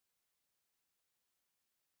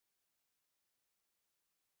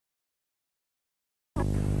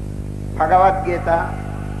భగవద్గీత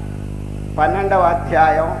 12వ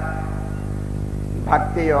అధ్యాయం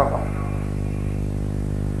భక్తి యోగం.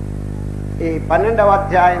 ఈ 12వ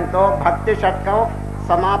అధ్యాయంతో భక్తి షట్కం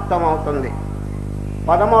సమాప్తం అవుతుంది.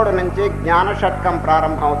 13 నుంచి జ్ఞాన షట్కం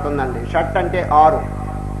ప్రారంభం అవుతుందండి. షట్ అంటే 6.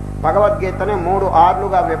 భగవద్గీతని 3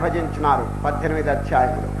 ఆర్లుగా విభజించినారు 18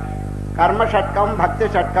 అధ్యాయములు. కర్మ షట్కం, భక్తి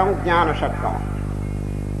షట్కం, జ్ఞాన షట్కం.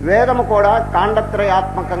 వేదము కూడా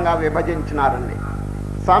కాండత్రయాత్మకంగా విభజించినారండి.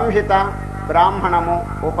 సంహిత, బ్రాహ్మణము,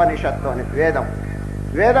 ఉపనిషత్తు అని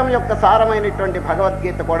వేదం యొక్క సారమైనటువంటి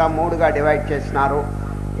భగవద్గీత కూడా 3గా డివైడ్ చేసినారు.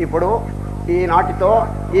 ఇప్పుడు ఈనాటితో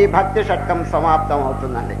ఈ భక్తి షట్కం సమాప్తం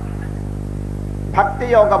అవుతుందండి. భక్తి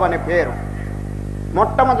యోగం అనే పేరు.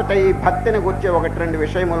 మొట్టమొదట ఈ భక్తిని గురించి 1-2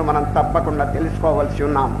 విషయములు మనం తప్పకుండా తెలుసుకోవలసి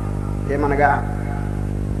ఉన్నాము. ఏమనగా,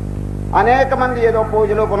 అనేక మంది ఏదో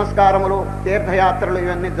పూజలు, పునస్కారములు, తీర్థయాత్రలు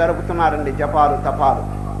ఇవన్నీ జరుపుతున్నారండి, జపాలు, తపాలు.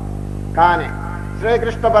 కానీ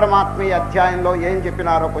శ్రీకృష్ణ పరమాత్మ ఈ అధ్యాయంలో ఏం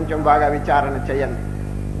చెప్పినారో కొంచెం బాగా విచారణ చేయండి.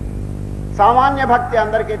 సామాన్య భక్తి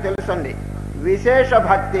అందరికీ తెలుసండి, విశేష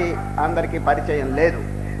భక్తి అందరికీ పరిచయం లేదు.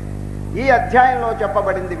 ఈ అధ్యాయంలో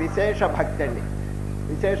చెప్పబడింది విశేష భక్తి అండి.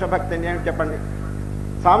 విశేష భక్తి అంటే ఏమిటి చెప్పండి?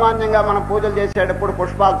 సామాన్యంగా మనం పూజలు చేసేటప్పుడు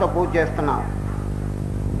పుష్పాలతో పూజ చేస్తున్నాం.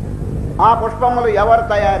 ఆ పుష్పములు ఎవరు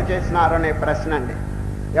తయారు చేసినారనే ప్రశ్న అండి.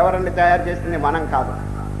 ఎవరండి తయారు చేసింది? మనం కాదు,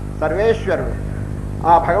 సర్వేశ్వరుడు,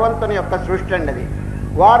 ఆ భగవంతుని యొక్క సృష్టి అండి అది.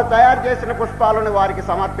 వారు తయారు చేసిన పుష్పాలను వారికి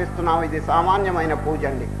సమర్పిస్తున్నాం. ఇది సామాన్యమైన పూజ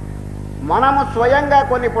అండి. మనము స్వయంగా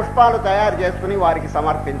కొన్ని పుష్పాలు తయారు చేసుకుని వారికి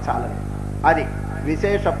సమర్పించాలని, అది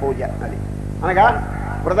విశేష పూజ. అది అనగా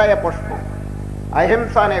హృదయ పుష్పం,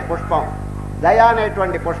 అహింస అనే పుష్పం, దయ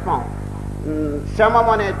అనేటువంటి పుష్పం, శమం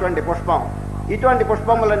అనేటువంటి పుష్పం, ఇటువంటి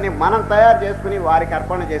పుష్పములన్నీ మనం తయారు చేసుకుని వారికి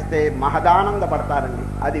అర్పణ చేస్తే మహదానందపడతారండి.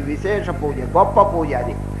 అది విశేష పూజ, గొప్ప పూజ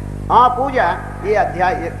అది. ఆ పూజ ఈ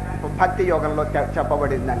భక్తి యోగంలో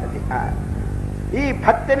చెప్పబడిందండి. ఈ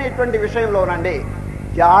భక్తి అనేటువంటి విషయంలోనండి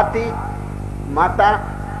జాతి, మత,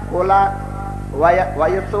 కుల,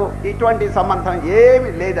 వయస్సు ఇటువంటి సంబంధం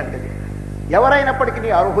ఏమి లేదండి. ఎవరైనప్పటికీ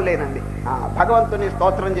అర్హులేనండి. భగవంతుని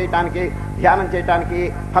స్తోత్రం చేయటానికి, ధ్యానం చేయటానికి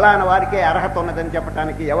ఫలానా వారికే అర్హత ఉన్నదని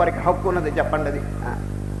చెప్పటానికి ఎవరికి హక్కు ఉన్నది చెప్పండి? అది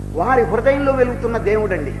వారి హృదయంలో వెలుగుతున్న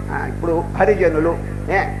దేవుడండి. ఇప్పుడు హరిజనులు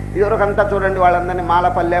ఇదివరకంతా చూడండి, వాళ్ళందరినీ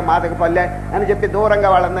మాలపల్లె, మాదకపల్లె అని చెప్పి దూరంగా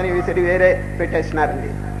వాళ్ళందరినీ విసిరి వేరే పెట్టేసినారండి.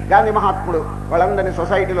 గాంధీ మహాత్ముడు వాళ్ళందరినీ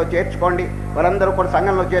సొసైటీలో చేర్చుకోండి, వాళ్ళందరూ కూడా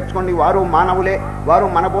సంఘంలో చేర్చుకోండి, వారు మానవులే, వారు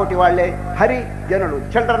మనబోటి వాళ్లే, హరిజనులు,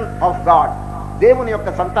 చిల్డ్రన్ ఆఫ్ గాడ్, దేవుని యొక్క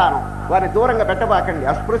సంతానం, వారిని దూరంగా పెట్టబాకండి,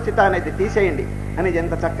 అస్పృశ్యత అనేది తీసేయండి అని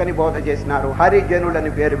ఎంత చక్కని బోధ చేసినారు.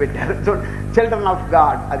 హరిజనులని పేరు పెట్టారు, చిల్డ్రన్ ఆఫ్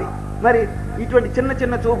గాడ్. అది మరి ఇటువంటి చిన్న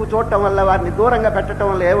చిన్న చూపు చూడటం వల్ల, వారిని దూరంగా పెట్టడం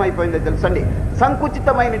వల్ల ఏమైపోయిందో తెలుసండి,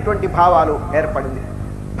 సంకుచితమైనటువంటి భావాలు ఏర్పడింది.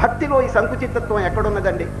 భక్తిలో ఈ సంకుచితత్వం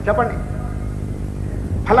ఎక్కడున్నదండి చెప్పండి?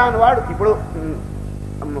 ఫలాని వాడు ఇప్పుడు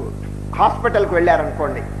హాస్పిటల్కి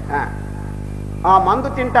వెళ్ళారనుకోండి, ఆ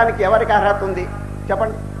మందు తినటానికి ఎవరికి అర్హత ఉంది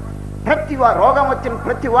చెప్పండి? రోగం వచ్చిన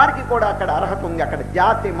ప్రతి వారికి కూడా అక్కడ అర్హత ఉంది. అక్కడ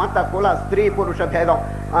జాతి, మత, కుల, స్త్రీ, పురుష భేదం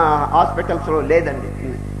హాస్పిటల్స్లో లేదండి.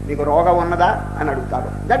 మీకు రోగం ఉన్నదా అని అడుగుతారు.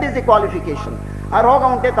 That is the qualification. ఆ రోగం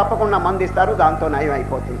ఉంటే తప్పకుండా మందు ఇస్తారు, దాంతో నయం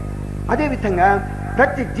అయిపోతుంది. అదేవిధంగా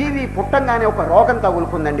ప్రతి జీవి పుట్టంగానే ఒక రోగం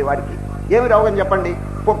తగులుకుందండి వాడికి. ఏమి రోగం చెప్పండి?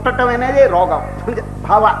 పుట్టడం అనేది రోగం.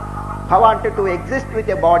 భవ అంటే to exist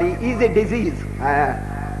with a body is a disease.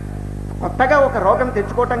 కొత్తగా ఒక రోగం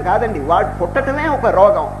తెచ్చుకోవటం కాదండి, వాడు పుట్టటమే ఒక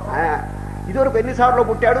రోగం. ఇదివరకు ఎన్నిసార్లు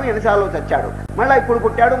పుట్టాడు, ఎన్నిసార్లు చచ్చాడు, మళ్ళా ఇప్పుడు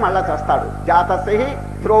పుట్టాడు, మళ్ళా చస్తాడు. జాతస్య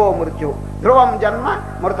ధ్రువ మృత్యు, ధ్రువం జన్మ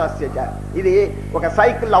మృతస్య చ. ఇది ఒక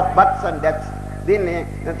cycle of births and deaths. దీన్ని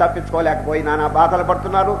తప్పించుకోలేకపోయినా బాధలు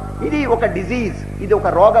పడుతున్నారు. ఇది ఒక డిజీజ్, ఇది ఒక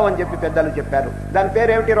రోగం అని చెప్పి పెద్దలు చెప్పారు. దాని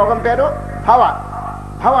పేరు ఏమిటి? రోగం పేరు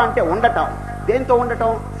భవ అంటే ఉండటం. దేంతో ఉండటం?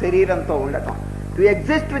 శరీరంతో ఉండటం. To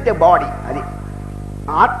exist with a body. అది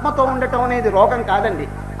ఆత్మతో ఉండటం అనేది రోగం కాదండి.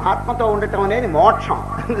 ఆత్మతో ఉండటం అనేది మోక్షం.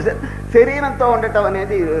 శరీరంతో ఉండటం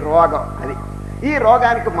అనేది రోగం. అది ఈ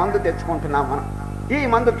రోగానికి మందు తెచ్చుకుంటున్నాం మనం. ఈ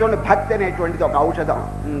మందు చూడండి, భక్తి అనేటువంటిది ఒక ఔషధం.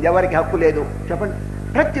 ఎవరికి హక్కు లేదు చెప్పండి?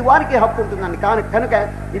 ప్రతి వారికి హక్కు ఉంటుందండి. కనుక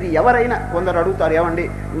ఇది ఎవరైనా, కొందరు అడుగుతారు, ఏమండి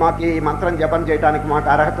మాకు ఈ మంత్రం జపం చేయడానికి మాకు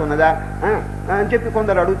అర్హత ఉన్నదా అని చెప్పి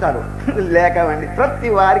కొందరు అడుగుతారు. లేకమండి, ప్రతి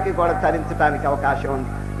వారికి కూడా తరించడానికి అవకాశం ఉంది.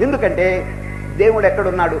 ఎందుకంటే దేవుడు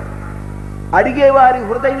ఎక్కడున్నాడు? అడిగేవారి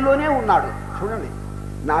హృదయంలోనే ఉన్నాడు. చూడండి,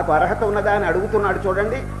 నాకు అర్హత ఉన్నదా అని అడుగుతున్నాడు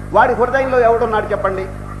చూడండి, వాడి హృదయంలో ఎవడున్నాడు చెప్పండి?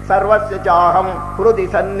 సర్వస్య చాహం హృది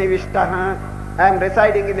సన్నివిష్ట, I'm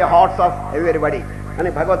residing in the hearts of everybody అని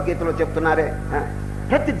భగవద్గీతలో చెప్తున్నారే.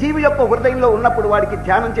 ప్రతి జీవి యొక్క హృదయంలో ఉన్నప్పుడు వాడికి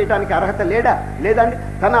ధ్యానం చేయడానికి అర్హత లేదండి?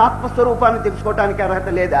 తన ఆత్మస్వరూపాన్ని తెలుసుకోవటానికి అర్హత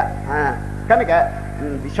లేదా? కనుక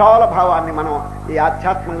విశాల భావాన్ని మనం ఈ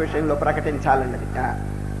ఆధ్యాత్మిక విషయంలో ప్రకటించాలండి.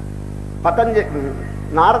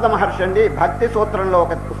 నారద మహర్షి అండి భక్తి సూత్రంలో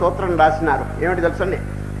ఒక సూత్రం రాసినారు. ఏమిటి తెలుసండి?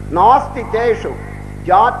 నాస్తి తేషు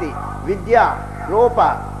జాతి విద్య రూప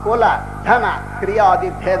కుల ధన క్రియాది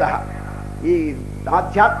భేద. ఈ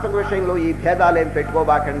ఆధ్యాత్మిక విషయంలో ఈ భేదాలు ఏం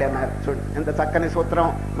పెట్టుకోబాకండి అన్నారు. చూడండి ఎంత చక్కని సూత్రం.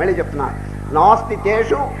 మళ్ళీ చెప్తున్నారు, నాస్తి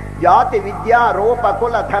తేషు జాతి విద్య రూప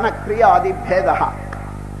కుల ధన క్రియాది భేద.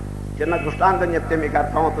 చిన్న దృష్టాంతం చెప్తే మీకు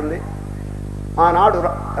అర్థమవుతుంది. ఆనాడు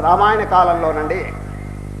రామాయణ కాలంలోనండి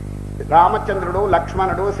రామచంద్రుడు,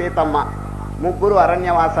 లక్ష్మణుడు, సీతమ్మ ముగ్గురు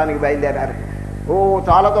అరణ్యవాసానికి బయలుదేరారు.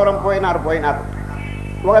 చాలా దూరం పోయినారు.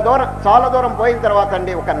 చాలా దూరం పోయిన తర్వాత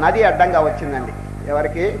అండి ఒక నది అడ్డంగా వచ్చిందండి.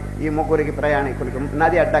 ఎవరికి? ఈ ముగ్గురికి ప్రయాణికులకి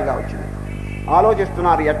నది అడ్డంగా వచ్చింది.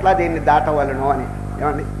 ఆలోచిస్తున్నారు ఎట్లా దీన్ని దాటవలను అని.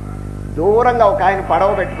 ఏమండి, దూరంగా ఒక ఆయన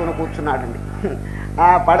పడవ పెట్టుకుని కూర్చున్నాడండి. ఆ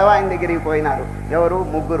పడవ ఆయన దగ్గరికి పోయినారు. ఎవరు?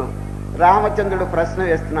 ముగ్గురు. రామచంద్రుడు ప్రశ్న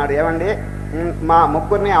వేస్తున్నాడు, ఏమండి మా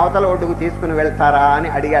ముగ్గురిని అవతల ఒడ్డుకు తీసుకుని వెళ్తారా అని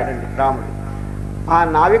అడిగాడండి రాముడు. ఆ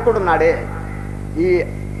నావికుడున్నాడే ఈ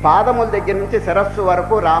పాదముల దగ్గర నుంచి శిరస్సు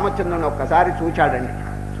వరకు రామచంద్రుని ఒక్కసారి చూచాడండి.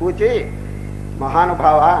 చూచి,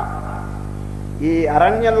 మహానుభావ, ఈ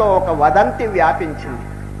అరణ్యంలో ఒక వదంతి వ్యాపించింది.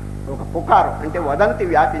 ఒక పుకారు అంటే వదంతి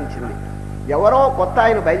వ్యాపించింది. ఎవరో కొత్త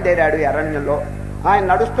ఆయన బయలుదేరాడు ఈ అరణ్యంలో. ఆయన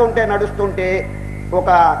నడుస్తుంటే ఒక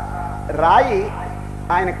రాయి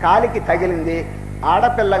ఆయన కాలికి తగిలింది,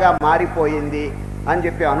 ఆడపిల్లగా మారిపోయింది అని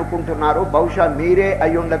చెప్పి అనుకుంటున్నారు. బహుశా మీరే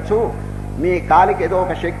అయి ఉండొచ్చు. మీ కాలికి ఏదో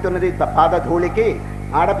ఒక శక్తి ఉన్నది, పాదధూళికి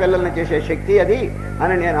ఆడపిల్లల్ని చేసే శక్తి అది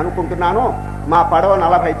అని నేను అనుకుంటున్నాను. మా పడవ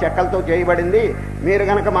 40 చెక్కలతో చేయబడింది. మీరు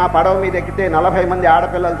కనుక మా పడవ మీద ఎక్కితే 40 మంది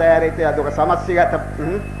ఆడపిల్లలు తయారైతే అది ఒక సమస్యగా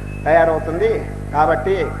తయారవుతుంది.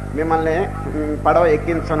 కాబట్టి మిమ్మల్ని పడవ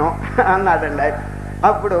ఎక్కించను అన్నాడండి.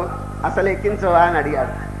 అప్పుడు అసలు ఎక్కించవా అని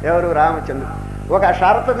అడిగాడు. ఎవరు? రామచంద్రుడు. ఒక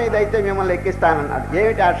షరతు మీద అయితే మిమ్మల్ని ఎక్కిస్తానన్నాడు.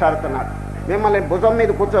 ఏమిటి ఆ షరతు అన్నాడు? మిమ్మల్ని భుజం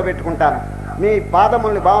మీద కూర్చోబెట్టుకుంటాను, మీ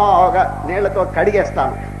పాదముల్ని బాగా నీళ్లతో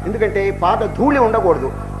కడిగేస్తాను. ఎందుకంటే పాద ధూళి ఉండకూడదు,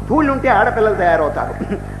 ధూళి ఉంటే ఆడపిల్లలు తయారవుతారు.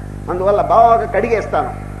 అందువల్ల బాగా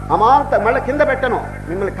కడిగేస్తాను. అమాంత మళ్ళీ కింద పెట్టను,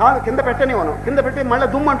 మిమ్మల్ని కాలు కింద పెట్టనివ్వను, కింద పెట్టి మళ్ళీ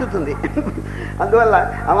దుమ్ము అంటుతుంది. అందువల్ల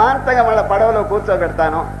అమాంతంగా మళ్ళీ పడవలో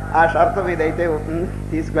కూర్చోబెడతాను, ఆ షరతు మీద అయితే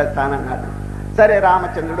తీసుకువెళ్తానన్నాడు. సరే,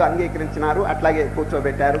 రామచంద్రుడు అంగీకరించినారు. అట్లాగే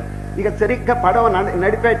కూర్చోబెట్టారు. ఇక సరిగ్గా పడవ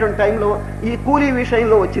నడిపేటువంటి టైంలో ఈ కూలీ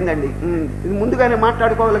విషయంలో వచ్చిందండి. ఇది ముందుగానే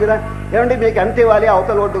మాట్లాడుకోవాలి కదా. ఏమండి మీకు ఎంత ఇవ్వాలి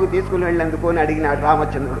అవతల ఒడ్డుకు తీసుకుని వెళ్ళేందుకు అని అడిగినాడు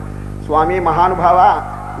రామచంద్రుడు. స్వామి మహానుభావ,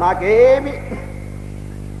 మాకేమి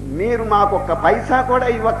మీరు మాకు ఒక్క పైసా కూడా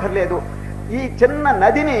ఇవ్వక్కర్లేదు, ఈ చిన్న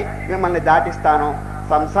నదిని మిమ్మల్ని దాటిస్తాను,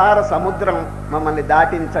 సంసార సముద్రం మమ్మల్ని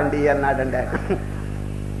దాటించండి అన్నాడండి ఆయన.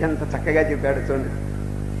 ఎంత చక్కగా చెప్పాడు చూడండి.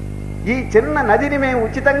 ఈ చిన్న నదిని మేము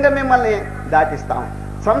ఉచితంగా మిమ్మల్ని దాటిస్తాం,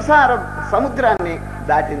 సంసార సముద్రాన్ని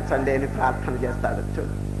దాటించండి అని ప్రార్థన చేస్తాడు.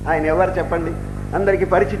 చూడు ఆయన ఎవరు చెప్పండి? అందరికీ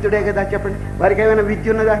పరిచితుడే కదా. చెప్పండి, వారికి ఏమైనా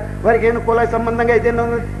విద్య ఉన్నదా? వారికి ఏమైనా కుల సంబంధంగా అయితే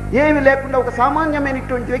ఏమి లేకుండా ఒక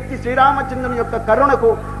సామాన్యమైనటువంటి వ్యక్తి శ్రీరామచంద్రుని యొక్క కరుణకు,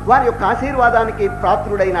 వారి యొక్క ఆశీర్వాదానికి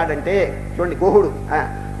పాత్రుడైనాడంటే చూడండి. గుహుడు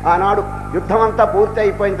ఆనాడు యుద్ధం అంతా పూర్తి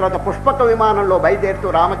అయిపోయిన తర్వాత పుష్పక విమానంలో బయలుదేరుతూ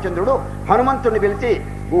రామచంద్రుడు హనుమంతుడిని పిలిచి,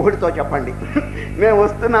 గుహుడితో చెప్పండి, మేము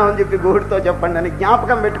వస్తున్నామని చెప్పి గుహుడితో చెప్పండి అని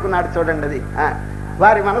జ్ఞాపకం పెట్టుకున్నాడు. చూడండి అది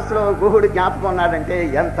వారి మనసులో గుహుడు జ్ఞాపకం ఉన్నాడంటే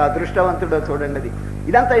ఎంత అదృష్టవంతుడో చూడండి. అది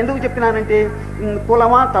ఇదంతా ఎందుకు చెప్పినానంటే,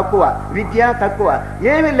 కులమా తక్కువ, విద్య తక్కువ,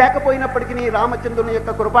 ఏమీ లేకపోయినప్పటికీ రామచంద్రుని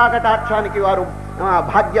యొక్క కృపాకటాక్షానికి వారు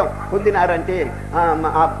భాగ్యం పొందినారంటే,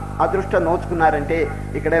 అదృష్టం నోచుకున్నారంటే,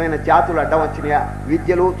 ఇక్కడ ఏమైనా జాతులు అడ్డం వచ్చినాయా?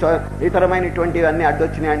 విద్యలు ఇతరమైనటువంటివి అన్నీ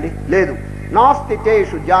అడ్డొచ్చినాయా అండి? లేదు. నాస్తి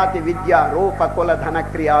తేషు జాతి విద్య రూప కుల ధన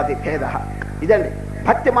క్రియాది భేద. ఇదండి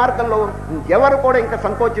భక్తి మార్గంలో ఎవరు కూడా ఇంకా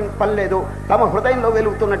సంకోచింపలేదు. తమ హృదయంలో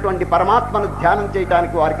వెలుగుతున్నటువంటి పరమాత్మను ధ్యానం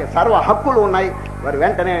చేయడానికి వారికి సర్వ హక్కులు ఉన్నాయి. వారు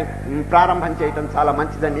వెంటనే ప్రారంభం చేయటం చాలా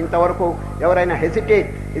మంచిదండి. ఇంతవరకు ఎవరైనా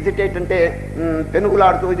హెసిటేట్ అంటే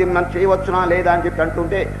పెనుగులాడుతూ ఇది మనం చేయవచ్చునా లేదా అని చెప్పి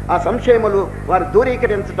అంటుంటే ఆ సంశయములు వారు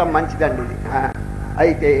దూరీకరించడం మంచిదండి. ఇది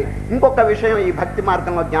అయితే ఇంకొక విషయం ఈ భక్తి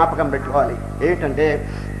మార్గంలో జ్ఞాపకం పెట్టుకోవాలి. ఏమిటంటే,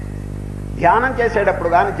 ధ్యానం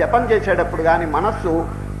చేసేటప్పుడు కానీ జపం చేసేటప్పుడు కానీ మనస్సు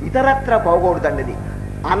ఇతరత్ర పోకూడదండి. ఇది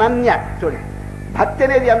అనన్య. చూడండి, భక్తి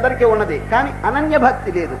అనేది అందరికీ ఉన్నది, కానీ అనన్య భక్తి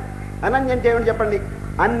లేదు. అనన్యం అంటే ఏమిటి చెప్పండి?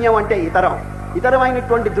 అన్యం అంటే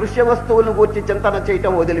ఇతరమైనటువంటి దృశ్య వస్తువులను గూర్చి చింతన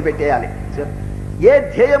చేయటం వదిలిపెట్టేయాలి. ఏ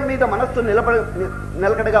ధ్యేయం మీద మనస్సు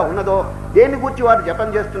నిలకడగా ఉన్నదో, దేని గూర్చి వారు జపం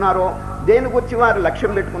చేస్తున్నారో, దేని గూర్చి వారు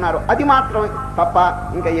లక్ష్యం పెట్టుకున్నారో అది మాత్రం తప్ప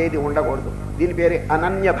ఇంకా ఏది ఉండకూడదు. దీని పేరు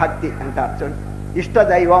అనన్య భక్తి అంటారు. చూడండి,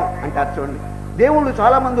 ఇష్టదైవం అంటారు. చూడండి, దేవుళ్ళు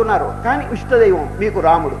చాలా మంది ఉన్నారు, కానీ ఇష్టదైవం మీకు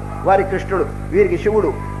రాముడు, వారి కృష్ణుడు, వీరికి శివుడు,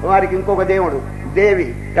 వారికి ఇంకొక దేవుడు, దేవి,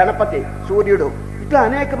 గణపతి, సూర్యుడు, ఇట్లా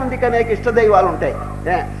అనేక మందికి అనేక ఇష్టదైవాలు ఉంటాయి.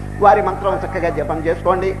 వారి మంత్రం చక్కగా జపం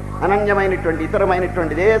చేసుకోండి. అనన్యమైనటువంటి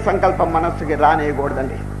ఇతరమైనటువంటిది ఏ సంకల్పం మనస్సుకి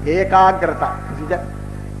రానేయకూడదండి. ఏకాగ్రత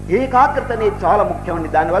అనేది చాలా ముఖ్యమండి.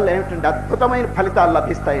 దానివల్ల ఏమిటంటే అద్భుతమైన ఫలితాలు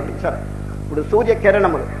లభిస్తాయండి. సరే, ఇప్పుడు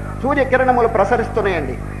సూర్యకిరణములు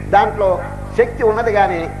ప్రసరిస్తున్నాయండి. దాంట్లో శక్తి ఉన్నది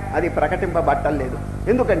కానీ అది ప్రకటింపబట్టలేదు.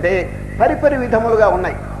 ఎందుకంటే పరిపరి విధములుగా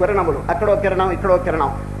ఉన్నాయి కిరణములు. అక్కడో కిరణం, ఇక్కడో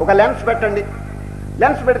కిరణం. ఒక లెన్స్ పెట్టండి,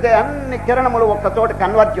 లెన్స్ పెడితే అన్ని కిరణములు ఒక్క చోట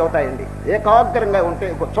కన్వర్జ్ అవుతాయండి. ఏకాగ్రంగా ఉంటే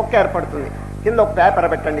ఒక చుక్క ఏర్పడుతుంది. కింద ఒక పేపర్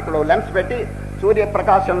పెట్టండి, ఇక్కడ లెన్స్ పెట్టి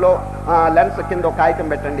సూర్యప్రకాశంలో లెన్స్ కింద ఒక కాగితం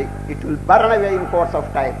పెట్టండి. It will burn away in course of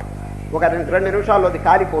time. ఒక 2 నిమిషాల్లో అది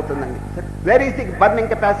కాలిపోతుందండి. Where is the burning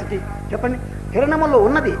capacity చెప్పండి. కిరణములో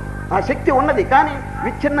ఉన్నది, ఆ శక్తి ఉన్నది, కానీ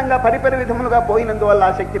విచ్ఛిన్నంగా పరిపరి విధములుగా పోయినందువల్ల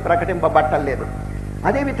ఆ శక్తి ప్రకటింపబట్టలేదు.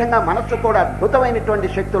 అదేవిధంగా మనస్సు కూడా అద్భుతమైనటువంటి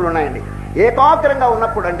శక్తులు ఉన్నాయండి. ఏకాగ్రంగా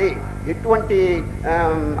ఉన్నప్పుడు అండి ఎటువంటి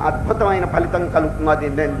అద్భుతమైన ఫలితం కలుగుతుందో అది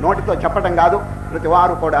నేను నోటితో చెప్పడం కాదు, ప్రతి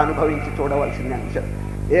వారు కూడా అనుభవించి చూడవలసింది అంశం.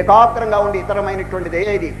 ఏకాగ్రంగా ఉండి ఇతరమైనటువంటిది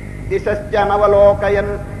ఏది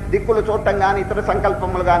దిశశ్చనవలోకయన్, దిక్కులు చూడటం కానీ ఇతర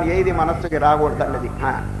సంకల్పములు కానీ ఏది మనస్సుకి రాకూడదన్నది.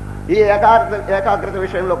 ఈ ఏకాగ్రత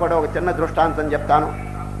విషయంలో కూడా ఒక చిన్న దృష్టాంతం చెప్తాను.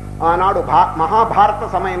 ఆనాడు మహాభారత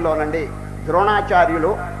సమయంలోనండి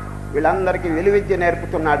ద్రోణాచార్యులు వీళ్ళందరికీ విలువిద్య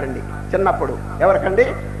నేర్పుతున్నాడండి చిన్నప్పుడు. ఎవరికండి?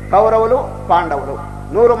 కౌరవులు, పాండవులు.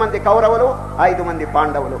 100 మంది కౌరవులు, 5 మంది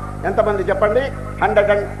పాండవులు. ఎంతమంది చెప్పండి?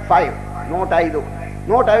 105.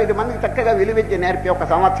 105 మందికి చక్కగా విలువిద్య నేర్పి ఒక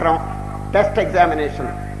సంవత్సరం టెస్ట్ ఎగ్జామినేషన్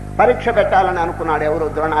పరీక్ష పెట్టాలని అనుకున్నాడు ఎవరు?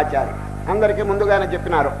 ద్రోణాచారి. అందరికీ ముందుగానే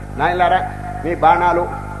చెప్పినారు, నాయలారా మీ బాణాలు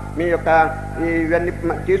మీ యొక్క ఇవన్నీ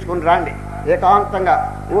తీసుకుని రాండి, ఏకాంతంగా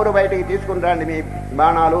ఊరు బయటికి తీసుకుని రండి, మీ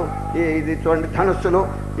బాణాలు ఇది చూడండి ధనుస్సులు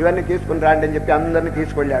ఇవన్నీ తీసుకుని రండి అని చెప్పి అందరినీ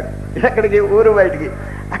తీసుకెళ్ళాడు. ఎక్కడికి? ఊరు బయటికి.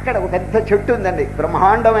 అక్కడ ఒక పెద్ద చెట్టు ఉందండి,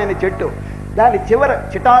 బ్రహ్మాండమైన చెట్టు. దాని చివర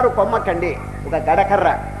చిటారు కొమ్మకండి ఒక గడకర్ర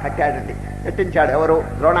కట్టాడండి, కట్టించాడు ఎవరు?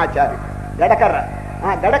 ద్రోణాచారి. గడకర్ర. ఆ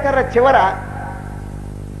గడకర్ర చివర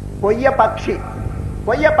కొయ్య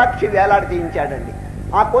పక్షి వేలాడి తీయించాడండి.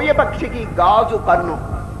 ఆ కొయ్య పక్షికి గాజు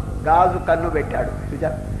కన్ను పెట్టాడు.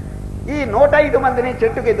 ఈ 105 మందిని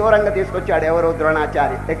చెట్టుకి దూరంగా తీసుకొచ్చాడు ఎవరు?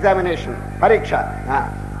 ద్రోణాచారి. ఎగ్జామినేషన్ పరీక్ష.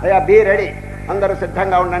 అయ్యా బీ రెడీ, అందరూ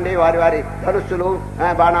సిద్ధంగా ఉండండి, వారి ధనుస్సులు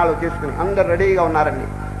బాణాలు తీసుకుని అందరు రెడీగా ఉన్నారండి.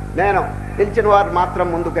 నేను పిలిచిన వారు మాత్రం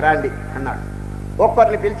ముందుకు రండి అన్నాడు.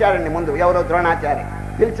 ఒక్కరిని పిలిచాడండి ముందు, ఎవరో? ద్రోణాచారి.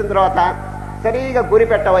 పిలిచిన తర్వాత సరిగా గురి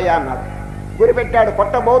పెట్టవయ్యా అన్నాడు. గురి పెట్టాడు,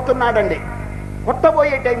 కొట్టబోతున్నాడండి.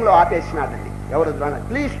 కొట్టబోయే టైంలో ఆపేసినాడండి ఎవరు? ద్రోణాచారి.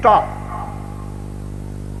 Please stop.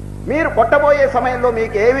 మీరు కొట్టబోయే సమయంలో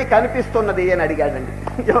మీకు ఏమి కనిపిస్తున్నది అని అడిగాడండి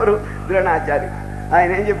ఎవరు? ద్రోణాచారి.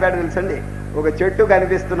 ఆయన ఏం చెప్పాడు తెలుసండి? ఒక చెట్టు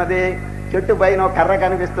కనిపిస్తున్నది, చెట్టు పైన ఒక కర్ర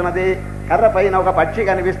కనిపిస్తున్నది, కర్ర పైన ఒక పక్షి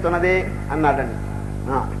కనిపిస్తున్నది అన్నాడండి.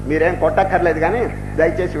 మీరేం కొట్టక్కర్లేదు కానీ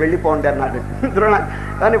దయచేసి వెళ్ళిపోండి అన్నాడండి ద్రోణాచారి.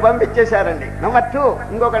 దాన్ని పంపించేశారండి. నెంబర్ 2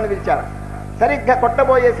 ఇంకొకరిని పిలిచారు. సరిగ్గా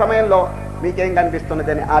కొట్టబోయే సమయంలో మీకేం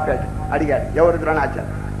కనిపిస్తున్నది అని అడిగాడు ఎవరు? ద్రోణాచారి.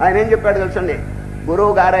 ఆయన ఏం చెప్పాడు తెలుసండి?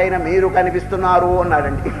 గురువు గారైన మీరు కనిపిస్తున్నారు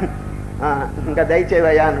అన్నాడండి. ఇంకా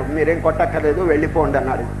దయచేవయ్యా, మీరేం కొట్టక్కర్లేదు వెళ్ళిపోండి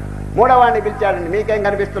అన్నాడు. 3వ వాడిని పిలిచాడండి. మీకేం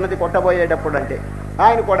కనిపిస్తున్నది కొట్టబోయేటప్పుడు అంటే?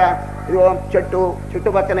 ఆయన కూడా ఇదిగో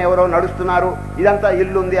చుట్టుపక్కన ఎవరో నడుస్తున్నారు, ఇదంతా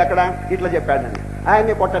ఇల్లు ఉంది అక్కడ, ఇట్లా చెప్పాడండి.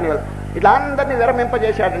 ఆయన్ని కొట్టనివ్వలేదు. ఇట్లా అందరినీ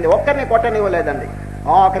విరమింపజేశాడండి, ఒక్కరిని కొట్టనివ్వలేదండి.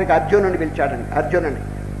 ఆఖరికి అర్జునుడిని పిలిచాడండి.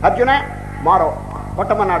 అర్జునే మారో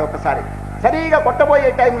కొట్టమన్నాడు ఒకసారి. సరిగా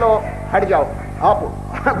కొట్టబోయే టైంలో హడిజావు, ఆపు,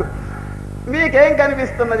 మీకేం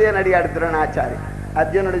కనిపిస్తున్నది అని అడిగాడు ద్రోణాచారి.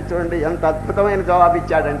 అర్జునుడు చూడండి ఎంత అద్భుతమైన జవాబు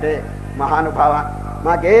ఇచ్చాడంటే, మహానుభావ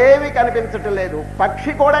మాకేమీ కనిపించటం లేదు,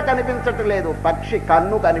 పక్షి కూడా కనిపించటం లేదు, పక్షి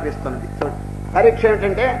కన్ను కనిపిస్తున్నది. పరీక్ష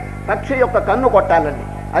ఏమిటంటే పక్షి యొక్క కన్ను కొట్టాలండి,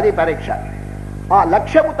 అది పరీక్ష. ఆ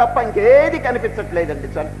లక్ష్యము తప్ప ఇంకేది కనిపించట్లేదండి.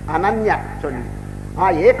 అనన్య చూడండి, ఆ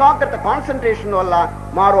ఏకాగ్రత కాన్సన్ట్రేషన్ వల్ల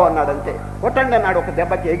మారో అన్నాడంతే. కొట్టండి అన్నాడు, ఒక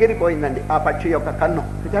దెబ్బకి ఎగిరిపోయిందండి ఆ పక్షి యొక్క కన్ను.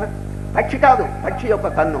 పక్షి కాదు, పక్షి యొక్క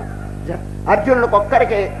కన్ను. అర్జునుడికి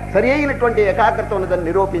ఒక్కరికే సరి అయినటువంటి ఏకాగ్రత ఉన్నదని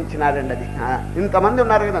నిరూపించినాడండి. అది ఇంతమంది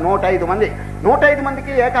ఉన్నారు కదా, 105 మంది. 105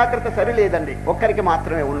 మందికి ఏకాగ్రత సరి లేదండి, ఒక్కరికి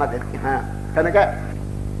మాత్రమే ఉన్నది. కనుక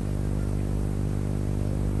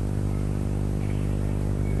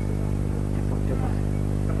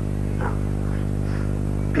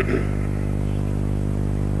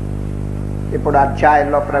ఇప్పుడు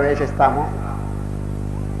అధ్యాయంలో ప్రవేశిస్తాము.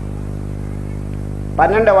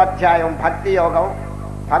 12వ అధ్యాయం భక్తి యోగం.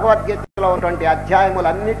 భగవద్గీతలో ఉన్నటువంటి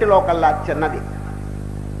అధ్యాయములన్నిటిలో కల్లా చిన్నది,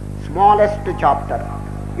 స్మాలెస్ట్ చాప్టర్.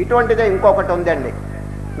 ఇటువంటిదే ఇంకొకటి ఉందండి,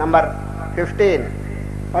 నంబర్ 15,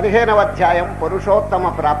 15వ అధ్యాయం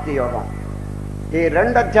పురుషోత్తమ ప్రాప్తి యోగం. ఈ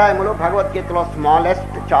 2 అధ్యాయములు భగవద్గీతలో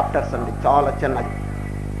స్మాలెస్ట్ చాప్టర్స్ అండి, చాలా చిన్నది.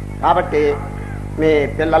 కాబట్టి మీ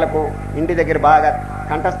పిల్లలకు ఇంటి దగ్గర బాగా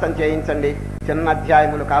కంఠస్థం చేయించండి. చిన్న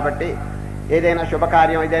అధ్యాయములు కాబట్టి ఏదైనా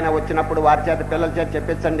శుభకార్యం ఏదైనా వచ్చినప్పుడు వారి చేత పిల్లల చేత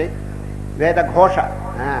చెప్పించండి. వేద ఘోష,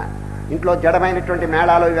 ఇంట్లో జడమైనటువంటి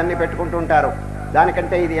మేళాలు ఇవన్నీ పెట్టుకుంటూ ఉంటారు.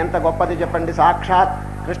 దానికంటే ఇది ఎంత గొప్పది చెప్పండి. సాక్షాత్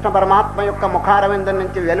కృష్ణ పరమాత్మ యొక్క ముఖారవిందం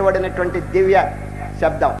నుంచి వెలువడినటువంటి దివ్య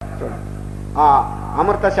శబ్దం చూడండి, ఆ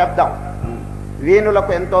అమృత శబ్దం,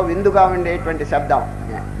 వీణులకు ఎంతో విందుగా ఉండేటువంటి శబ్దం.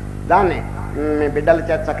 దాన్ని మీ బిడ్డల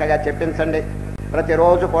చేత చక్కగా చెప్పించండి.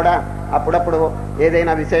 ప్రతిరోజు కూడా అప్పుడప్పుడు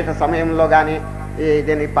ఏదైనా విశేష సమయంలో కానీ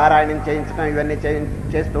దీన్ని పారాయణం చేయించడం ఇవన్నీ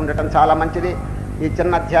చేస్తుండటం చాలా మంచిది. ఈ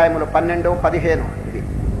చిన్న అధ్యాయములు 12, 15 ఇది.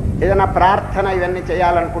 ఏదైనా ప్రార్థన ఇవన్నీ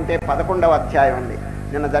చేయాలనుకుంటే 11వ అధ్యాయం అండి.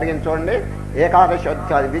 నిన్న జరిగింది చూడండి, ఏకాదశి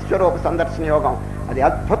అధ్యాయం విశ్వరూప సందర్శన యోగం. అది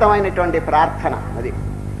అద్భుతమైనటువంటి ప్రార్థన. అది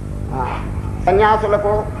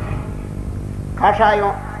సన్యాసులకు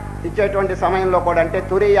కాషాయం ఇచ్చేటువంటి సమయంలో కూడా, అంటే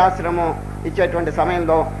తురీయాశ్రమం ఇచ్చేటువంటి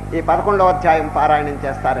సమయంలో ఈ 11వ అధ్యాయం పారాయణం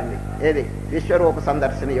చేస్తారండి. ఏది విశ్వరూప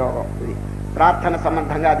సందర్శన యోగం. ఇది ప్రార్థన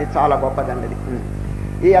సంబంధంగా అది చాలా గొప్పదండి.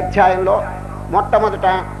 ఈ అధ్యాయంలో మొట్టమొదట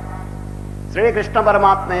శ్రీకృష్ణ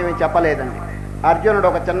పరమాత్మ ఏమీ చెప్పలేదండి. అర్జునుడు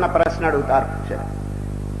ఒక చిన్న ప్రశ్న అడుగుతారు.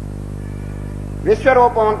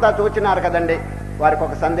 విశ్వరూపం అంతా చూచినారు కదండి, వారికి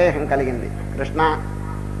ఒక సందేహం కలిగింది. కృష్ణ,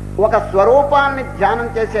 ఒక స్వరూపాన్ని ధ్యానం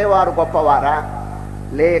చేసేవారు గొప్పవారా,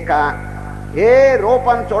 లేక ఏ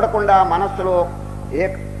రూపం చూడకుండా మనస్సులో ఏ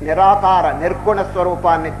నిరాకార నిర్గుణ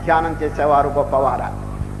స్వరూపాన్ని ధ్యానం చేసేవారు గొప్పవారా?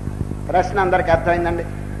 ప్రశ్న అందరికీ అర్థమైందండి.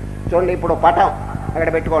 చూడండి, ఇప్పుడు పటం అక్కడ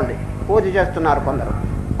పెట్టుకోండి, పూజ చేస్తున్నారు కొందరు.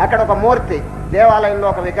 అక్కడ ఒక మూర్తి, దేవాలయంలో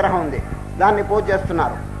ఒక విగ్రహం ఉంది, దాన్ని పూజ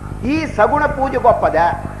చేస్తున్నారు. ఈ సగుణ పూజ గొప్పదా,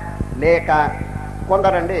 లేక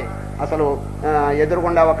కొందరండి అసలు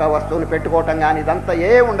ఎదురుగుండా ఒక వస్తువుని పెట్టుకోవటం కానీ ఇదంతా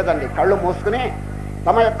ఏ ఉండదండి, కళ్ళు మూసుకుని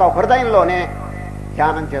తమ యొక్క హృదయంలోనే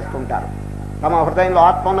ధ్యానం చేస్తుంటారు. తమ హృదయంలో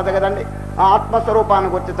ఆత్మ ఉన్నది కదండి, ఆ ఆత్మస్వరూపాన్ని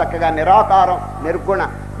గురించి చక్కగా నిరాకారం, నిర్గుణ,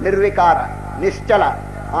 నిర్వికార, నిశ్చల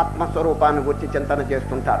ఆత్మస్వరూపాన్ని గురించి చింతన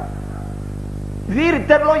చేస్తుంటారు.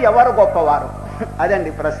 వీరిద్దరిలో ఎవరు గొప్పవారు?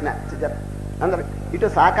 అదండి ప్రశ్న. అందరు ఇటు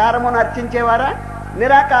సాకారమును అర్చించేవారా,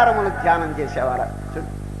 నిరాకారమును ధ్యానం చేసేవారా?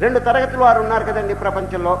 2 తరగతులు వారు ఉన్నారు కదండి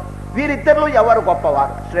ప్రపంచంలో. వీరిద్దరిలో ఎవరు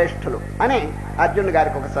గొప్పవారు, శ్రేష్ఠులు అని అర్జునుడి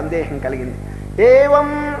గారికి ఒక సందేహం కలిగింది. ఏవం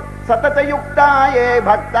సతతయుక్తా ఏ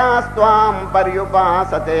భక్తాస్త్వాం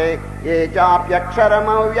పర్యుపాసతే ఏ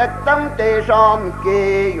చాప్యక్షరమవ్యక్తం తేషాం కే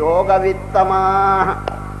యోగవిత్తమా.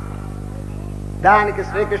 దానికి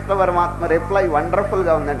శ్రీకృష్ణ పరమాత్మ రిప్లై వండర్ఫుల్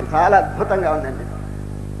గా ఉందండి, చాలా అద్భుతంగా ఉందండి.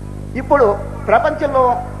 ఇప్పుడు ప్రపంచంలో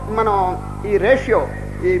మనం ఈ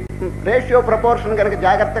రేషియో ప్రపోర్షన్ కనుక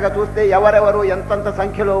జాగ్రత్తగా చూస్తే, ఎవరెవరు ఎంతంత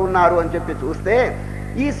సంఖ్యలో ఉన్నారు అని చెప్పి చూస్తే,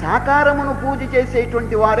 ఈ సాకారమును పూజ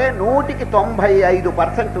చేసేటువంటి వారే 100కి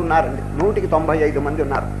 95% ఉన్నారండి. 100కి 95 మంది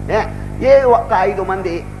ఉన్నారు. ఏ ఒక్క 5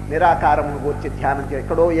 మంది నిరాకారమును గురించి ధ్యానం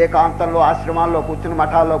ఎక్కడో ఏకాంతంలో ఆశ్రమాల్లో కూర్చుని,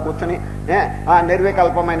 మఠాల్లో కూర్చుని ఆ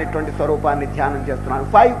నిర్వికల్పమైనటువంటి స్వరూపాన్ని ధ్యానం చేస్తున్నారు.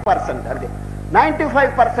 5% అంటే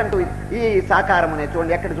 95% ఈ సాకారమునే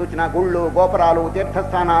చూడండి. ఎక్కడ చూసినా గుళ్ళు, గోపురాలు,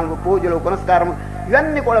 తీర్థస్థానాలు, పూజలు, పునస్కారము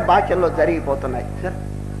ఇవన్నీ కూడా బాహ్యంలో జరిగిపోతున్నాయి. సార్,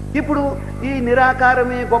 ఇప్పుడు ఈ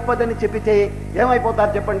నిరాకారమే గొప్పదని చెప్పితే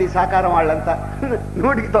ఏమైపోతారు చెప్పండి? ఈ సాకారం వాళ్ళంతా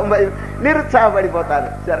 100కి 90 నిరుత్సాహపడిపోతారు.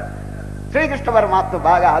 సరే, శ్రీకృష్ణ పరమాత్మ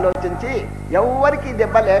బాగా ఆలోచించి ఎవరికి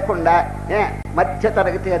దెబ్బ లేకుండా మధ్య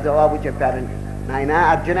తరగతి జవాబు చెప్పారండి. నాయన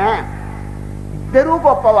అర్జున, ఇద్దరూ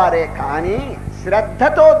గొప్పవారే, కానీ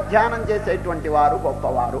శ్రద్ధతో ధ్యానం చేసేటువంటి వారు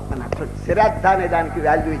గొప్పవారు అన్నట్టు. శ్రద్ధ అనే దానికి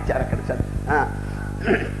వాల్యూ ఇచ్చారు అక్కడ. సార్,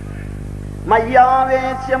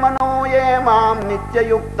 మయ్యావేశ్య మనో ఏ మాం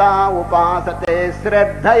నిత్యయుక్త ఉపాసతే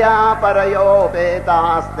శ్రద్ధయా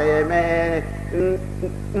పరయోపేతాస్తే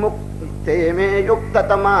మే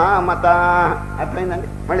యుక్తతమా మత. అర్థమైందండి?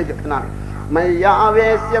 మళ్ళీ చెప్తున్నాను.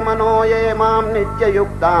 మయ్యావేశ్య మనో ఏ మాం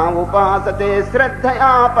నిత్యయుక్త ఉపాసతే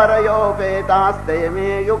శ్రద్ధయా పరయోపేతాస్తే మే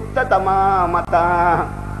యుక్తతమా మత.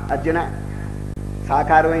 అర్జున,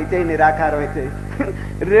 సాకారం అయితే నిరాకారం అయితే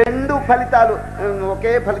 2 ఫలితాలు,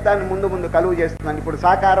 ఒకే ఫలితాన్ని ముందు కలుగు చేస్తుందండి. ఇప్పుడు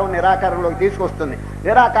సాకారం నిరాకారంలోకి తీసుకొస్తుంది,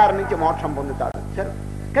 నిరాకారం నుంచి మోక్షం పొందుతాడు. సరే,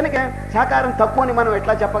 కనుక సాకారం తక్కువని మనం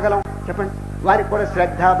ఎట్లా చెప్పగలం చెప్పండి? వారికి కూడా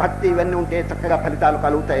శ్రద్ధ, భక్తి ఇవన్నీ ఉంటే చక్కగా ఫలితాలు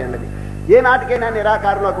కలుగుతాయండి. ఏ నాటికైనా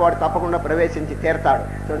నిరాకారంలోకి వాడు తప్పకుండా ప్రవేశించి తీరతాడు.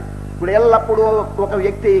 ఇప్పుడు ఎల్లప్పుడూ ఒక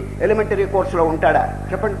వ్యక్తి ఎలిమెంటరీ కోర్సులో ఉంటాడా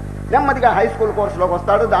చెప్పండి? నెమ్మదిగా హై స్కూల్ కోర్సులోకి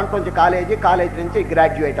వస్తాడు, దాంట్లోంచి కాలేజీ నుంచి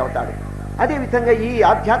గ్రాడ్యుయేట్ అవుతాడు. అదేవిధంగా ఈ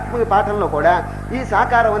ఆధ్యాత్మిక పాఠంలో కూడా ఈ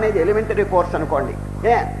సాకారం అనేది ఎలిమెంటరీ కోర్స్ అనుకోండి,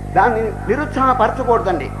 దాన్ని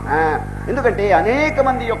నిరుత్సాహపరచకూడదండి. ఎందుకంటే అనేక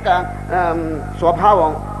మంది యొక్క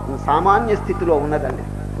స్వభావం సామాన్య స్థితిలో ఉన్నదండి,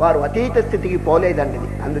 వారు అతీత స్థితికి పోలేదండి.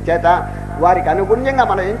 అందుచేత వారికి అనుగుణ్యంగా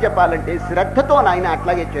మనం ఏం చెప్పాలంటే, శ్రద్ధతో నాయన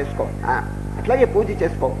అట్లాగే చేసుకో, అట్లాగే పూజ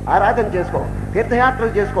చేసుకో, ఆరాధన చేసుకో,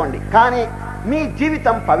 తీర్థయాత్రలు చేసుకోండి, కానీ మీ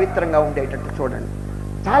జీవితం పవిత్రంగా ఉండేటట్టు చూడండి.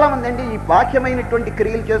 చాలా మంది అండి ఈ బాహ్యమైనటువంటి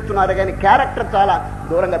క్రియలు చేస్తున్నారు కానీ క్యారెక్టర్ చాలా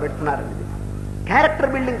దూరంగా పెడుతున్నారండి.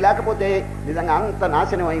 క్యారెక్టర్ బిల్డింగ్ లేకపోతే నిజంగా అంత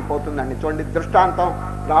నాశనం అయిపోతుందండి. చూడండి, దృష్టాంతం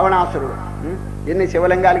రావణాసురుడు. ఎన్ని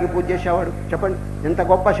శివలింగాలకి పూజ చేసేవాడు చెప్పండి, ఎంత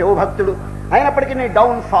గొప్ప శివభక్తుడు, అయినప్పటికీ నీ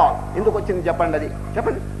డౌన్ ఫాల్ ఎందుకు వచ్చింది చెప్పండి, అది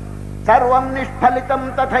చెప్పండి. సర్వం నిష్ఫలితం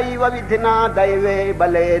తథైవ విధినా దైవే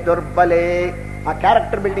బలే దుర్బలే. ఆ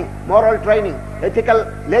character building, moral training, ethical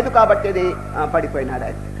లేదు కాబట్టి అది పడిపోయినాడు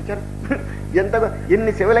ఆయన. ఎంత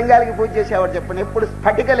ఎన్ని శివలింగాలకి పూజ చేసేవాడు చెప్పండి. ఎప్పుడు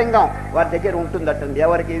స్ఫటికలింగం వారి దగ్గర ఉంటుందటండి.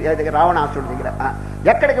 ఎవరికి దగ్గర? రావణాసుడి దగ్గర.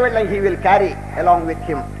 ఎక్కడికి వెళ్ళాం he will carry along with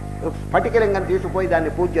him. స్ఫటికలింగం తీసుకుపోయి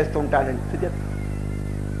దాన్ని పూజ చేస్తూ ఉంటాడండి.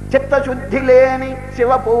 చిత్తశుద్ధి లేని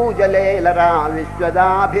శివ పూజలేలరా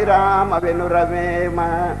విశ్వదాభిరామ వెనురవేమ.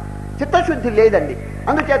 చిత్తశుద్ధి లేదండి,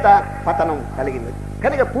 అందుచేత పతనం కలిగింది.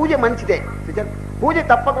 కనుక పూజ మంచిదే, పూజ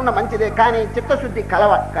తప్పకుండా మంచిదే, కానీ చిత్తశుద్ధి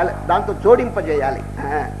దాంతో జోడింపజేయాలి.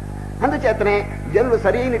 అందుచేతనే జనులు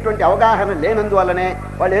సరైనటువంటి అవగాహన లేనందువల్లనే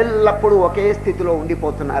వాళ్ళు ఎల్లప్పుడూ ఒకే స్థితిలో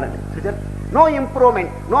ఉండిపోతున్నారండి. No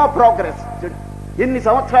improvement, no progress. ఎన్ని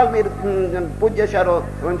సంవత్సరాలు మీరు పూజ చేశారో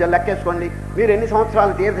కొంచెం లెక్కేసుకోండి, మీరు ఎన్ని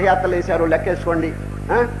సంవత్సరాలు తీర్థయాత్రలు వేశారో లెక్కేసుకోండి.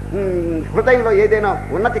 హృదయంలో ఏదైనా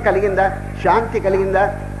ఉన్నతి కలిగిందా, శాంతి కలిగిందా,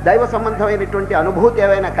 దైవ సంబంధమైనటువంటి అనుభూతి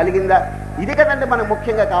ఏమైనా కలిగిందా? ఇది కదండి మనకు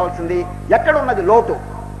ముఖ్యంగా కావాల్సింది. ఎక్కడున్నది లోటు,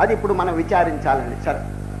 అది ఇప్పుడు మనం విచారించాలండి. సరే,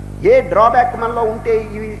 ఏ డ్రాబ్యాక్ మనలో ఉంటే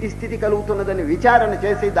ఈ స్థితి కలుగుతున్నదని విచారణ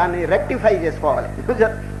చేసి దాన్ని రెక్టిఫై చేసుకోవాలి.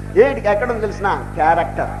 ఏంటికి ఎక్కడ తెలిసిన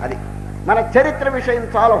క్యారెక్టర్, అది మన చరిత్ర విషయం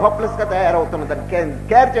చాలా హోప్లెస్ గా తయారవుతున్నదని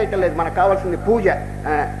కేర్ చేయటం లేదు. మనకు కావాల్సింది పూజ.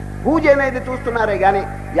 పూజ అనేది చూస్తున్నారే గాని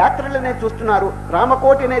యాత్రలనే చూస్తున్నారు,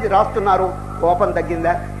 రామకోటి అనేది రాస్తున్నారు. కోపం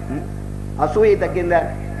తగ్గిందా, అసూయ తగ్గిందా,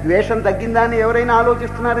 ద్వేషం తగ్గిందా అని ఎవరైనా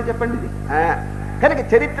ఆలోచిస్తున్నారో చెప్పండి. కనుక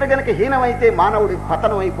చరిత్ర కనుక హీనమైతే మానవుడి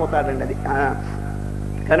పతనం అయిపోతాడండి. అది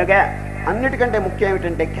కనుక అన్నిటికంటే ముఖ్యం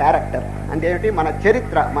ఏమిటంటే క్యారెక్టర్ అంటే ఏమిటి? మన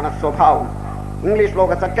చరిత్ర, మన స్వభావం. ఇంగ్లీష్లో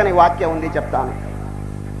ఒక చక్కని వాక్యం ఉంది, చెప్తాను.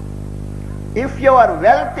 If your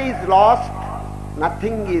wealth is lost,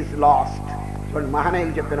 nothing is lost. చూడండి,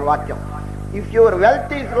 మహనీయులు చెప్పిన వాక్యం. If your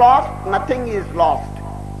wealth is lost, nothing is lost.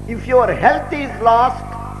 If your health is lost,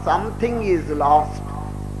 something is lost.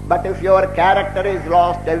 But if your character is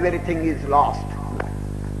lost, everything is lost.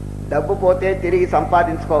 డబ్బు పోతే తిరిగి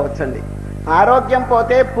సంపాదించుకోవచ్చండి, ఆరోగ్యం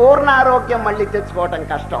పోతే పూర్ణ ఆరోగ్యం మళ్ళీ తెచ్చుకోవటం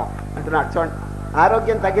కష్టం అంటున్నాడు. చూడండి,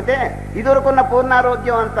 ఆరోగ్యం తగ్గితే ఇదివరకున్న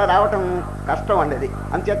పూర్ణారోగ్యం అంతా రావటం కష్టం అండి.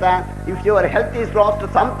 అంచేత if your health is lost,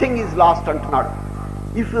 something is lost అంటున్నాడు.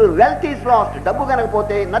 If your wealth is lost, డబ్బు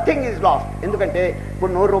కనకపోతే నథింగ్ ఈజ్ లాస్ట్. ఎందుకంటే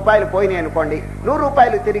ఇప్పుడు 100 రూపాయలు పోయినాయి అనుకోండి, 100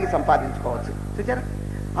 రూపాయలు తిరిగి సంపాదించుకోవచ్చు. చూసారా,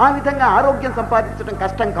 ఆ విధంగా ఆరోగ్యం సంపాదించడం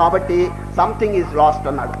కష్టం కాబట్టి సంథింగ్ ఈజ్ లాస్ట్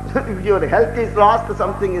అన్నాడు. If your health is lost,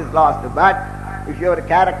 something is lost. But if your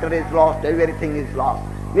character is lost, everything is lost.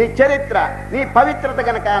 నీ చరిత్ర, నీ పవిత్రత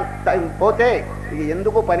కనుక పోతే ఇక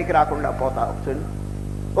ఎందుకు పనికి రాకుండా పోతావు.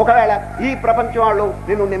 ఒకవేళ ఈ ప్రపంచం వాళ్ళు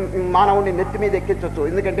నేను మానవుని నెత్తి మీద ఎక్కించవచ్చు,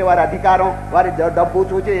 ఎందుకంటే వారి అధికారం, వారి డబ్బు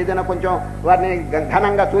చూసి ఏదైనా కొంచెం వారిని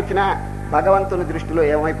ఘనంగా చూసినా భగవంతుని దృష్టిలో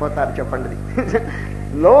ఏమైపోతారు చెప్పండి.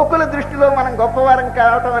 లోకుల దృష్టిలో మనం గొప్పవారం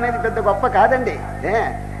కావటం అనేది పెద్ద గొప్ప కాదండి.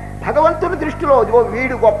 భగవంతుని దృష్టిలో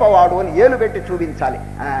వీడు గొప్పవాడు అని ఏలు పెట్టి చూపించాలి.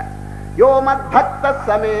 యో మద్భక్త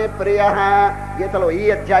సమే ప్రియ, గీతలో ఈ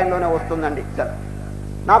అధ్యాయంలోనే వస్తుందండి. సరే,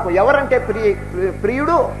 నాకు ఎవరంటే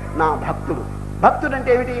ప్రియుడు? నా భక్తుడు. భక్తుడు అంటే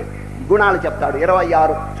ఏమిటి? గుణాలు చెప్తాడు.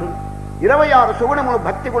 26 సుగుణములు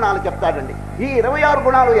భక్తి గుణాలు చెప్తాడండి. ఈ 26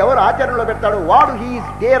 గుణాలు ఎవరు ఆచరణలో పెడతాడు వాడు హీఈస్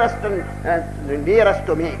డియరెస్ట్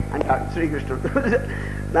టు మీ అంటాడు శ్రీకృష్ణుడు.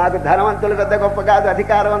 నాకు ధనవంతులు పెద్ద గొప్ప కాదు,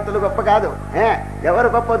 అధికారవంతులు గొప్ప కాదు. ఎవరు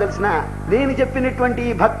గొప్ప తెలిసిన? నేను చెప్పినటువంటి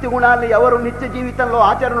ఈ భక్తి గుణాలను ఎవరు నిత్య జీవితంలో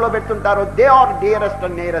ఆచరణలో పెడుతుంటారో they are dearest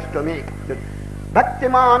and nearest to me.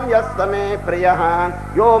 భక్తిమాన్ యస్సమే ప్రియ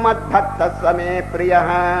యో మద్భక్త సమే ప్రియ.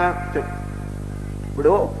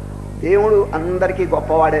 ఇప్పుడు దేవుడు అందరికీ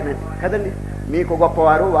గొప్పవాడేనండి కదండి. మీకు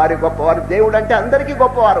గొప్పవారు, వారి గొప్పవారు. దేవుడు అంటే అందరికీ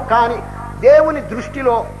గొప్పవారు, కానీ దేవుని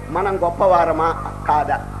దృష్టిలో మనం గొప్పవారమా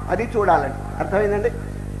కాదా అది చూడాలండి. అర్థమైందండి?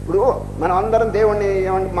 ఇప్పుడు మనం అందరం దేవుణ్ణి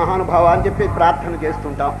మహానుభావ అని చెప్పి ప్రార్థన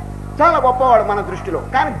చేస్తుంటాం, చాలా గొప్పవాడు మన దృష్టిలో.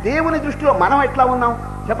 కానీ దేవుని దృష్టిలో మనం ఎట్లా ఉన్నాం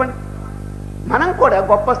చెప్పండి? మనం కూడా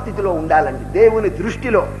గొప్ప స్థితిలో ఉండాలండి దేవుని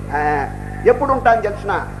దృష్టిలో. ఎప్పుడు ఉంటాం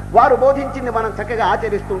తెలిసిన? వారు బోధించింది మనం చక్కగా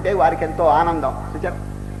ఆచరిస్తుంటే వారికి ఎంతో ఆనందం.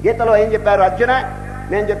 గీతలో ఏం చెప్పారు? అర్జున,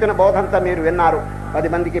 నేను చెప్పిన బోధంతా మీరు విన్నారు, 10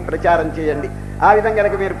 మందికి ప్రచారం చేయండి. ఆ విధంగా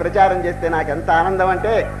కనుక మీరు ప్రచారం చేస్తే నాకు ఎంత ఆనందం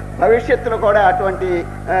అంటే భవిష్యత్తులో కూడా అటువంటి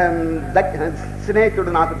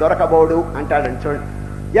స్నేహితుడు నాకు దొరకబోడు అంటాడండి. చూడండి,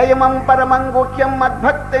 యయమం పరమం గుహ్యం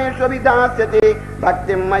మద్భక్తేషు విదాస్యతి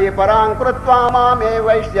భక్తిం మయి పరాం కృత్వా మామే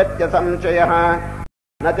వైష్యత్య సంశయః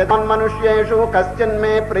నచ తన్మనుష్యేషు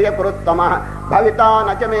కశ్చిన్మే ప్రియకృత్తమః భవితా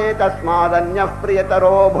నచమే తస్మాదన్య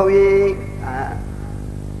ప్రియతరో భువి.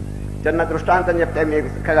 చిన్న దృష్టాంతం చెప్తే మీకు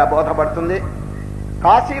చక్కగా బోధపడుతుంది.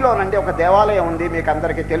 కాశీలోనండి ఒక దేవాలయం ఉంది, మీకు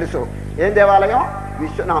అందరికీ తెలుసు. ఏం దేవాలయం?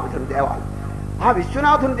 విశ్వనాథుని దేవాలయం. ఆ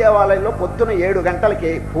విశ్వనాథుని దేవాలయంలో పొద్దున 7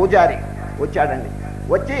 గంటలకి పూజారి వచ్చాడండి.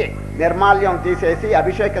 వచ్చి నిర్మాల్యం తీసేసి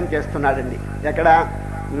అభిషేకం చేస్తున్నాడండి. ఎక్కడ?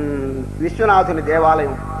 విశ్వనాథుని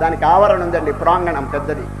దేవాలయం. దానికి ఆవరణ ఉందండి, ప్రాంగణం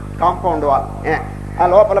పెద్దది, కాంపౌండ్ వాల్. ఆ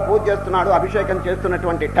లోపల పూజ చేస్తున్నాడు. అభిషేకం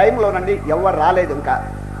చేస్తున్నటువంటి టైంలోనండి ఎవరు రాలేదు,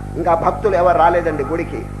 ఇంకా భక్తులు ఎవరు రాలేదండి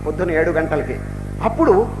గుడికి పొద్దున 7 గంటలకి.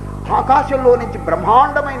 అప్పుడు ఆకాశంలో నుంచి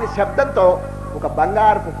బ్రహ్మాండమైన శబ్దంతో ఒక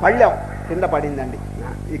బంగారపు పళ్ళెం కింద పడిందండి.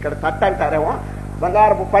 ఇక్కడ తట్ట అంటారేమో,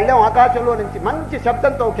 బంగారపు పళ్ళెం ఆకాశంలో నుంచి మంచి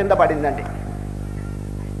శబ్దంతో కింద పడిందండి.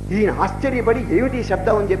 ఈయన ఆశ్చర్యపడి ఏమిటి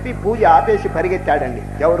శబ్దం అని చెప్పి పూజ ఆపేసి పరిగెత్తాడండి.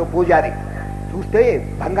 ఎవరు? పూజారి. చూస్తే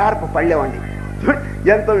బంగారపు పళ్ళెం అండి.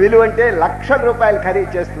 ఎంత విలువ అంటే ₹1,00,000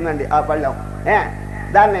 ఖరీదు చేస్తుందండి ఆ పళ్ళెం.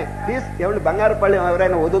 దాన్ని ఏమండి, బంగారు పళ్ళెం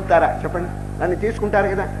ఎవరైనా వదులుతారా చెప్పండి? దాన్ని తీసుకుంటారు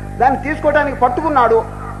కదా. దాన్ని తీసుకోవడానికి పట్టుకున్నాడు,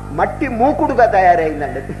 మట్టి మూకుడుగా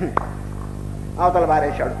తయారైందండి. అవతల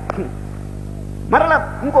పారేశాడు. మరలా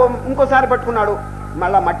ఇంకోసారి పట్టుకున్నాడు,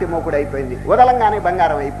 మళ్ళా మట్టి మూకుడు అయిపోయింది. వదలంగానే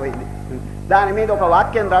బంగారం అయిపోయింది. దాని మీద ఒక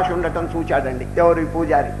వాక్యం రాసి ఉండటం చూచాడండి ఎవరు?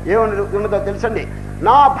 పూజారి. ఏమని ఉన్నదో తెలుసండి?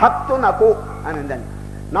 నా భక్తునకు అనిందండి.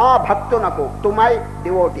 నా భక్తునకు, టు మై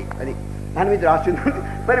డివోటీ, అది దాని మీద రాసింది.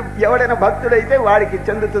 మరి ఎవడైనా భక్తుడైతే వాడికి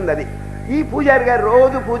చెందుతుంది అది. ఈ పూజారి గారు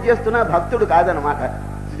రోజు పూజ చేస్తున్న భక్తుడు కాదనమాట.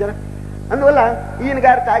 అందువల్ల ఈయన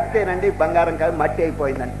గారు తాకితేనండి బంగారం కాదు, మట్టి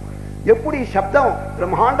అయిపోయిందండి. ఎప్పుడు ఈ శబ్దం,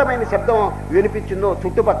 బ్రహ్మాండమైన శబ్దం వినిపించిందో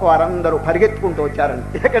చుట్టుపక్కల వారందరూ పరిగెత్తుకుంటూ వచ్చారండి.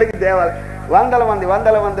 ఎక్కడికి? దేవాలయం. వందల మంది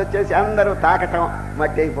వచ్చేసి అందరూ తాకటం,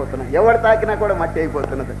 మట్టి అయిపోతున్నారు. ఎవరు తాకినా కూడా మట్టి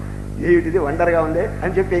అయిపోతున్నది. ఏమిటిది వండర్గా ఉంది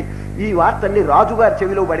అని చెప్పి ఈ వార్తల్ని రాజుగారి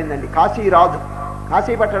చెవిలో పడిందండి. కాశీ రాజు,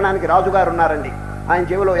 కాశీ పట్టణానికి రాజుగారు ఉన్నారండి. ఆయన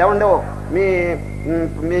చెవిలో, ఏమండో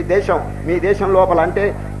మీ దేశం లోపల, అంటే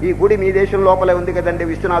ఈ గుడి మీ దేశం లోపలే ఉంది కదండి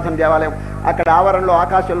విశ్వనాథం దేవాలయం, అక్కడ ఆవరణలో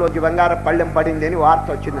ఆకాశంలోకి బంగార పళ్ళెం పడింది అని వార్త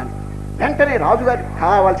వచ్చిందండి. వెంటనే రాజుగారు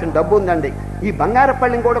కావాల్సిన డబ్బు ఉందండి, ఈ బంగార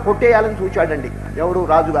పళ్ళెం కూడా కొట్టేయాలని చూచాడండి. ఎవరు?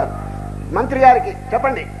 రాజుగారు. మంత్రి గారికి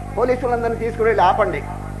చెప్పండి, పోలీసులందరినీ తీసుకువెళ్ళి ఆపండి,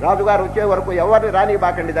 రాజుగారు వచ్చే వరకు ఎవరిని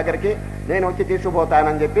రానివ్వకండి దగ్గరికి, నేను వచ్చి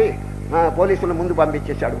తీసుకుపోతానని చెప్పి పోలీసుల ముందు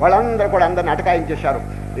పంపించేశాడు. వాళ్ళందరూ కూడా అందరిని అటకాయించేశారు.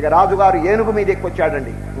 ఇక రాజుగారు ఏనుగు మీద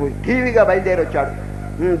ఎక్కొచ్చాడండి. టీవీగా బయలుదేరి వచ్చాడు.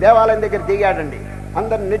 దేవాలయం దగ్గర దిగాడండి.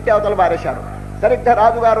 అందరిని నెట్టి అవతల పారేశారు. సరిగ్గా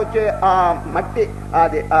రాజుగారు వచ్చే ఆ మట్టి,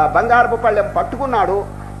 అది బంగారపు పళ్ళెం పట్టుకున్నాడు.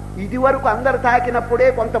 ఇది వరకు అందరు తాకినప్పుడే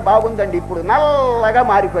కొంత బాగుందండి, ఇప్పుడు నల్లగా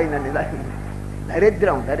మారిపోయిందండి.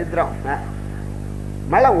 దరిద్రం.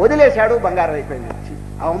 మళ్ళా వదిలేశాడు, బంగారం అయిపోయింది.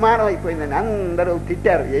 అవమానం అయిపోయిందండి. అందరూ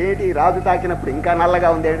తిట్టారు, ఏంటి రాజు తాకినప్పుడు ఇంకా నల్లగా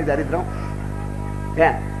ఉంది, ఏంటి దరిద్రం.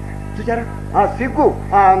 చూసారా? ఆ సిగ్గు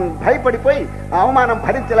భయపడిపోయి అవమానం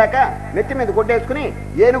భరించలేక నెత్తి మీద కొట్టేసుకుని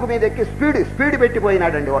ఏనుగు మీద ఎక్కి స్పీడ్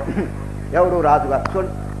పెట్టిపోయినాడండి. ఎవరు? రాజుగారు.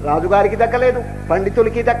 రాజుగారికి దక్కలేదు,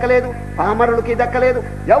 పండితులకి దక్కలేదు, పామరులకి దక్కలేదు,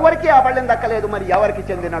 ఎవరికి ఆ పళ్ళెం దక్కలేదు. మరి ఎవరికి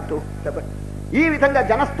చెందినట్టు చెప్పండి? ఈ విధంగా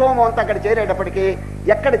జనస్తోమం అంతా అక్కడ చేరేటప్పటికీ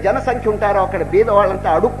ఎక్కడ జనసంఖ్య ఉంటారో అక్కడ బీద వాళ్ళంతా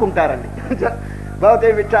అడుక్కుంటారండి. భౌతే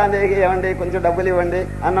విచ్చాంది, ఏమండి కొంచెం డబ్బులు ఇవ్వండి,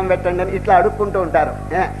 అన్నం పెట్టండి అని ఇట్లా అడుక్కుంటూ ఉంటారు.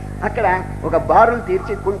 అక్కడ ఒక బారులు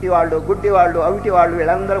తీర్చి కుంటివాళ్ళు, గుడ్డివాళ్ళు, అవిటివాళ్ళు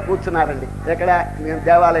వీళ్ళందరూ కూర్చున్నారండి. ఎక్కడ?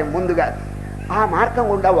 దేవాలయం ముందుగా. ఆ మార్గం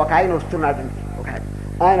గుండా ఒక ఆయన వస్తున్నాడండి.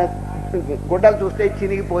 ఆయన గుడ్డలు చూస్తే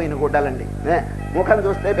చినిగిపోయిన గుడ్డలండి, ముఖం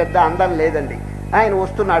చూస్తే పెద్ద అందం లేదండి. ఆయన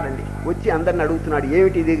వస్తున్నాడండి. వచ్చి అందరిని అడుగుతున్నాడు,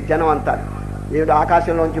 ఏమిటి ఇది జనం అంతా, ఏమిటి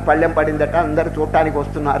ఆకాశంలోంచి పళ్ళెం పడిందట, అందరూ చూడటానికి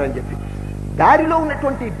వస్తున్నారని చెప్పి. దారిలో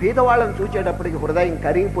ఉన్నటువంటి బీదవాళ్ళని చూసేటప్పటికి హృదయం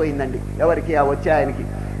కరిగిపోయిందండి ఎవరికి? ఆ వచ్చే ఆయనకి.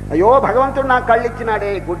 అయ్యో భగవంతుడు నాకు కళ్ళు ఇచ్చినాడే,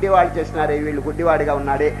 గుడ్డివాడు చేసినాడే, వీళ్ళు గుడ్డివాడిగా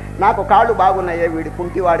ఉన్నాడే, నాకు కాళ్ళు బాగున్నాయే, వీడు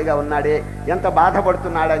కుంటివాడిగా ఉన్నాడే, ఎంత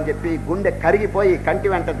బాధపడుతున్నాడని చెప్పి గుండె కరిగిపోయి కంటి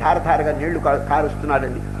వెంట ధారధారగా నీళ్లు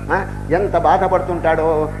కారుస్తున్నాడండి. ఎంత బాధపడుతుంటాడో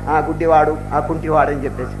ఆ గుడ్డివాడు, ఆ కుంటివాడు అని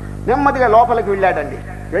చెప్పేసి నెమ్మదిగా లోపలికి వెళ్ళాడండి.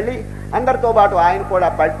 వెళ్ళి అందరితో పాటు ఆయన కూడా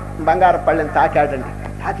బంగారు పళ్ళెం తాకాడండి.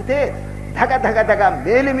 తాకితే ధగ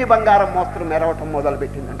మేలిమి బంగారం మోస్తరు మెరవటం మొదలు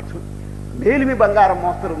పెట్టిందండి. మేలిమి బంగారం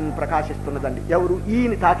మోస్తరు ప్రకాశిస్తున్నదండి. ఎవరు?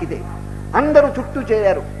 ఈయన తాకితే అందరూ చుట్టూ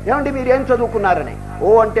చేరారు. ఏమండి మీరేం చదువుకున్నారని?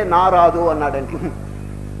 ఓ అంటే నా రాదు అన్నాడండి.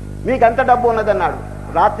 మీకంత డబ్బు ఉన్నదన్నాడు.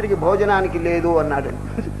 రాత్రికి భోజనానికి లేదు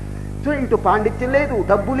అన్నాడండి. సో ఇటు పాండిత్యం లేదు,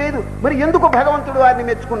 డబ్బు లేదు, మరి ఎందుకు భగవంతుడు వారిని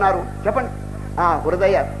మెచ్చుకున్నారు చెప్పండి? ఆ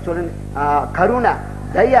హృదయ చూడండి, ఆ కరుణ,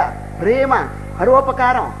 దయ, ప్రేమ,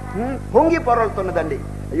 పరోపకారం పొంగి పొరలుతున్నదండి.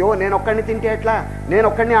 అయ్యో నేనొక్కడిని తింటే ఎట్లా,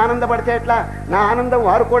 నేనొక్కడిని ఆనందపడితే ఎట్లా, నా ఆనందం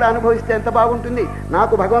వారు కూడా అనుభవిస్తే ఎంత బాగుంటుంది,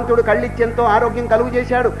 నాకు భగవంతుడు కళ్ళిచ్చి ఎంతో ఆరోగ్యం కలుగు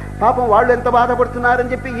చేశాడు, పాపం వాళ్ళు ఎంత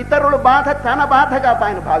బాధపడుతున్నారని చెప్పి ఇతరుల బాధ తన బాధగా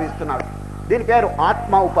ఆయన భావిస్తున్నాడు. దీని పేరు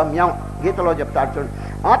ఆత్మ ఉపమ్యం. గీతలో చెప్తాడు చూడండి,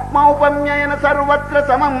 ఆత్మౌపమ్యేన సర్వత్ర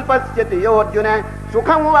సమం పశ్యతి యోర్జున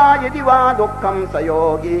సుఖం వా యది వా దుఃఖం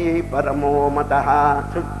సయోగి పరమో మతః.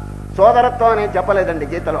 సోదరత్వం అనేది చెప్పలేదండి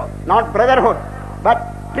గీతలో. Not brotherhood but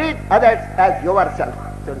treat others as your self,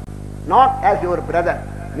 not as your brother.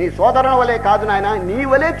 నీ సోదరుల వలే కాదు నాయన, నీ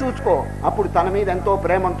వలే చూసుకో. అప్పుడు తన మీద ఎంతో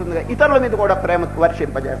ప్రేమ ఉంటుంది, ఇతరుల మీద కూడా ప్రేమ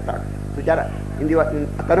వర్షింపజేస్తాడు. చూచారా?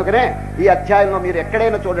 కనుకనే ఈ అధ్యాయంలో మీరు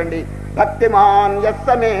ఎక్కడైనా చూడండి, భక్తిమాన్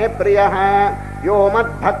యస్సమే ప్రియ యో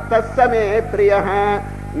మద్భక్తస్సమే ప్రియ.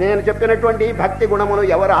 నేను చెప్పినటువంటి భక్తి గుణములు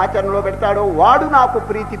ఎవరు ఆచరణలో పెడతాడో వాడు నాకు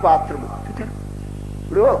ప్రీతి పాత్రుడు.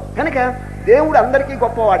 ఇప్పుడు కనుక దేవుడు అందరికీ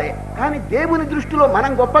గొప్పవాడే, కానీ దేవుని దృష్టిలో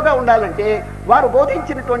మనం గొప్పగా ఉండాలంటే వారు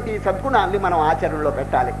బోధించినటువంటి సద్గుణాన్ని మనం ఆచరణలో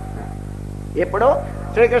పెట్టాలి. ఇప్పుడు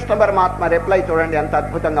శ్రీకృష్ణ పరమాత్మ రిప్లై చూడండి ఎంత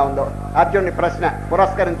అద్భుతంగా ఉందో. అర్జునుడి ప్రశ్న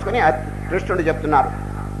పురస్కరించుకుని కృష్ణుడు చెప్తున్నారు,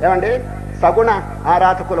 ఏమండి సగుణ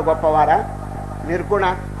ఆరాధకులు గొప్పవారా, నిర్గుణ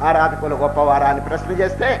ఆరాధకులు గొప్పవారా అని ప్రశ్న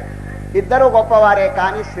చేస్తే ఇద్దరు గొప్పవారే,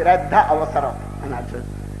 కానీ శ్రద్ధ అవసరం అన్నారు.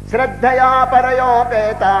 శ్రద్ధయా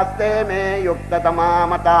పరయోపేతాస్తే మే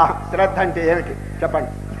యుక్తతమామత. శ్రద్ధ అంటే ఏమిటి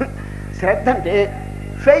చెప్పండి? శ్రద్ధ అంటే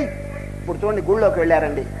ఫెయిత్. ఇప్పుడు చూడండి, గుళ్ళోకి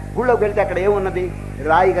వెళ్ళారండి, గుళ్ళోకి వెళ్తే అక్కడ ఏమున్నది?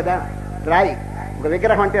 రాయి కదా, రాయి. ఒక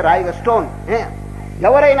విగ్రహం అంటే రాయిగా, స్టోన్.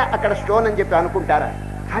 ఎవరైనా అక్కడ స్టోన్ అని చెప్పి అనుకుంటారా?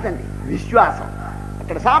 కాదండి, విశ్వాసం.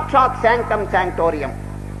 అక్కడ సాక్షాత్ శాంక్టమ్ శాంక్టోరియం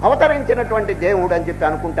అవతరించినటువంటి దేవుడు అని చెప్పి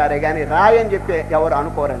అనుకుంటారే కానీ రాయి అని చెప్పి ఎవరు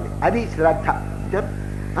అనుకోరండి. అది శ్రద్ధ.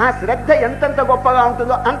 ఆ శ్రద్ధ ఎంతెంత గొప్పగా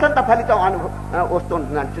ఉంటుందో అంతంత ఫలితం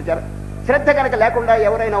వస్తుంటుందని చూచారు. శ్రద్ధ కనుక లేకుండా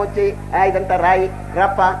ఎవరైనా వచ్చి ఇదంతా రాయి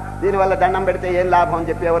రప్ప, దీనివల్ల దండం పెడితే ఏం లాభం అని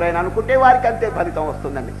చెప్పి ఎవరైనా అనుకుంటే వారికి అంతే ఫలితం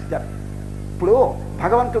వస్తుందండి. చూచారు? ఇప్పుడు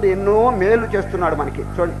భగవంతుడు ఎన్నో మేలు చేస్తున్నాడు మనకి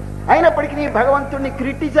చూడండి. అయినప్పటికీ భగవంతుడిని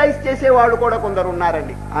క్రిటిసైజ్ చేసేవాళ్ళు కూడా కొందరు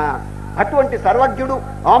ఉన్నారండి. అటువంటి సర్వజ్ఞుడు,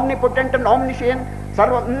 ఆమ్నిపొటెంట్ అండ్ ఆమ్నిషియన్,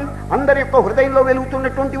 అందరి యొక్క హృదయంలో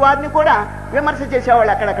వెలుగుతున్నటువంటి వారిని కూడా విమర్శ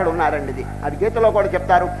చేసేవాళ్ళు అక్కడక్కడ ఉన్నారండి. అది గీతలో కూడా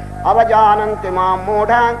చెప్తారు, అవజానంతి మాం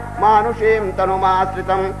మూఢా మానుషేం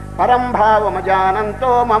తనుమాశ్రితం పరం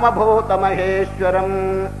భావమజానంతో మమ భూత మహేశ్వరం.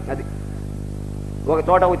 అది ఒక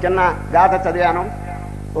చోట ఒక చిన్న గాథ చదివాను.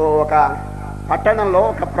 ఒక పట్టణంలో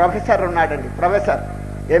ఒక ప్రొఫెసర్ ఉన్నాడండి. Professor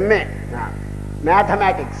MA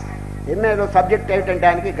mathematics. ఎంఏలో సబ్జెక్ట్ ఏమిటంటే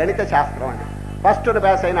ఆయనకి గణిత శాస్త్రం అండి. ఫస్ట్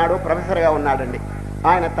పాస్ అయినాడు, ప్రొఫెసర్గా ఉన్నాడండి.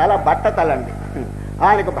 ఆయన తల బట్టతలండి.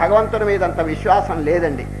 ఆయనకు భగవంతుని మీద అంత విశ్వాసం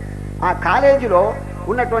లేదండి. ఆ కాలేజీలో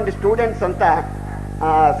ఉన్నటువంటి స్టూడెంట్స్ అంతా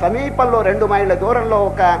సమీపంలో 2 మైళ్ళ దూరంలో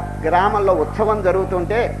ఒక గ్రామంలో ఉత్సవం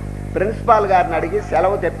జరుగుతుంటే ప్రిన్సిపాల్ గారిని అడిగి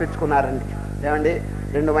సెలవు తెప్పించుకున్నారండి. ఏమండి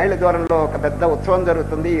 2 మైళ్ళ దూరంలో ఒక పెద్ద ఉత్సవం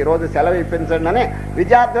జరుగుతుంది, ఈ రోజు సెలవు ఇప్పించండి అని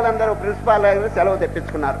విద్యార్థులందరూ ప్రిన్సిపాల్ గారు సెలవు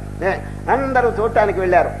తెప్పించుకున్నారు. అందరూ చూడటానికి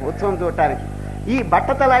వెళ్ళారు, ఉత్సవం చూడటానికి. ఈ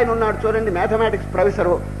బట్టతల ఆయన ఉన్నాడు చూడండి, మ్యాథమెటిక్స్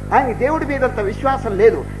ప్రొఫెసరు. ఆయన దేవుడి మీద అంత విశ్వాసం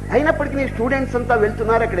లేదు. అయినప్పటికీ స్టూడెంట్స్ అంతా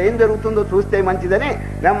వెళ్తున్నారు, అక్కడ ఏం జరుగుతుందో చూస్తే మంచిదని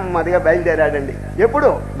నెమ్మదిగా బయలుదేరాడండి. ఎప్పుడు?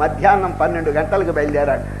 మధ్యాహ్నం 12 గంటలకు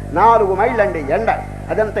బయలుదేరాడు. 4 మైళ్ళండి ఎండ.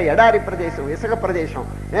 అదంతా ఎడారి ప్రదేశం, ఇసుక ప్రదేశం.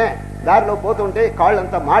 దారిలో పోతుంటే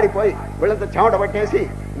కాళ్ళంతా మాడిపోయి వీళ్ళంతా చెమట పట్టేసి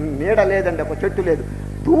నీడ లేదండి, ఒక చెట్టు లేదు.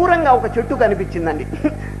 దూరంగా ఒక చెట్టు కనిపించిందండి.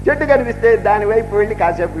 చెట్టు కనిపిస్తే దాని వైపు వెళ్ళి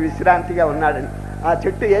కాసేపు విశ్రాంతిగా ఉన్నాడండి. ఆ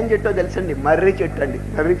చెట్టు ఏం చెట్టో తెలుసండి? మర్రి చెట్టు అండి.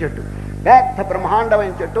 మర్రి చెట్టు పెద్ద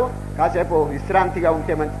బ్రహ్మాండమైన చెట్టు. కాసేపు విశ్రాంతిగా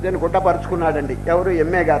ఉంటే మంచిదని గుడ్డపరుచుకున్నాడండి. ఎవరు?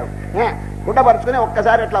 ఎంఏ గారు. గుడ్డపరుచుకుని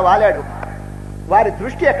ఒక్కసారి అట్లా వాలాడు. వారి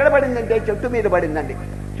దృష్టి ఎక్కడ పడిందంటే చెట్టు మీద పడిందండి.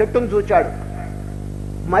 చెట్టును చూచాడు.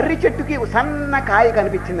 మర్రి చెట్టుకి సన్న కాయ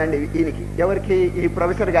కనిపించిందండి ఈయనకి. ఎవరికి? ఈ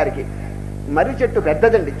ప్రొఫెసర్ గారికి. మర్రి చెట్టు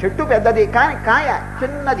పెద్దదండి, చెట్టు పెద్దది, కానీ కాయ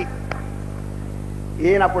చిన్నది.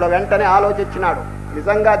 ఈయనప్పుడు వెంటనే ఆలోచించినాడు,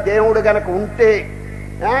 నిజంగా దేవుడు గనక ఉంటే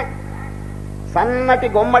సన్నటి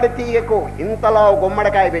గుమ్మడి తీయకు ఇంతలో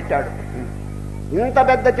గుమ్మడికాయ పెట్టాడు. ఇంత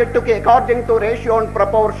పెద్ద చెట్టుకి according to ratio and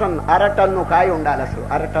proportion 1/2 ton కాయ ఉండాలి. అసలు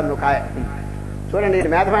 1/2 టన్ను కాయ. చూడండి, ఇది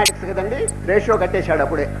మ్యాథమెటిక్స్ కదండి, రేషియో కట్టేశాడు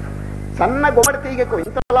అప్పుడే. సన్న గుమ్మడి తీగకు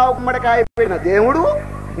ఇంతలా గుమ్మడికాయ పెట్టిన దేవుడు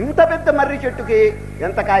ఇంత పెద్ద మర్రి చెట్టుకి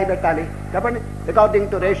ఎంత కాయ పెట్టాలి చెప్పండి? అకార్డింగ్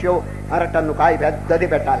టు రేషియో 1/2 టన్ను కాయ పెద్దది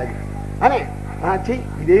పెట్టాలి అని.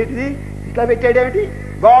 ఇదేంటిది ఇట్లా పెట్టాడేమిటి?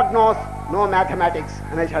 God knows no mathematics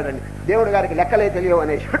అనేసాడండి. దేవుడు గారికి లెక్కలే తెలియవు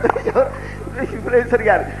అనేసాడు ప్రొఫెసర్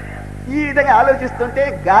గారు. ఈ విధంగా ఆలోచిస్తుంటే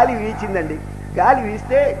గాలి వీచిందండి. గాలి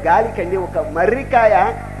వీస్తే గాలికండి ఒక మర్రికాయ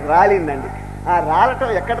రాలిందండి. ఆ రాలటం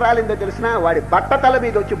ఎక్కడ రాలిందో తెలిసినా వాడి బట్టతల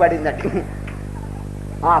మీద వచ్చి పడిందండి.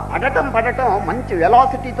 ఆ పడటం మంచి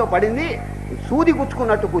వెలాసిటీతో పడింది, సూది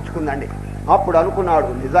గుచ్చుకున్నట్టు గుచ్చుకుందండి. అప్పుడు అనుకున్నాడు,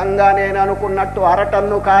 నిజంగా నేను అనుకున్నట్టు 1/2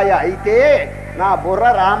 టన్ను కాయ అయితే నా బుర్ర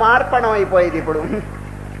రామార్పణం అయిపోయేది ఇప్పుడు.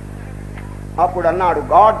 అప్పుడు అన్నాడు,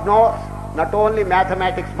 God knows not only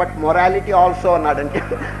mathematics but morality also అన్నాడండి.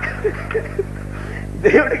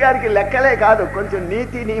 దేవుడి గారికి లెక్కలే కాదు, కొంచెం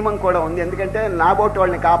నీతి నియమం కూడా ఉంది. ఎందుకంటే నాబోటి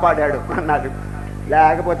వాళ్ళని కాపాడాడు అన్నాడు,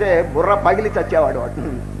 లేకపోతే బుర్ర పగిలి చచ్చేవాడు వాడు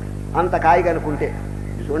అంత కాయ కనుకుంటే.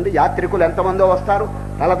 చూడండి, యాత్రికులు ఎంతమందో వస్తారు,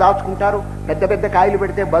 తల దాచుకుంటారు, పెద్ద పెద్ద కాయలు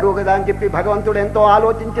పెడితే బరువు కదా అని చెప్పి భగవంతుడు ఎంతో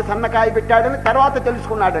ఆలోచించి సన్నకాయ పెట్టాడని తర్వాత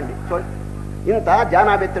తెలుసుకున్నాడండి. చూడండి, ఇంత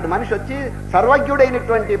జానాబెత్తుడు మనిషి వచ్చి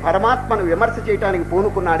సర్వజ్ఞుడైనటువంటి పరమాత్మను విమర్శ చేయడానికి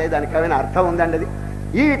పూనుకున్నాడే, దానికి ఏమైనా అర్థం ఉందండి అది?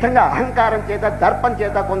 ఈ విధంగా అహంకారం చేత, దర్పం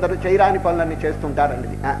చేత కొందరు చేయరాని పనులన్నీ చేస్తుంటారండి.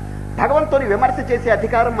 భగవంతుని విమర్శ చేసే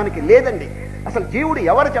అధికారం మనకి లేదండి. అసలు జీవుడు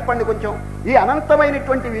ఎవరు చెప్పండి? కొంచెం ఈ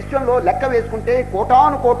అనంతమైనటువంటి విశ్వంలో లెక్క వేసుకుంటే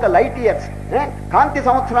కోటాను కోట్ల లైట్ ఇయర్స్, కాంతి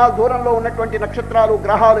సంవత్సరాల దూరంలో ఉన్నటువంటి నక్షత్రాలు,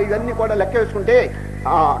 గ్రహాలు ఇవన్నీ కూడా లెక్క వేసుకుంటే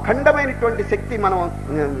అఖండమైనటువంటి శక్తి మనం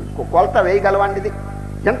కొలత వేయగలవండిది.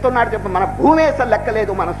 ఎంత ఉన్నాడు చెప్ప, మన భూమి అసలు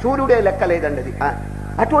లెక్కలేదు, మన సూర్యుడే లెక్కలేదండి అది.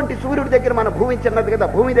 అటువంటి సూర్యుడి దగ్గర మన భూమి చిన్నది కదా,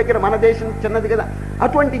 భూమి దగ్గర మన దేశం చిన్నది కదా.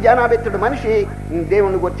 అటువంటి జానాబెత్తుడు మనిషి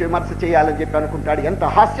దేవుని గురించి విమర్శ చేయాలని చెప్పి అనుకుంటాడు. ఎంత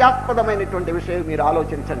హాస్యాస్పదమైనటువంటి విషయం మీరు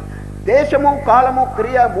ఆలోచించండి. దేశము, కాలము,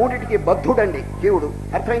 క్రియ మూడిటికి బద్ధుడండి జీవుడు.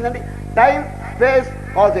 అర్థమైందండి? Time, space,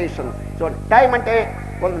 causation. చూడండి, టైం అంటే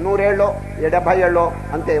 100 ఏళ్ళలో 70 ఏళ్ళలో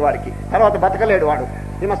అంతే వాడికి, తర్వాత బతకలేడు వాడు.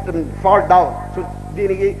 He must fall down.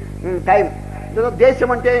 దీనికి టైం. దేశం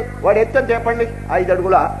అంటే వాడు ఎత్తని చెప్పండి 5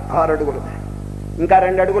 అడుగుల 6 అడుగులు, ఇంకా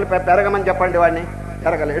 2 అడుగులు పెరగమని చెప్పండి, వాడిని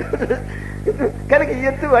పెరగలేడు. కనుక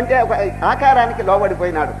ఎత్తు అంటే ఒక ఆకారానికి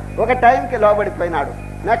లోబడిపోయినాడు, ఒక టైంకి లోబడిపోయినాడు.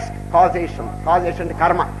 Next causation. కాజేషన్ అంటే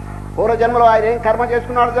కర్మ. పూర్వజన్మలో ఆయన ఏం కర్మ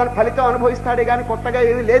చేసుకున్నాడు దాని ఫలితం అనుభవిస్తాడే కానీ కొత్తగా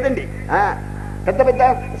ఏమీ లేదండి. పెద్ద పెద్ద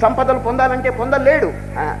సంపదలు పొందాలంటే పొందలేడు.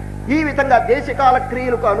 ఈ విధంగా దేశకాల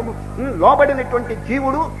క్రియలకు లోబడినటువంటి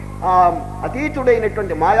జీవుడు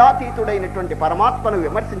అతీతుడైనటువంటి, మాయాతీతుడైనటువంటి పరమాత్మను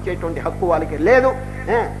విమర్శించేటువంటి హక్కు వాళ్ళకి లేదు.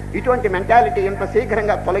 ఇటువంటి మెంటాలిటీ ఎంత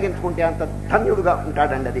శీఘ్రంగా తొలగించుకుంటే అంత ధన్యుడుగా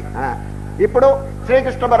ఉంటాడండి అది. ఇప్పుడు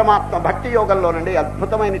శ్రీకృష్ణ పరమాత్మ భక్తి యోగంలోనండి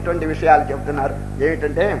అద్భుతమైనటువంటి విషయాలు చెబుతున్నారు.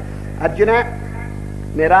 ఏమిటంటే, అర్జున,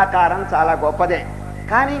 నిరాకారం చాలా గొప్పదే,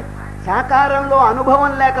 కానీ సాకారంలో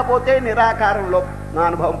అనుభవం లేకపోతే నిరాకారంలో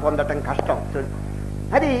అనుభవం పొందటం కష్టం.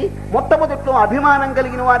 అది మొట్టమొదట్లో అభిమానం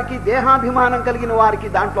కలిగిన వారికి, దేహాభిమానం కలిగిన వారికి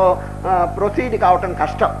దాంట్లో ప్రొసీడ్ కావటం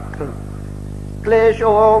కష్టం.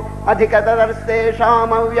 క్లేశో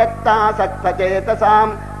అధికతరస్తేషాం అవ్యక్తాసక్తచేతసాం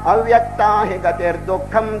అవ్యక్తా హి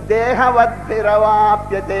గతిర్దుఃఖం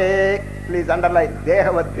దేహవద్భిరవాప్యతే. Please underline,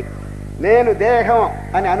 దేహవద్భి. నేను దేహం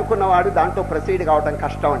అని అనుకున్నవాడు దాంట్లో ప్రొసీడ్ కావటం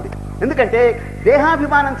కష్టం అండి. ఎందుకంటే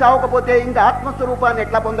దేహాభిమానం చావకపోతే ఇంకా ఆత్మస్వరూపాన్ని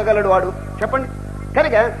ఎట్లా పొందగలడు వాడు చెప్పండి?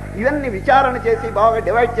 కనుక ఇవన్నీ విచారణ చేసి బాగా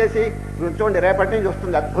డివైడ్ చేసి చూడండి, రేపటి నుంచి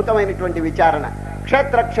వస్తుంది అద్భుతమైనటువంటి విచారణ.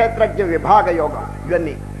 క్షేత్రజ్ఞ విభాగ యోగం.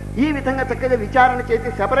 ఇవన్నీ ఈ విధంగా చక్కగా విచారణ చేసి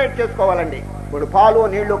సెపరేట్ చేసుకోవాలండి. ఇప్పుడు పాలు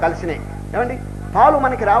నీళ్లు కలిసినాయి ఏమండి, పాలు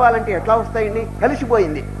మనకి రావాలంటే ఎట్లా వస్తాయండి?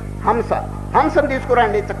 కలిసిపోయింది. హంసను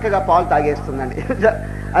తీసుకురండి, చక్కగా పాలు తాగేస్తుందండి.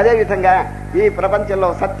 అదేవిధంగా ఈ ప్రపంచంలో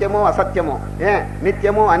సత్యము అసత్యము,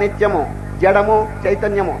 నిత్యము అనిత్యము, జడము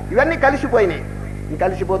చైతన్యము ఇవన్నీ కలిసిపోయినాయి.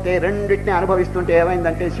 కలిసిపోతే రెండింటిని అనుభవిస్తుంటే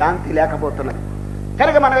ఏమైందంటే శాంతి లేకపోతున్నది.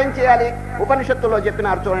 కనుక మనం ఏం చేయాలి? ఉపనిషత్తులో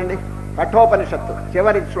చెప్పినారు చూడండి, కఠోపనిషత్తు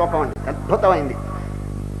చివరి శ్లోకం అండి, అద్భుతమైంది.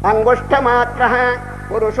 అంగుష్ఠమాత్ర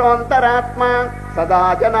పురుషోంతరాత్మ సదా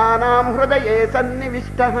జనానాం హృదయే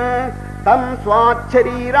సన్నివిష్టః తం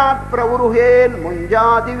స్వాచ్చరీరాత్ ప్రవృహేన్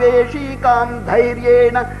ముంజాదివేషీకాం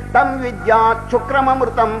ధైర్యేణ తం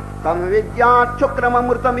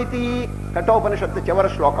విద్యాచ్చుక్రమమృతమితి. కఠోపనిషత్తు చివరి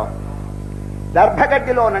శ్లోకం.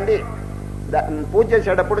 దర్భగడ్డిలోనండి పూజ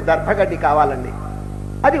చేసేటప్పుడు దర్భగడ్డి కావాలండి.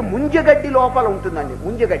 అది ముంజగడ్డి లోపల ఉంటుందండి,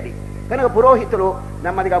 ముంజగడ్డి. కనుక పురోహితులు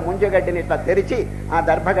నెమ్మదిగా ముంజగడ్డిని ఇట్లా తెరిచి ఆ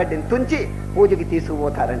దర్భగడ్డిని తుంచి పూజకి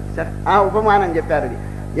తీసుకుపోతారండి. సార్ ఆ ఉపమానం చెప్పారు. అది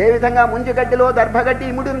ఏ విధంగా ముంజగడ్డిలో దర్భగడ్డి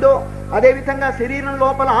ఇముడిందో అదేవిధంగా శరీరం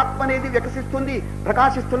లోపల ఆత్మ అనేది వికసిస్తుంది,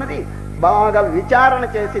 ప్రకాశిస్తున్నది. బాగా విచారణ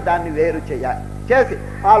చేసి దాన్ని వేరు చేయాలి. చేసి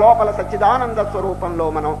ఆ లోపల సచ్చిదానంద స్వరూపంలో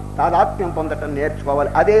మనం తాదాత్మ్యం పొందటం నేర్చుకోవాలి.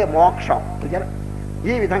 అదే మోక్షం.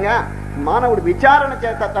 ఈ విధంగా మానవుడు విచారణ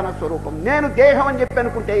చేత తన స్వరూపం, నేను దేహం అని చెప్పి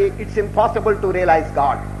అనుకుంటే it's impossible to realise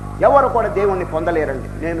God. ఎవరు కూడా దేవుణ్ణి పొందలేరండి.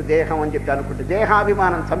 నేను దేహం అని చెప్పి అనుకుంటే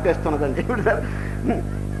దేహాభిమానం చంపేస్తున్నదండి.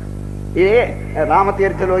 ఏ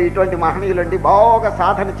రామతీర్థులు ఇటువంటి మహనీయులండి బాగా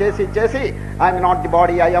సాధన చేసి చేసి I'm not the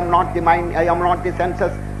body, I'm not the mind, I'm not the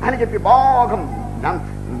senses అని చెప్పి బాగా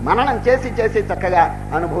మననం చేసి చేసి చక్కగా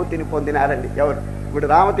అనుభూతిని పొందినారండి. ఎవరు? ఇప్పుడు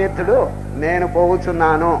రామతీర్థుడు నేను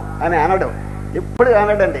పోవచ్చున్నాను అని అనడు, ఇప్పుడు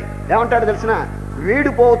అనడండి. ఏమంటాడు తెలిసిన?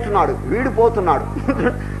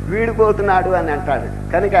 వీడిపోతున్నాడు అని అంటాడు.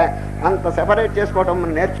 కనుక అంత సెపరేట్ చేసుకోవటం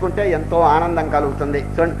నేర్చుకుంటే ఎంతో ఆనందం కలుగుతుంది.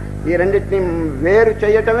 చూడండి, ఈ రెండింటిని వేరు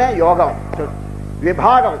చేయటమే యోగం.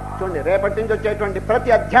 విభాగం చూడండి, రేపటి నుంచి వచ్చేటువంటి ప్రతి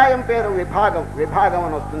అధ్యాయం పేరు విభాగం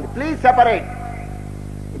అని వస్తుంది. Please separate.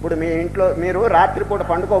 ఇప్పుడు మీ ఇంట్లో మీరు రాత్రిపూట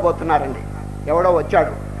పండుకోబోతున్నారండి. ఎవడో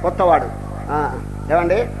వచ్చాడు కొత్తవాడు,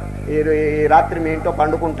 ఏమండి ఈ రాత్రి మీ ఇంట్లో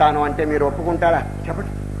పండుకుంటాను అంటే మీరు ఒప్పుకుంటారా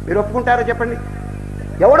చెప్పండి, మీరు ఒప్పుకుంటారా చెప్పండి.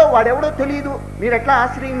 వాడెవడో తెలియదు, మీరు ఎట్లా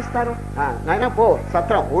ఆశ్రయిస్తారు? నాయన పో,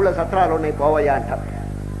 సత్రం, ఊళ్ళో సత్రాలు ఉన్నాయి, పోవయ్యా అంటారు.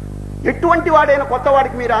 ఎటువంటి వాడైనా కొత్త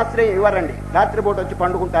వాడికి మీరు ఆశ్రయం ఇవ్వరండి, రాత్రిపూట వచ్చి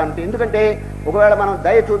పండుకుంటానంటే. ఎందుకంటే ఒకవేళ మనం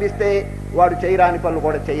దయ చూపిస్తే వాడు చేయరాని పనులు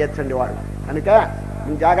కూడా చేయొచ్చండి వాడు. కనుక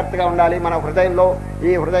జాగ్రత్తగా ఉండాలి. మన హృదయంలో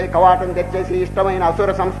ఈ హృదయ కవాటం తెచ్చేసి ఇష్టమైన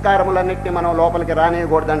అసుర సంస్కారములన్నింటినీ మనం లోపలికి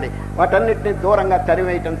రానియకూడదండి. వాటన్నిటిని దూరంగా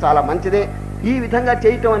తరివేయటం చాలా మంచిదే. ఈ విధంగా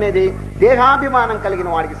చేయటం అనేది దేహాభిమానం కలిగిన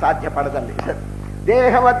వాడికి సాధ్యపడదండి.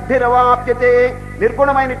 దేహవద్భిరవాప్యతే,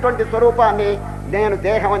 నిర్గుణమైనటువంటి స్వరూపాన్ని నేను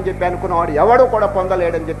దేహం అని చెప్పి అనుకున్నవాడు ఎవడు కూడా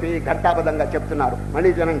పొందలేడని చెప్పి ఘంటాబద్ధంగా చెప్తున్నారు. మళ్ళీ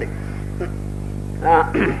వినండి.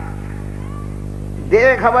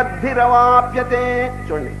 దేహవద్భిరవాప్యతే,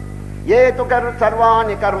 చూడండి. ఏతు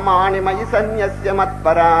సర్వాణి కర్మాణి మయి సన్యస్య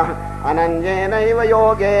మత్పరాః అనన్యేనైవ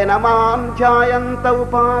యోగేన మాం ధ్యాయంత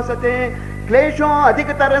ఉపాసతే క్లేశో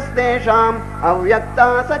అధికతరస్తేషాం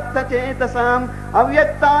అవ్యక్తాసక్తచేతసాం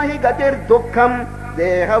అవ్యక్తా హి గతిర్దుఃఖం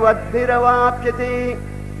దేహవద్భిరవాప్యతే.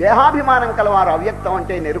 దేహాభిమానం కలవారు అవ్యక్తం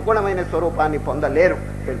అంటే నిర్గుణమైన స్వరూపాన్ని పొందలేరు.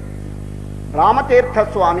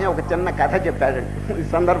 రామతీర్థస్వామి ఒక చిన్న కథ చెప్పాడండి,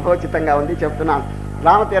 సందర్భోచితంగా ఉంది చెప్తున్నాను.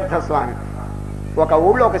 రామతీర్థస్వామి ఒక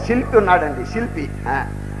ఊళ్ళో ఒక శిల్పి ఉన్నాడండి. శిల్పి,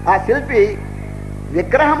 ఆ శిల్పి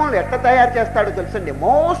విగ్రహములు ఎట్లా తయారు చేస్తాడో తెలుసండి,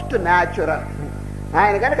 మోస్ట్ న్యాచురల్.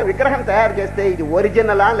 ఆయన కనుక విగ్రహం తయారు చేస్తే ఇది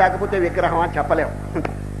ఒరిజినలా లేకపోతే విగ్రహమా చెప్పలేము,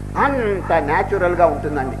 అంత న్యాచురల్ గా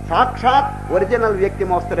ఉంటుందండి. సాక్షాత్ ఒరిజినల్ వ్యక్తి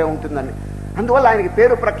మోస్తరే ఉంటుందండి. అందువల్ల ఆయనకి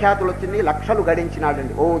పేరు ప్రఖ్యాతులు వచ్చింది, లక్షలు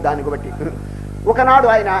గడించినాడండి దానికి బట్టి. ఒకనాడు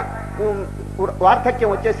ఆయన వార్ధక్యం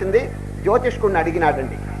వచ్చేసింది, జ్యోతిష్కుడిని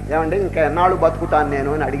అడిగినాడండి. ఏమండి ఇంకా ఎన్నాళ్ళు బతుకుతాను నేను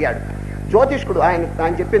అని అడిగాడు. జ్యోతిష్కుడు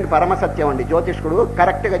ఆయన చెప్పింది పరమసత్యం అండి. జ్యోతిష్కుడు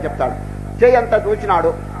కరెక్ట్ గా చెప్తాడు. చేయంతా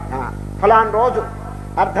చూచినాడు. ఫలాన్ రోజు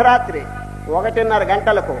అర్ధరాత్రి 1:30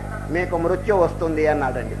 గంటలకు మీకు మృత్యు వస్తుంది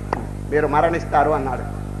అన్నాడండి, మీరు మరణిస్తారు అన్నాడు.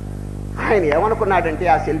 ఆయన ఏమనుకున్నాడంటే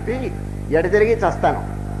ఆ శిల్పి, ఎడతిరిగి చస్తాను,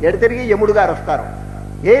 ఎడతిరిగి యముడు గారు వస్తారు,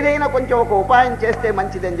 ఏదైనా కొంచెం ఒక ఉపాయం చేస్తే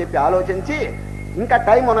మంచిదని చెప్పి ఆలోచించి, ఇంకా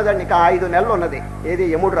టైం ఉన్నదండి, ఇంకా 5 నెలలు ఉన్నది ఏది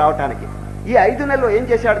యముడు రావటానికి. ఈ 5 నెలలు ఏం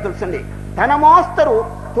చేశాడు తెలుసండి, తన మోస్తరు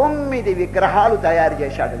 9 విగ్రహాలు తయారు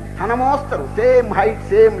చేశాడండి. తన మోస్తరు same height,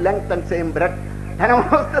 same length and same bread, తన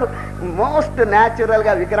మోస్తరు మోస్ట్ న్యాచురల్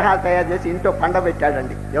గా విగ్రహాలు తయారు చేసి ఇంట్లో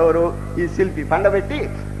పండబెట్టాడండి. ఎవరు? ఈ శిల్పి. పండబెట్టి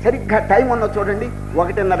సరిగ్గా టైం ఉన్న చూడండి,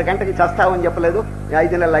 1:30 గంటకి చస్తావని చెప్పలేదు,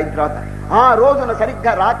 5 నెలలు అయిన తర్వాత ఆ రోజున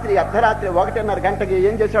సరిగ్గా రాత్రి అర్ధరాత్రి 1:30 గంటకి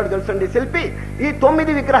ఏం చేశాడు తెలుసండి శిల్పి, ఈ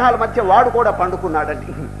 9 విగ్రహాల మధ్య వాడు కూడా పండుకున్నాడండి.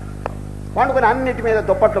 పండుకుని అన్నిటి మీద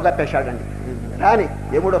దుప్పట్లు కట్టేశాడండి. రాని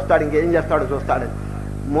యముడు వస్తాడు, ఇంకేం చేస్తాడో చూస్తాడని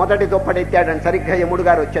మొదటి దుప్పటి ఎత్తాడండి. సరిగ్గా యముడు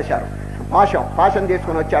గారు వచ్చేశారు. పాశం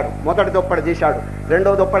తీసుకుని వచ్చాడు. మొదటి దుప్పటి తీశాడు,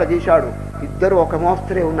 రెండో దుప్పటి తీశాడు. ఇద్దరు ఒక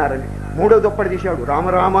మోస్తరే ఉన్నారండి. మూడో దుప్పటి తీశాడు.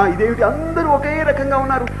 రామరామ ఇదేమిటి, అందరూ ఒకే రకంగా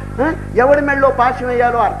ఉన్నారు. ఎవరి మెళ్ళలో పాశం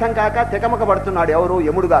వేయాలో అర్థం కాక తెకమక పడుతున్నాడు. ఎవరు?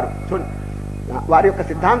 యముడు గారు. చూడండి, వారి యొక్క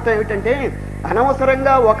సిద్ధాంతం ఏమిటంటే,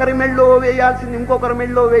 అనవసరంగా ఒకరి మెళ్ళో వేయాల్సింది ఇంకొకరి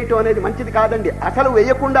మెళ్ళో వేయటం అనేది మంచిది కాదండి. అసలు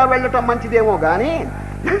వేయకుండా వెళ్ళటం మంచిదేమో గాని,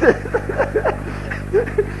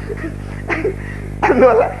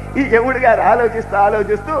 అందువల్ల ఈ యముడు గారు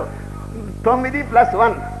ఆలోచిస్తూ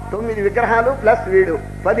 9+1 9 విగ్రహాలు ప్లస్ వీడు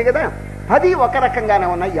 10 కదా, 10 ఒక రకంగానే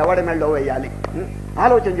ఉన్నాయి, ఎవడి మెళ్ళో వేయాలి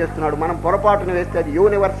ఆలోచన చేస్తున్నాడు. మనం పొరపాటును వేస్తే అది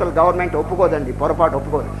యూనివర్సల్ గవర్నమెంట్ ఒప్పుకోదండి, పొరపాటు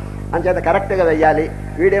ఒప్పుకోదు. అంచేత కరెక్ట్ గా వేయాలి,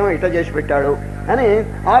 వీడేమో ఇట చేసి పెట్టాడు అని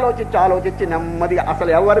ఆలోచించి నెమ్మదిగా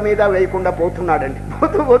అసలు ఎవరి మీద వేయకుండా పోతున్నాడండి.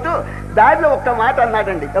 పోతూ దారిలో ఒక్క మాట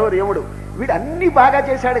అన్నాడండి. ఎవరు? యముడు. వీడు అన్ని బాగా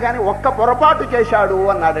చేశాడు కానీ ఒక్క పొరపాటు చేశాడు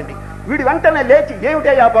అన్నాడండి. వీడు వెంటనే లేచి,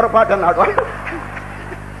 ఏమిటే ఆ పొరపాటు అన్నాడు.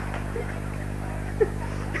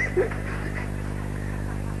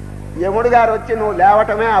 యముడు గారు వచ్చి, నువ్వు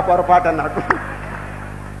లేవటమే ఆ పొరపాటు అన్నాడు.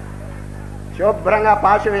 శుభ్రంగా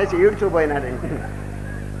పాశం వేసి ఈడ్చుకుపోయినాడండి.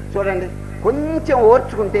 చూడండి, కొంచెం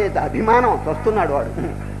ఓర్చుకుంటే అభిమానం వస్తున్నాడు వాడు.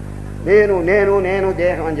 నేను నేను నేను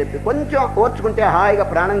దేహం అని చెప్పి కొంచెం ఓర్చుకుంటే హాయిగా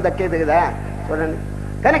ప్రాణం దక్కేది కదా. చూడండి,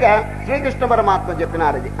 కనుక శ్రీకృష్ణ పరమాత్మ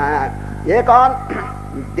చెప్పినారు ఇది.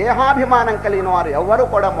 దేహాభిమానం కలిగిన వారు ఎవరు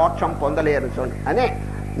కూడా మోక్షం పొందలేరు. చూడండి అనే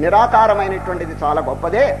నిరాకారమైనటువంటిది చాలా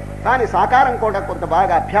గొప్పదే, కానీ సాకారం కూడా కొంత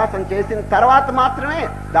బాగా అభ్యాసం చేసిన తర్వాత మాత్రమే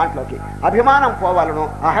దాంట్లోకి అభిమానం పోవాలను,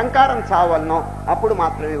 అహంకారం చావాలను. అప్పుడు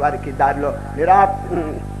మాత్రమే వారికి దారిలో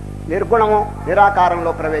నిర్గుణము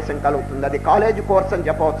నిరాకారంలో ప్రవేశం కలుగుతుంది. అది కాలేజీ కోర్స్ అని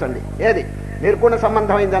చెప్పవచ్చండి. ఏది నిర్గుణ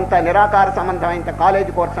సంబంధమైందంతా నిరాకార సంబంధమైనంత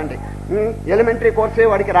కాలేజీ కోర్స్ అండి. ఎలిమెంటరీ కోర్సే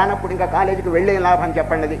వాడికి రానప్పుడు ఇంకా కాలేజీకి వెళ్ళే లాభం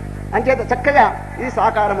చెప్పండి. అది అంచేత చక్కగా ఈ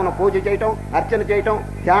సాకారమును పూజ చేయటం, అర్చన చేయటం,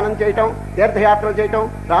 ధ్యానం చేయటం, తీర్థయాత్రలు చేయటం,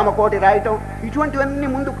 రామకోటి రాయటం, ఇటువంటివన్నీ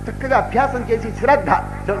ముందు చక్కగా అభ్యాసం చేసి శ్రద్ధ,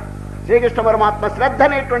 శ్రీకృష్ణ పరమాత్మ శ్రద్ధ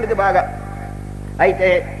అనేటువంటిది బాగా అయితే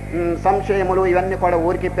సంశయములు ఇవన్నీ కూడా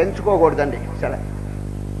ఊరికి పెంచుకోకూడదండి. సరే,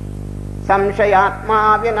 సంశయాత్మా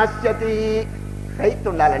వినశ్యతి, ఫెయిత్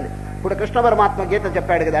ఉండాలండి. ఇప్పుడు కృష్ణ పరమాత్మ గీత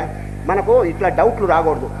చెప్పాడు కదా, మనకు ఇట్లా డౌట్లు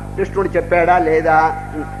రాకూడదు. కృష్ణుడు చెప్పాడా లేదా,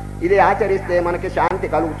 ఇది ఆచరిస్తే మనకి శాంతి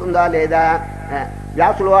కలుగుతుందా లేదా,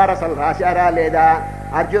 వ్యాసుల వారు అసలు రాశారా లేదా,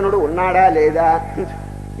 అర్జునుడు ఉన్నాడా లేదా,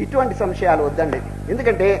 ఇటువంటి సంశయాలు వద్దండి.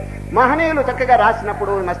 ఎందుకంటే మహనీయులు చక్కగా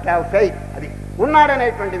రాసినప్పుడు మస్ట్ హ్యావ్ ఫెయిత్, అది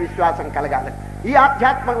ఉన్నాడనేటువంటి విశ్వాసం కలగాలి. ఈ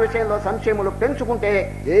ఆధ్యాత్మిక విషయంలో సంశయములు పెంచుకుంటే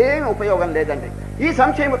ఏమి ఉపయోగం లేదండి. ఈ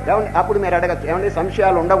సంశయం అప్పుడు మీరు అడగచ్చు, ఏమంటే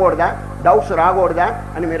సంశయాలు ఉండకూడదా, డౌట్స్ రాకూడదా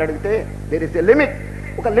అని మీరు అడిగితే దేర్ ఇస్ ఎ లిమిట్.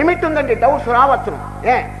 ఒక లిమిట్ ఉందండి, డౌట్స్ రావచ్చును.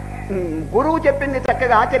 గురువు చెప్పింది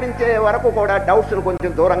చక్కగా ఆచరించే వరకు కూడా డౌట్స్ ను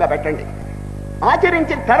కొంచెం దూరంగా పెట్టండి.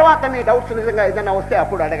 ఆచరించిన తర్వాత మీ డౌట్స్ నిజంగా ఏదైనా వస్తే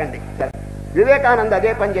అప్పుడు అడగండి. సరే, వివేకానంద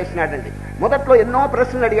అదే పని చేసినాడండి. మొదట్లో ఎన్నో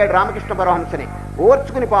ప్రశ్నలు అడిగాడు రామకృష్ణ పరమహంసని,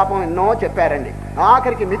 ఓర్చుకుని పాపం ఎన్నో చెప్పారండి.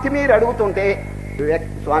 ఆఖరికి మితిమీరి అడుగుతుంటే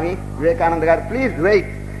స్వామి వివేకానంద గారు ప్లీజ్ వెయిట్,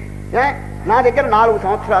 నా దగ్గర 4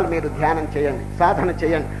 సంవత్సరాలు మీరు ధ్యానం చేయండి, సాధన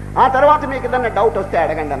చేయండి, ఆ తర్వాత మీకు ఏదన్నా డౌట్ వస్తే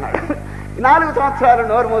అడగండి అన్నాడు. 4 సంవత్సరాలు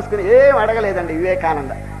నోరు మూసుకుని ఏం అడగలేదండి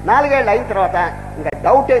వివేకానంద. 4 ఏళ్ళు అయిన తర్వాత ఇంకా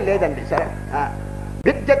డౌటే లేదండి. సరే,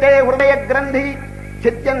 విద్యతే హృదయ గ్రంథి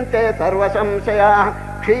ఛిద్యంతే సర్వ సంశయా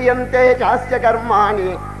క్షీయంతే చాస్య కర్మాణి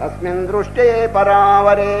తస్మిన్ దృష్టే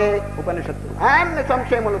పరావరే. ఉపనిషత్తులు అన్ని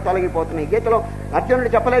సంశయములు తొలగిపోతున్నాయి. గీతలో అర్జునుడు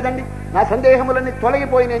చెప్పలేదండి, నా సందేహములన్నీ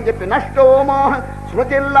తొలగిపోయినాయి అని చెప్పి, నష్టో మోహ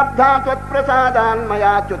స్మృతిర్లబ్ధా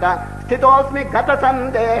త్వత్ప్రసాదాన్మయాచ్యుత స్థితోస్మి గత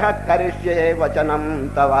సందేహ కరిష్యే వచనం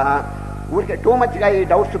తవ. ఊరికే టూ మచ్గా ఈ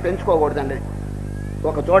డౌట్స్ పెంచుకోకూడదండి.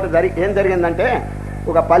 ఒక చోట ఏం జరిగిందంటే,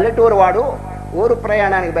 ఒక పల్లెటూరు వాడు ఊరు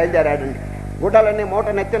ప్రయాణానికి బయలుదేరాడండి. గుడ్డలన్నీ మూట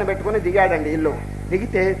నెత్తిన పెట్టుకుని దిగాడండి. ఇల్లు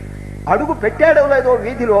దిగితే అడుగు పెట్టాడో లేదో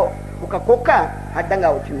వీధిలో ఒక కుక్క అడ్డంగా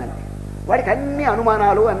వచ్చిందండి. వాడికి అన్ని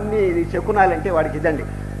అనుమానాలు, అన్ని శకునాలంటే వాడికి ఇదండి.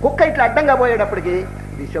 కుక్క ఇట్లా అడ్డంగా పోయేటప్పటికి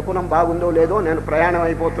ఇది శకునం బాగుందో లేదో, నేను ప్రయాణం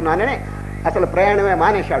అయిపోతున్నానని అసలు ప్రయాణమే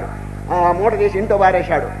మానేశాడు. మూట తీసి ఇంట్లో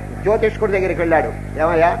బారేశాడు. జ్యోతిష్కుడి దగ్గరికి వెళ్ళాడు.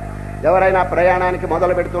 ఏమయ్యా, ఎవరైనా ప్రయాణానికి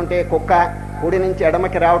మొదలు పెడుతుంటే కుక్క కుడి నుంచి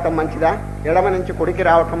ఎడమకి రావటం మంచిదా, ఎడమ నుంచి కుడికి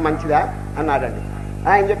రావటం మంచిదా అన్నాడండి.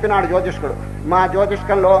 ఆయన చెప్పినాడు జ్యోతిష్కుడు, మా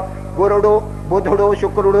జ్యోతిష్కంలో గురుడు, బుధుడు,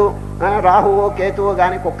 శుక్రుడు, రాహువు, కేతువు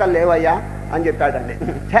గాని కుక్కలు లేవయ్యా అని చెప్పాడండి.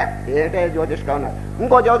 ఏటే జ్యోతిష్కం అన్నాడు.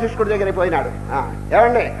 ఇంకో జ్యోతిష్కుడి దగ్గరికి పోయినాడు.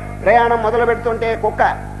 ఏమండి, ప్రయాణం మొదలు పెడుతుంటే కుక్క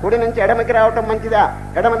కుడి నుంచి ఎడమకి రావటం మంచిదా,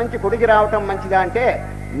 ఎడమ నుంచి కుడికి రావటం మంచిదా అంటే,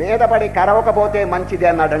 మీద పడి కరవకపోతే మంచిది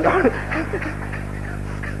అన్నాడండి.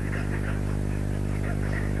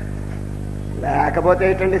 లేకపోతే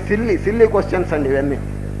ఏంటండి, సిల్లీ క్వశ్చన్స్ అండి ఇవన్నీ.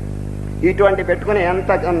 ఇటువంటి పెట్టుకుని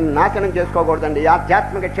ఎంత నాశనం చేసుకోకూడదండి. ఈ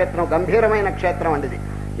ఆధ్యాత్మిక క్షేత్రం గంభీరమైన క్షేత్రం అండి.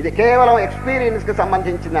 ఇది కేవలం ఎక్స్పీరియన్స్ కి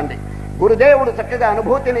సంబంధించిందండి. గురుదేవుడు చక్కగా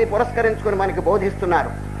అనుభూతిని పురస్కరించుకుని మనకి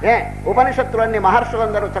బోధిస్తున్నారు. ఉపనిషత్తులన్నీ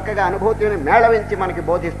మహర్షులందరూ చక్కగా అనుభూతిని మేళవించి మనకి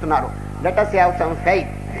బోధిస్తున్నారు. Let us have some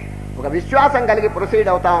faith. ఒక విశ్వాసం కలిగి ప్రొసీడ్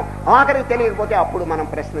అవుతాం. ఆఖరికి తెలియకపోతే అప్పుడు మనం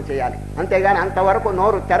ప్రశ్న చేయాలి, అంతేగాని అంతవరకు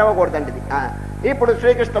నోరు తెరవకూడదండి. ఇప్పుడు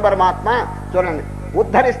శ్రీకృష్ణ పరమాత్మ చూడండి,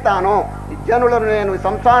 ఉద్ధరిస్తాను జనులను, నేను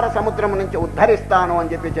సంసార సముద్రం నుంచి ఉద్ధరిస్తాను అని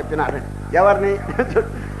చెప్పినారు. ఎవరిని?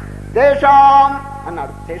 తేషాం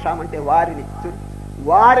అన్నాడు. తేషాం అంటే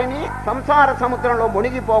వారిని సంసార సముద్రంలో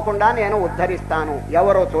మునిగిపోకుండా నేను ఉద్ధరిస్తాను.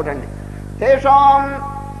 ఎవరో చూడండి. తేషాం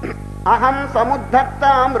అహం సముద్ధర్త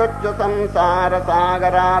మృత్యు సంసార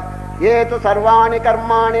సాగరాత్ ఏతు సర్వాణి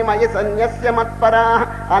కర్మాణి మయి సన్యస్య మత్పరా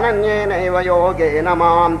అనన్యేనైవ యోగేన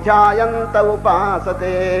మాం ధ్యాయంత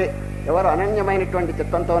ఉపాసతే. ఎవరు అనన్యమైనటువంటి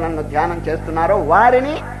చిత్తంతో నన్ను ధ్యానం చేస్తున్నారో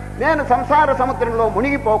వారిని నేను సంసార సముద్రంలో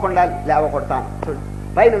మునిగిపోకుండా లేవకొడతాను.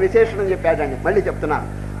 పైన విశేషణం చెప్పాడండి, మళ్ళీ చెప్తున్నాను.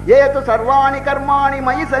 ఏతు సర్వాణి కర్మాణి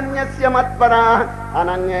మయి సన్యస్య మత్పరా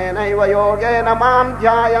అనన్యేనైవ యోగేన మాం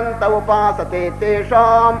ధ్యాయంత ఉపాసతే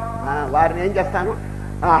తేషాం. వారిని ఏం చేస్తాను?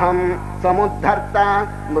 అహం సముద్ధర్త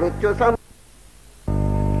మృత్యు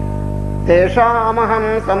తేషామహం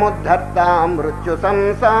సముద్ధర్త మృత్యు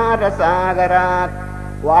సంసార సాగరాత్.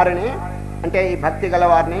 వారిని అంటే ఈ భక్తి గల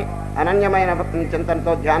వారిని, అనన్యమైన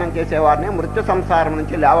చింతనతో ధ్యానం చేసేవారిని మృత్యు సంసారం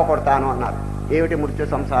నుంచి లేవకొడతాను అన్నారు. ఏమిటి మృత్యు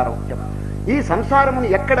సంసారం? ఈ సంసారమును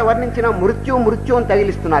ఎక్కడ వర్ణించినా మృత్యు అని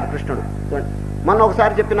తగిలిస్తున్నారు కృష్ణుడు. మొన్న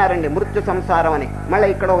ఒకసారి చెప్పినారండి మృత్యు సంసారం అని, మళ్ళీ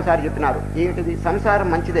ఇక్కడ ఒకసారి చెప్పినారు. ఏమిటిది? సంసారం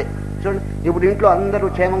మంచిదే. చూడండి, ఇప్పుడు ఇంట్లో అందరూ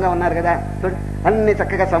క్షేమంగా ఉన్నారు కదా. చూడండి, అన్ని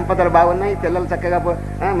చక్కగా సంపదలు బాగున్నాయి, పిల్లలు చక్కగా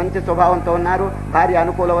మంచి స్వభావంతో ఉన్నారు, భార్య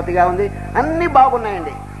అనుకూలవతిగా ఉంది, అన్ని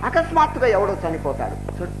బాగున్నాయండి. అకస్మాత్తుగా ఎవడో చనిపోతాడు.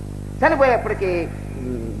 చూడండి, చనిపోయేప్పటికీ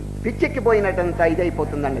పిచ్చెక్కిపోయినట్టంతా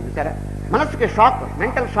ఇదైపోతుందండి. సరే, మనసుకి షాక్,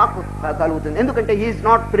 మెంటల్ షాక్ కలుగుతుంది. ఎందుకంటే he's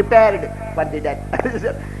not prepared for the death.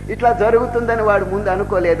 ఇట్లా జరుగుతుందని వాడు ముందు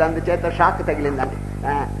అనుకోలేదు, అందుచేత షాక్ తగిలిందండి.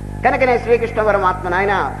 కనుకనే శ్రీకృష్ణ పరమాత్మ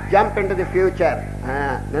నాయన jump in to the future.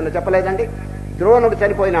 నేను చెప్పలేదండి, ద్రోణుడు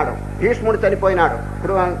చనిపోయినాడు, భీష్ముడు చనిపోయినాడు,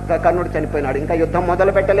 కర్ణుడు చనిపోయినాడు, ఇంకా యుద్ధం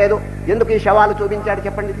మొదలు పెట్టలేదు. ఎందుకు ఈ శవాలు చూపించాడు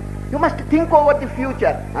చెప్పండి? You must think over the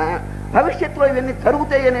future. భవిష్యత్తులో ఇవన్నీ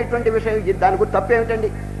జరుగుతాయి అనేటువంటి విషయం. దాని గురించి తప్పేమిటండి?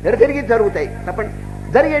 తిరిగి జరుగుతాయి చెప్పండి.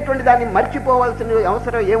 జరిగేటువంటి దాన్ని మర్చిపోవాల్సిన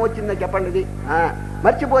అవసరం ఏమొచ్చిందో చెప్పండి. ఇది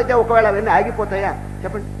మర్చిపోతే ఒకవేళ అవన్నీ ఆగిపోతాయా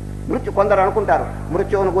చెప్పండి? కొందరు అనుకుంటారు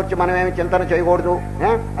మృత్యువును గురించి మనం ఏమి చింతన చేయకూడదు,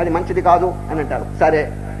 అది మంచిది కాదు అని అంటారు. సరే,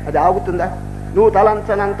 అది ఆగుతుందా? నువ్వు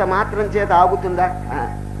తలంచనంత మాత్రం చేత ఆగుతుందా?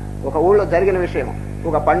 ఒక ఊళ్ళో జరిగిన విషయం.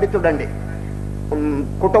 ఒక పండితుడండి,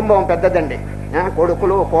 కుటుంబం పెద్దదండి,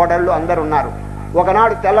 కొడుకులు కోడళ్ళు అందరు ఉన్నారు.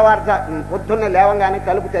 ఒకనాడు తెల్లవారుజా పొద్దున్నే లేవంగానే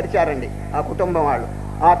తలుపు తెరిచారండి ఆ కుటుంబం వాళ్ళు.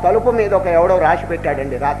 ఆ తలుపు మీద ఒక ఎవడో రాసి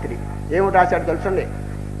పెట్టాడండి రాత్రి. ఏమిటి రాశాడు తెలుసండి?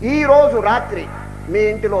 ఈ రోజు రాత్రి మీ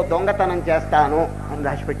ఇంటిలో దొంగతనం చేస్తాను అని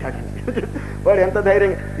రాసి పెట్టాడండి. వాడు ఎంత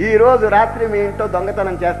ధైర్యంగా ఈ రోజు రాత్రి మీ ఇంట్లో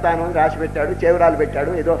దొంగతనం చేస్తాను అని రాసి పెట్టాడు. చేవరాలు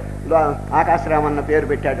పెట్టాడు, ఏదో ఆకాశరామ్ అన్న పేరు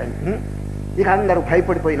పెట్టాడండి. ఇక అందరూ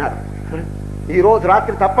భయపడిపోయినారు. ఈ రోజు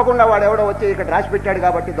రాత్రి తప్పకుండా వాడు ఎవడో వచ్చి ఇక్కడ రాసి పెట్టాడు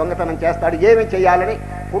కాబట్టి దొంగతనం చేస్తాడు, ఏమి చేయాలని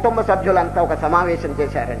కుటుంబ సభ్యులంతా ఒక సమావేశం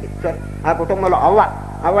చేశారండి. ఆ కుటుంబంలో అవ్వ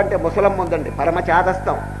అంటే ముసలమ్మ ఉందండి,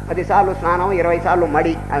 పరమచాదస్తం, 10 సార్లు స్నానం, 20 సార్లు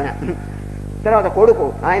మడి. తర్వాత కొడుకు,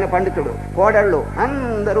 ఆయన పండితుడు, కోడళ్ళు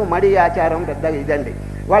అందరూ మడి ఆచారం పెద్ద ఇదండి.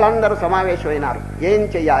 వాళ్ళందరూ సమావేశమైనారు. ఏం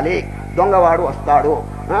చెయ్యాలి? దొంగవాడు వస్తాడు,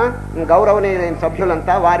 గౌరవనీయులైన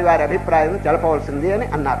సభ్యులంతా వారి వారి అభిప్రాయం తెలపవలసింది అని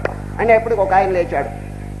అన్నారు. అంటే ఎప్పటికి ఒక ఆయన లేచాడు.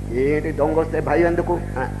 ఏంటి దొంగ వస్తే భయం ఎందుకు?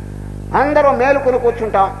 అందరూ మేలుకొని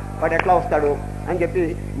కూర్చుంటాం, వాడు ఎట్లా వస్తాడు అని చెప్పి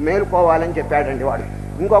మేలుకోవాలని చెప్పాడండి వాడు.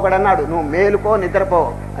 ఇంకొకడు అన్నాడు, నువ్వు మేలుకో, నిద్రపో,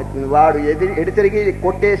 వాడు ఎడి తిరిగి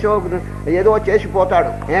కొట్టేసో ఏదో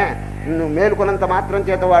చేసిపోతాడు, నువ్వు మేలుకున్నంత మాత్రం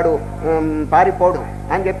చేత వాడు పారిపోడు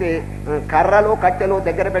అని చెప్పి కర్రలు కట్టెలు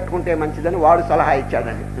దగ్గర పెట్టుకుంటే మంచిదని వాడు సలహా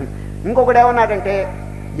ఇచ్చాడండి. ఇంకొకడు ఏమన్నాడంటే,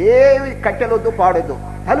 ఏవి కట్టెలొద్దు పాడొద్దు,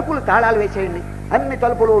 తలుపులు తాళాలు వేసేయండి, అన్ని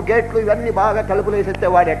తలుపులు గేట్లు ఇవన్నీ బాగా తలుపులు వేసేస్తే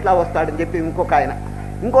వాడు ఎట్లా వస్తాడని చెప్పి ఇంకొక ఆయన.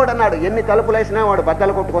 ఇంకోటి అన్నాడు, ఎన్ని తలుపులు వేసినా వాడు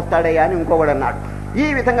బద్దలు కొట్టుకొస్తాడయ్యా అని ఇంకొకడు అన్నాడు. ఈ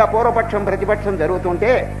విధంగా పూర్వపక్షం ప్రతిపక్షం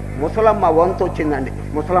జరుగుతుంటే ముసలమ్మ వంతు వచ్చిందండి.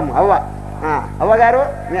 ముసలమ్మ అవ్వగారు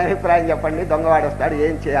మీ అభిప్రాయం చెప్పండి, దొంగవాడు వస్తాడు,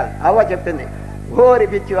 ఏం చేయాలి? అవ్వ చెప్పింది, ఓరి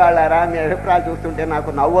పిచ్చి వాళ్ళారా, మీ అభిప్రాయం చూస్తుంటే నాకు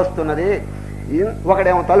నవ్వు వస్తున్నది.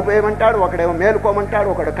 ఒకడేమో తలుపు వేయమంటాడు, ఒకడేమో మేలుకోమంటాడు,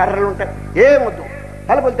 ఒకడు కర్రలు ఉంటాడు. ఏమొద్దు,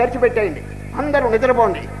 తలుపులు తెరిచిపెట్టేయండి, అందరూ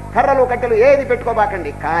నిద్రపోండి, కర్రలు కట్టెలు ఏది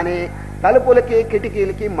పెట్టుకోబాకండి, కానీ తలుపులకి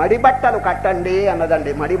కిటికీలకి మడిబట్టలు కట్టండి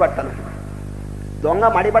అన్నదండి. మడిబట్టలు, దొంగ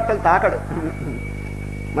మడిబట్టలు తాకడు,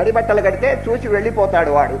 మడిబట్టలు కడితే చూసి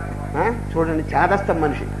వెళ్ళిపోతాడు వాడు. చూడండి, చాదస్తం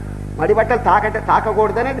మనిషి. మడిబట్టలు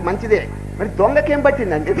తాకకూడదనేది మంచిదే, మరి దొంగకేం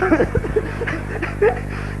పట్టిందండి?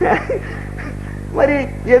 మరి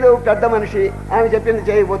ఏదో పెద్ద మనిషి, ఆమె చెప్పింది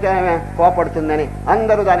చేయకపోతే ఆమె కోపడుతుందని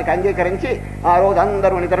అందరూ దానికి అంగీకరించి ఆ రోజు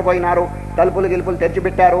అందరూ నిద్రపోయినారు. తలుపులు గిలుపులు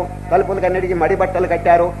తెరిచిపెట్టారు, తలుపులకి అన్నిటికీ మడిబట్టలు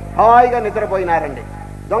కట్టారు, హాయిగా నిద్రపోయినారండి.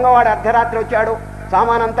 దొంగవాడు అర్ధరాత్రి వచ్చాడు,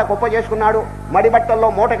 సామానంతా కుప్ప చేసుకున్నాడు, మడిబట్టల్లో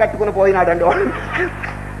మూట కట్టుకుని పోయినాడండి వాడు.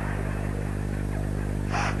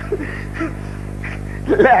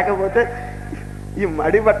 లేకపోతే ఈ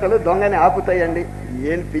మడిబట్టలు దొంగని ఆపుతాయండి.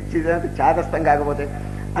 ఏం పిచ్చిదంటే చాదస్తం. కాకపోతే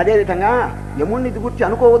అదేవిధంగా యముణ్ణి గురించి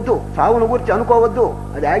అనుకోవద్దు, సావును గురించి అనుకోవద్దు,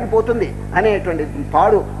 అది ఆగిపోతుంది అనేటువంటి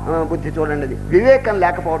పాడు బుద్ధి చూడండి. అది వివేకం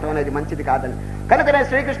లేకపోవటం అనేది మంచిది కాదండి. కనుకనే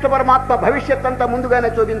శ్రీకృష్ణ పరమాత్మ భవిష్యత్ అంతా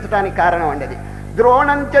ముందుగానే చూపించడానికి కారణం అండి అది.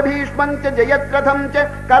 ద్రోణంచ భీష్మంచ జయద్రథం చ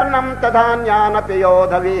కర్ణం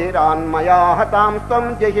తధాన్యానపయోధ వీరాన్మయా హతాం స్వం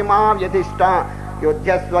జహిమా వ్యధిష్ట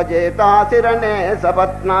యుద్ధస్వజేతాశిరణే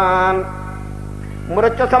సపత్నాన్.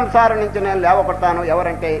 మృత్యు సంసారం నుంచి నేను లేవపడతాను.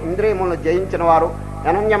 ఎవరంటే ఇంద్రియములను జయించిన వారు,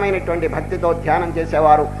 అనన్యమైనటువంటి భక్తితో ధ్యానం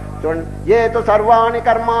చేసేవారు. చూడండి, ఏతు సర్వాణి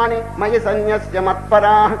కర్మాణి మయి సన్యస్య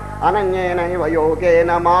మత్పరాః అనన్యేనైవ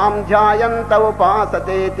యోగేన మాం ధ్యాయంత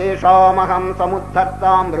ఉపాసతే తేషామహం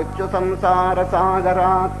సముద్ధర్తా మృత్యు సంసార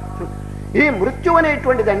సాగరాత్. ఈ మృత్యు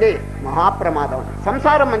అనేటువంటిదండి మహాప్రమాదం.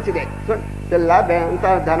 సంసారం మంచిదే, పిల్ల, ఎంత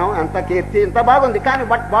ధనం, ఎంత కీర్తి, ఎంత బాగుంది, కానీ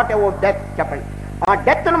వాట్ అబౌట్ డెత్ చెప్పండి. ఆ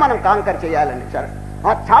డెత్ను మనం కాంకర్ చేయాలండి. సరే,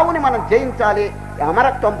 ఆ చావుని మనం జయించాలి,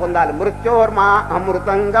 అమరత్వం పొందాలి. మృత్యోర్మా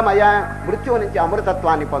అమృతంగమయ, మృత్యువు నుంచి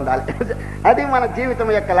అమృతత్వాన్ని పొందాలి. అది మన జీవితం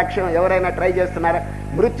యొక్క లక్ష్యం. ఎవరైనా ట్రై చేస్తున్నారా?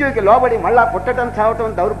 మృత్యువుకి లోబడి మళ్ళా పుట్టడం,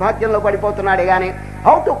 చావటం, దౌర్భాగ్యంలో పడిపోతున్నాడే కానీ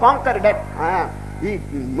హౌ టు కాంకర్ డెత్. ఈ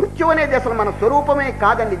మృత్యు అనేది అసలు మన స్వరూపమే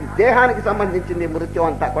కాదండి, ఇది దేహానికి సంబంధించింది. మృత్యు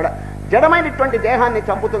అంతా కూడా జడమైనటువంటి దేహాన్ని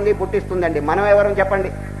చంపుతుంది, పుట్టిస్తుందండి. మనం ఎవరని చెప్పండి?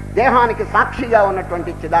 దేహానికి సాక్షిగా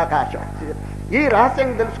ఉన్నటువంటి చిదాకాశం. ఈ రహస్యం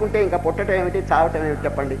తెలుసుకుంటే ఇంకా పుట్టడం ఏమిటి, చావటం ఏమిటి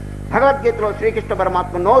చెప్పండి. భగవద్గీతలో శ్రీకృష్ణ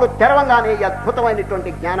పరమాత్మ నోరు తెరవంగానే ఈ అద్భుతమైనటువంటి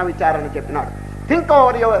జ్ఞాన విచారణ చెప్పినాడు. Think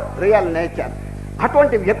over your real nature.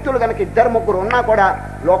 అటువంటి వ్యక్తులు కనుక 2-3 ఉన్నా కూడా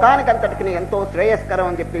లోకానికి అంతటికి ఎంతో శ్రేయస్కరం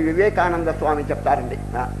అని చెప్పి వివేకానంద స్వామి చెప్తారండి.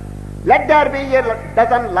 Let there be a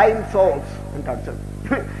dozen line souls అంటాడు.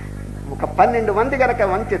 చూడు, ఒక 12 మంది గనక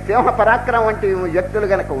మంచి సింహ పరాక్రమం వంటి వ్యక్తులు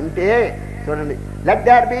గనక ఉంటే చూడండి, let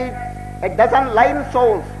there be a dozen line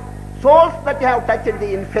souls that have touched the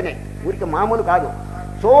infinite. ఊరికి మామూలు కాదు,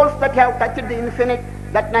 souls that have touched the infinite,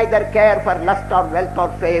 that neither care for lust are wealth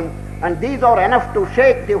are fame, and these are enough to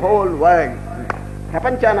Sheikh the whole world.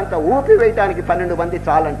 ప్రపంచానంతా ఊపి వేయటానికి 12 మంది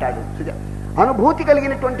చాలంటాడు. అనుభూతి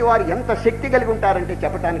కలిగినటువంటి వారు ఎంత శక్తి కలిగి ఉంటారంటే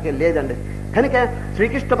చెప్పటానికే లేదండి. కనుక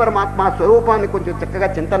శ్రీకృష్ణ పరమాత్మ స్వరూపాన్ని కొంచెం చక్కగా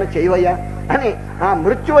చింతన చేయవయ్యా అని ఆ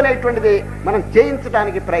మృత్యు అనేటువంటిది మనం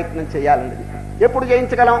జయించడానికి ప్రయత్నం చేయాలండి. ఎప్పుడు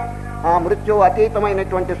జయించగలం? ఆ మృత్యు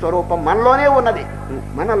అతీతమైనటువంటి స్వరూపం మనలోనే ఉన్నది,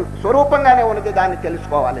 మన స్వరూపంగానే ఉన్నది, దాన్ని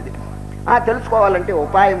తెలుసుకోవాలి. ఆ తెలుసుకోవాలంటే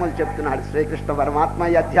ఉపాయములు చెప్తున్నాడు శ్రీకృష్ణ పరమాత్మ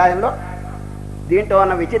ఈ అధ్యాయంలో. దీంట్లో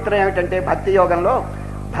ఉన్న విచిత్రం ఏమిటంటే భక్తి యోగంలో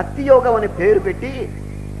భక్తి యోగం అని పేరు పెట్టి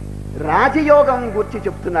రాజయోగం గురించి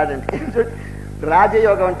చెప్తున్నాడండి.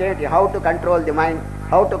 రాజయోగం అంటే how to control the mind,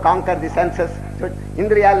 how to conquer the senses,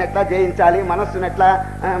 ఇంద్రియాలను ఎట్లా జయించాలి, మనస్సును ఎట్లా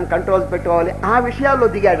కంట్రోల్ పెట్టుకోవాలి, ఆ విషయాల్లో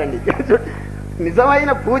దిగాడండి.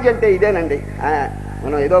 నిజమైన పూజ అంటే ఇదేనండి.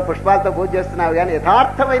 మనం ఏదో పుష్పాలతో పూజ చేస్తున్నావు కానీ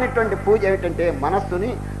యథార్థమైనటువంటి పూజ ఏమిటంటే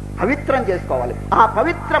మనస్సుని పవిత్రం చేసుకోవాలి. ఆ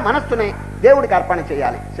పవిత్ర మనస్సుని దేవుడికి అర్పణ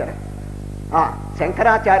చేయాలి. సరే,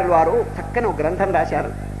 శంకరాచార్యులు వారు చక్కని ఒక గ్రంథం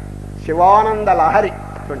రాశారు, శివానంద లహరి.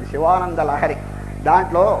 చూడండి, శివానంద లహరి.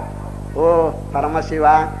 దాంట్లో ఓ పరమశివ,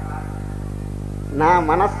 నా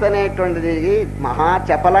మనస్సు అనేటువంటిది మహా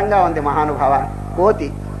చపలంగా ఉంది మహానుభావ,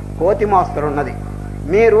 కోతి మోస్తరు ఉన్నది.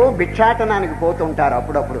 మీరు భిక్షాటనానికి పోతుంటారు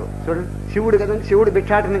అప్పుడప్పుడు. చూడండి, శివుడు కదండి, శివుడు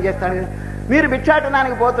భిక్షాటనం చేస్తాడు కదా. మీరు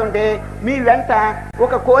భిక్షాటనానికి పోతుంటే మీ వెంట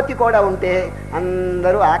ఒక కోతి కూడా ఉంటే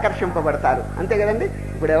అందరూ ఆకర్షింపబడతారు, అంతే కదండి.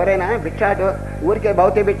 ఇప్పుడు ఎవరైనా భిక్షాటు ఊరికే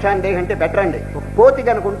భౌతిక భిక్ష అంటే బెటర్ అండి. ఒక కోతి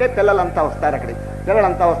కనుకుంటే పిల్లలంతా వస్తారు, అక్కడికి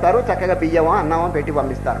పిల్లలంతా వస్తారు, చక్కగా బియ్యమో అన్నమో పెట్టి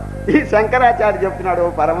పంపిస్తారు. ఈ శంకరాచార్య చెప్తున్నాడు,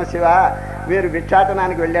 పరమశివ మీరు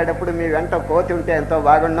భిక్షాటనానికి వెళ్ళేటప్పుడు మీ వెంట కోతి ఉంటే ఎంతో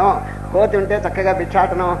బాగుండు. కోతి ఉంటే చక్కగా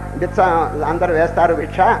భిక్షాటనం అందరూ వేస్తారు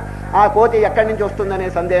భిక్ష. ఆ కోతి ఎక్కడి నుంచి వస్తుందనే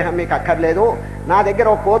సందేహం మీకు అక్కర్లేదు. నా దగ్గర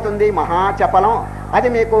ఒక కోతి ఉంది మహా చపలం, అది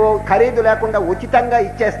మీకు ఖరీదు లేకుండా ఉచితంగా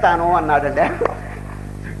ఇచ్చేస్తాను అన్నాడండి.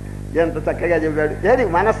 ఎంత చక్కగా చెప్పాడు. ఏది?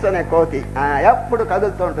 మనస్సు అనే కోతి ఎప్పుడు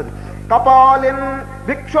కదులుతూ ఉంటుంది. కపాలిన్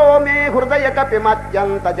భిక్షో మే హృదయ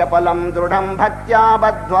కపిమత్యంత జపలం దృఢం భక్త్యా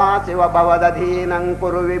బద్ధ్వా శివ భవదధీనం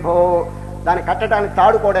కురు విభో. దాన్ని కట్టడానికి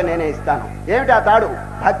తాడు కూడా నేనే ఇస్తాను. ఏమిటి ఆ తాడు?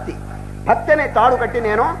 భక్తి. భక్తి అనే తాడు కట్టి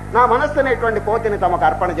నేను నా మనస్సు అనేటువంటి కోతిని తమకు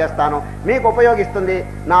అర్పణ చేస్తాను, మీకు ఉపయోగిస్తుంది,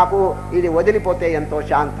 నాకు ఇది వదిలిపోతే ఎంతో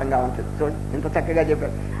శాంతంగా ఉంటుంది. చూడండి ఎంత చక్కగా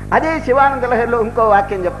చెప్పాడు. అదే శివానంద లహరిలో ఇంకో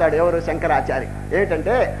వాక్యం చెప్తాడు ఎవరు? శంకరాచార్య.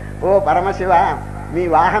 ఏమిటంటే, ఓ పరమశివ మీ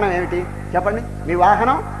వాహనం ఏమిటి చెప్పండి? మీ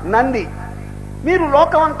వాహనం నంది. మీరు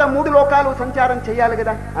లోకం అంతా 3 లోకాలు సంచారం చేయాలి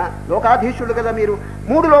కదా, లోకాధీశుడు కదా మీరు.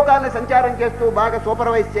 3 లోకాలను సంచారం చేస్తూ బాగా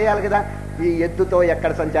సూపర్వైజ్ చేయాలి కదా. ఈ ఎద్దుతో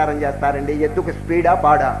ఎక్కడ సంచారం చేస్తారండి? ఎద్దుకు స్పీడా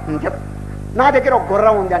బాడా? నా దగ్గర ఒక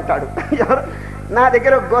గుర్రం ఉంది అంటాడు. నా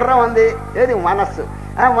దగ్గర ఒక గుర్రం ఉంది. ఏది? మనస్సు.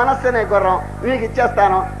 ఆ మనస్సు అనే గుర్రం మీకు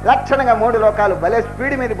ఇచ్చేస్తాను, లక్షణంగా 3 లోకాలు భలే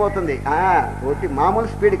స్పీడ్ మీద పోతుంది. ఒకటి మామూలు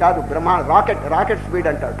స్పీడ్ కాదు, రాకెట్ స్పీడ్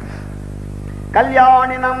అంటాడు.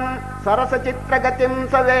 కళ్యాణినం సరస చిత్రగతిం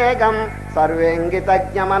సవేగం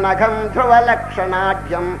సర్వేంగితజ్ఞమనఘం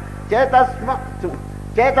ధ్రువలక్షణాఢ్యం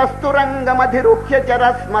చేతస్తురంగమధిరుహ్య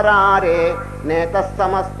చరస్మరారే నేత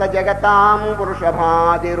సమస్త జగతాం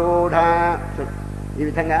వృషభాదిరూఢ. ఈ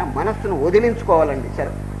విధంగా మనస్సును వదిలించుకోవాలండి.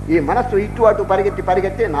 సరే, ఈ మనస్సు ఇటు అటు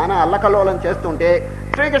పరిగెత్తి నానా అల్లకల్లోలం చేస్తుంటే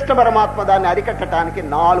శ్రీకృష్ణ పరమాత్మ దాన్ని అరికట్టడానికి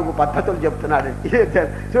 4 పద్ధతులు చెప్తున్నాడు.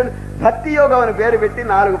 చూడండి, భక్తి యోగం అని పేరు పెట్టి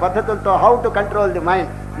 4 పద్ధతులతో how to control the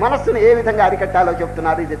mind, మనస్సును ఏ విధంగా అరికట్టాలో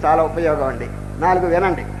చెప్తున్నారు. ఇది చాలా ఉపయోగం అండి. 4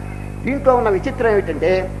 వినండి. దీంట్లో ఉన్న విచిత్రం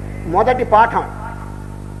ఏమిటంటే, మొదటి పాఠం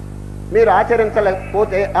మీరు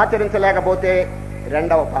ఆచరించలేకపోతే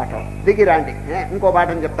 2వ పాఠం దిగిరాండి, ఇంకో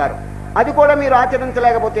పాఠం చెప్తారు. అది కూడా మీరు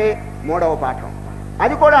ఆచరించలేకపోతే 3వ పాఠం,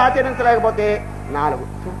 అది కూడా ఆచరించలేకపోతే 4.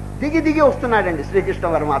 దిగి వస్తున్నాడండి శ్రీకృష్ణ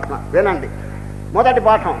పరమాత్మ. వినండి. మొదటి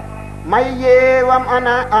పాఠం, మయ్యేవం అన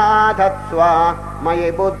ఆధత్స్వ మయి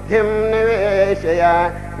బుద్ధిం నివేశయ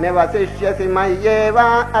నివసిష్యసి మయ్యేవ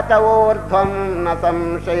అత ఊర్ధ్వం న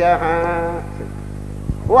సంశయః.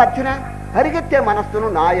 ఓ అర్జున, పరిగెత్తే మనస్సును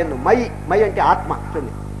నాయందు, మయి అంటే ఆత్మ.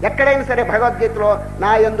 చూడండి, ఎక్కడైనా సరే భగవద్గీతలో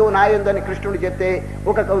నాయందు అని కృష్ణుడు చెప్తే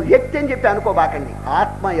ఒక వ్యక్తి అని చెప్పి అనుకోబాకండి,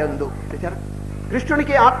 ఆత్మయందు. చూసారా,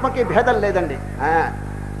 కృష్ణునికి ఆత్మకి భేదం లేదండి.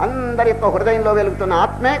 అందరి యొక్క హృదయంలో వెలుగుతున్న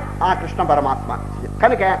ఆత్మే ఆ కృష్ణ పరమాత్మ.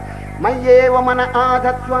 కనుక మయ్యేవ మన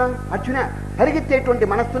ఆధత్వ. అర్జున, పరిగెత్తేటువంటి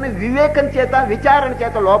మనస్సుని వివేకం చేత విచారణ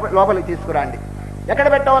చేత లోపలికి తీసుకురండి. ఎక్కడ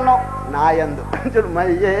పెట్టవలను? నాయందు.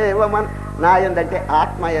 మయ్యేవ మన, నాయందంటే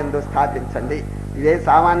ఆత్మయందు స్థాపించండి. ఇదే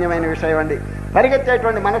సామాన్యమైన విషయం అండి.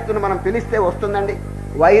 పరిగెత్తేటువంటి మనస్సును మనం పిలిస్తే వస్తుందండి.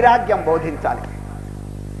 వైరాగ్యం బోధించాలి.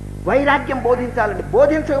 వైరాగ్యం బోధించాలండి.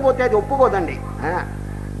 బోధించకపోతే అది ఒప్పుకోదండి.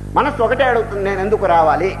 మనస్సు ఒకటే అడుగుతుంది, నేను ఎందుకు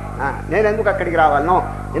రావాలి, నేను ఎందుకు అక్కడికి రావాలనో,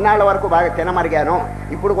 ఇన్నాళ్ళ వరకు బాగా తినమరిగాను,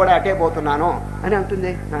 ఇప్పుడు కూడా అటే పోతున్నాను అని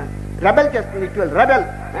అంటుంది. రెబెల్ చేస్తుంది. It will rebel.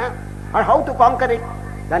 How to conquer it?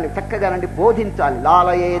 దాన్ని చక్కగానండి బోధించాలి.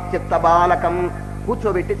 లాలయే చిత్త బాలకం,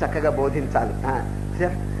 కూర్చోబెట్టి చక్కగా బోధించాలి.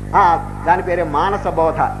 దాని పేరే మానస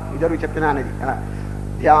బోధ. ఇద్దరు చెప్తున్నానది.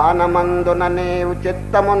 ధ్యానమందున నీవు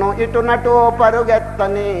చిత్తమును ఇటునటు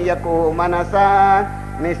పరుగెత్తనీయకు మనస,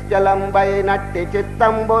 నిశ్చలంబైనట్టి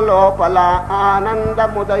చిత్తంబు లోపల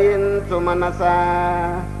ఆనందముదయించు మనస.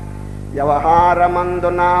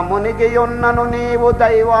 వ్యవహారమందున మునిగియున్నను నీవు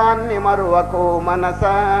దైవాన్ని మరువకు మనస,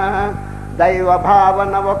 దైవ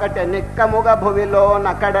భావన ఒకటి నిక్కముగ భువిలో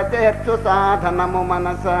నకడ తీర్చు సాధనము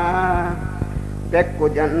మనస. పెక్కు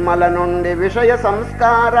జన్మల నుండి విషయ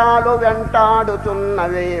సంస్కారాలు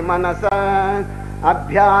వెంటాడుచున్నవే మనస,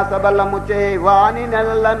 అభ్యాస బలముచే వాని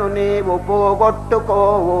నెల్లను నీవు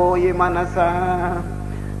పోగొట్టుకోవోయి మనస.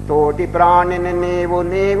 తోటి ప్రాణిని నీవు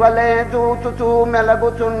నీవలే చూచుచూ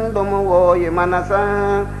మెలగుచుండుము ఓయి మనస,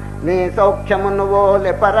 నీ సౌఖ్యమును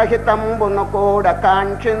ఓలె పరహితంబును కూడా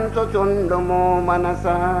కాంక్షించుచుండుము మనస.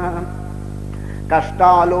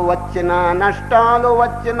 కష్టాలు వచ్చినా నష్టాలు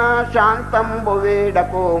వచ్చినా శాంతంబు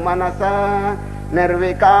వీడకు మనస,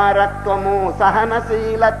 నిర్వికారత్వము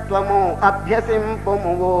సహనశీలత్వము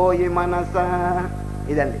అభ్యసింపుము ఓయి మనస.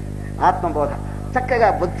 ఇదండి ఆత్మబోధ. చక్కగా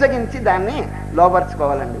బుజ్జగించి దాన్ని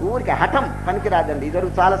లోపరుచుకోవాలండి. ఊరికి హఠం పనికిరాదండి. ఇద్దరు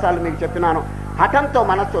చాలాసార్లు మీకు చెప్పినాను. హఠంతో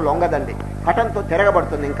మనస్సు లొంగదండి, హఠంతో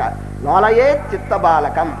తిరగబడుతుంది. ఇంకా లోలయే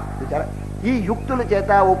చిత్తబాలకం. ఈ యుక్తుల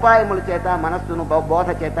చేత ఉపాయముల చేత మనస్సును బోధ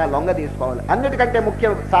చేత లొంగ తీసుకోవాలి. అన్నిటికంటే ముఖ్య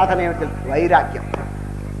సాధన ఏమిటి? వైరాగ్యం.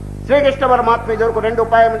 శ్రీకృష్ణ పరమాత్మ ఇదివరకు 2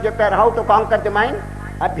 ఉపాయములు చెప్పారు. How to conquer the mind.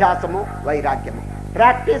 అభ్యాసము, వైరాగ్యము.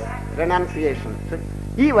 Practice, renunciation.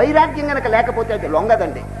 ఈ వైరాగ్యం కనుక లేకపోతే అది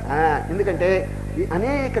లొంగదండి. ఎందుకంటే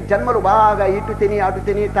అనేక జన్మలు బాగా ఇటు తిని అటు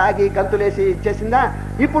తిని తాగి గంతులేసి ఇచ్చేసిందా,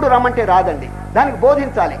 ఇప్పుడు రమ్మంటే రాదండి. దానికి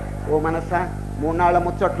బోధించాలి. ఓ మనస్సా, 3 నాళ్ల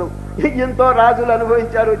ముచ్చట్లు ఎంతో రాజులు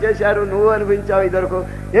అనుభవించారు, చేశారు, నువ్వు అనుభవించావు. ఇదివరకు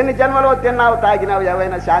ఎన్ని జన్మలో తిన్నావు, తాగినావు,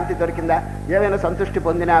 ఏవైనా శాంతి దొరికిందా, ఏవైనా సంతృష్టి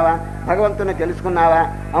పొందినావా, భగవంతుని తెలుసుకున్నావా,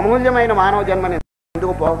 అమూల్యమైన మానవ జన్మని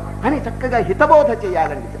ఎందుకు పోవు అని చక్కగా హితబోధ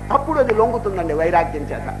చేయాలండి. అప్పుడు అది లొంగుతుందండి వైరాగ్యం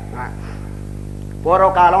చేత.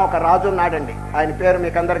 పూర్వకాలం ఒక రాజు ఉన్నాడండి. ఆయన పేరు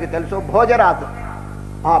మీకు అందరికీ తెలుసు, భోజరాజు.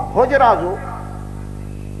 ఆ భోజరాజు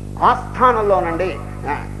ఆస్థానంలోనండి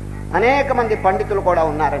అనేక మంది పండితులు కూడా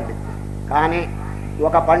ఉన్నారండి. కానీ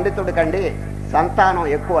ఒక పండితుడికండి సంతానం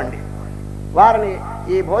ఎక్కువ అండి. వారిని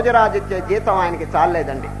ఈ భోజరాజు ఇచ్చే జీతం ఆయనకి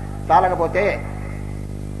చాలలేదండి. చాలకపోతే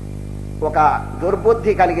ఒక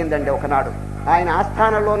దుర్బుద్ధి కలిగిందండి. ఒకనాడు ఆయన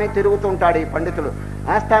ఆస్థానంలోనే తిరుగుతుంటాడు. ఈ పండితులు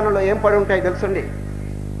ఆస్థానంలో ఏం పడి ఉంటాయి తెలుసండి?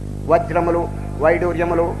 వజ్రములు,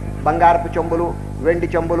 వైడూర్యములు, బంగారపు చెంబులు, వెండి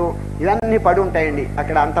చెంబులు, ఇవన్నీ పడి ఉంటాయండి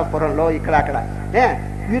అక్కడ అంతఃపురంలో, ఇక్కడ అక్కడ.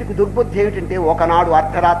 వీరికి దుర్బుద్ధి ఏమిటంటే, ఒకనాడు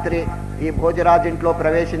అర్ధరాత్రి ఈ భోజరాజు ఇంట్లో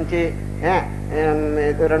ప్రవేశించి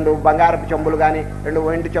 2 బంగారపు చెంబులు కానీ 2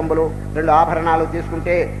 వెండి చెంబులు 2 ఆభరణాలు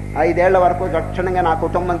తీసుకుంటే 5 ఏళ్ల వరకు దక్షిణంగా నా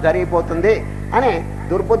కుటుంబం జరిగిపోతుంది అని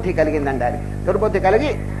దుర్బుద్ధి కలిగిందండి. అది దుర్బుద్ధి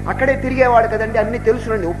కలిగి అక్కడే తిరిగేవాడు కదండి. అన్ని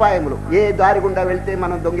తెలుసునండి ఉపాయములు, ఏ దారి గుండా వెళ్తే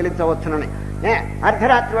మనం దొంగిలించవచ్చునని.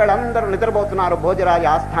 అర్ధరాత్రి వాళ్ళందరూ నిద్రపోతున్నారు భోజరాజు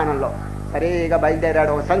ఆస్థానంలో. సరిగా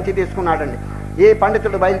బయలుదేరాడు. ఒక సంచి తీసుకున్నాడండి. ఈ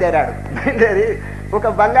పండితుడు బయలుదేరి ఒక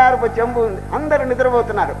బంగారపు చెంబు ఉంది. అందరూ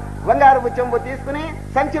నిద్రపోతున్నారు. బంగారపు చెంబు తీసుకుని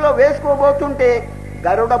సంచిలో వేసుకోబోతుంటే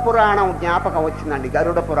గరుడ పురాణం జ్ఞాపకం వచ్చిందండి.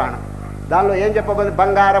 గరుడ పురాణం దానిలో ఏం చెప్పబోతుంది?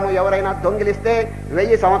 బంగారము ఎవరైనా దొంగిలిస్తే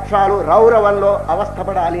 1000 సంవత్సరాలు రౌరవంలో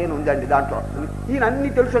అవస్థపడాలి అని ఉందండి. దాంట్లో ఈయన అన్ని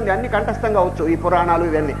తెలుసండి, అన్ని కంఠస్థంగా వచ్చు ఈ పురాణాలు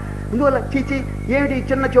ఇవన్నీ. అందువల్ల చీచి ఏమిటి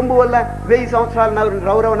చిన్న చెంబు వల్ల 1000 సంవత్సరాలు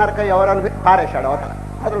రౌరవ నరకం ఎవరని పారేశాడు అవతల.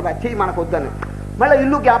 అసలు చీ మనకు వద్దని. మళ్ళీ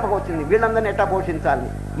ఇల్లు జ్ఞాపకం వచ్చింది, వీళ్ళందరినీ ఎట్టా పోషించాలని.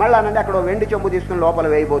 మళ్ళీ అనండి అక్కడ వెండి చెంబు తీసుకుని లోపల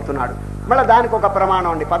వేయబోతున్నాడు. మళ్ళీ దానికి ఒక ప్రమాణం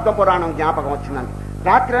అండి, పద్మ పురాణం జ్ఞాపకం వచ్చిందండి.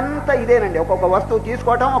 రాత్రి అంతా ఇదేనండి, ఒక్కొక్క వస్తువు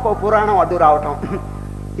తీసుకోవటం, ఒక్కొక్క పురాణం అడ్డు రావటం.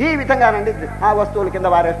 ఈ విధంగానండి ఆ వస్తువుల కింద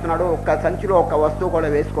వారేస్తున్నాడు. ఒక్క సంచిలో ఒక్క వస్తువు కూడా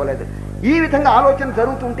వేసుకోలేదు. ఈ విధంగా ఆలోచన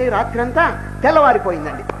జరుగుతుంటే రాత్రి అంతా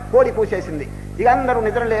తెల్లవారిపోయిందండి. కోడి పూసేసింది. ఇక అందరూ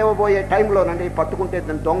నిద్ర లేవబోయే టైంలోనండి పట్టుకుంటే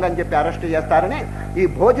దొంగ అని చెప్పి అరెస్ట్ చేస్తారని ఈ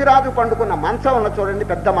భోజరాజు పండుకున్న మంచం ఉన్న చూడండి,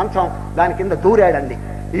 పెద్ద మంచం, దాని కింద దూరాడండి.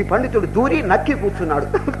 ఈ పండితుడు దూరి నక్కి కూర్చున్నాడు.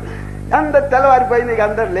 అందరు తెల్లవారిపోయింది. ఇక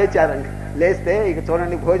అందరు లేచారండి. లేస్తే ఇక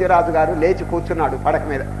చూడండి భోజరాజు గారు లేచి కూర్చున్నాడు పడక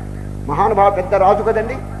మీద. మహానుభావ పెద్ద రాజు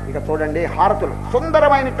కదండి. ఇక చూడండి హారతులు,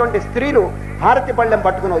 సుందరమైనటువంటి స్త్రీలు హారతి పళ్ళెం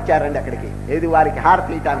పట్టుకుని వచ్చారండి అక్కడికి. ఏది వారికి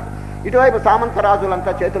హారతి ఇవ్వటానికి. ఇటువైపు సామంత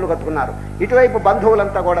రాజులంతా చేతులు కట్టుకున్నారు, ఇటువైపు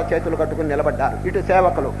బంధువులంతా కూడా చేతులు కట్టుకుని నిలబడ్డారు. ఇటు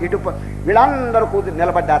సేవకులు, ఇటు వీళ్ళందరూ కూర్చుని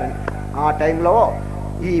నిలబడ్డారండి. ఆ టైంలో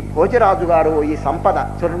ఈ భోజరాజు గారు ఈ సంపద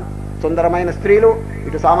సుందరమైన స్త్రీలు,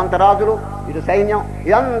 ఇటు సామంతరాజులు, ఇటు సైన్యం,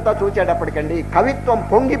 ఇదంతా చూచేటప్పటికండి కవిత్వం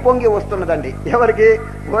పొంగి పొంగి వస్తున్నదండి. ఎవరికి?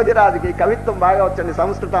 భోజరాజుకి కవిత్వం బాగా వచ్చింది,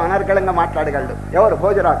 సంస్కృతం అనర్గళంగా మాట్లాడగలడు. ఎవరు?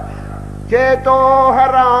 భోజరాజు.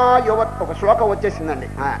 చేతోహరా యువత్, ఒక శ్లోకం వచ్చేసిందండి,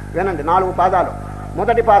 వినండి. 4 పాదాలు.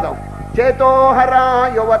 మొదటి పాదం చేతోహరా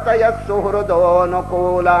యువతయ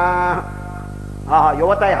సుహృదోనుకూల.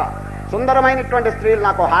 యువతయ, సుందరమైనటువంటి స్త్రీలు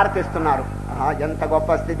నాకు హారతిస్తున్నారు. ఎంత గొప్ప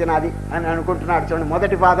స్థితి నాది అని అనుకుంటున్నాడు. చూడండి,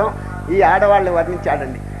 మొదటి పాదం ఈ ఆడవాళ్ళని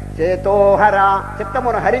వర్ణించాడండి. చేతోహర,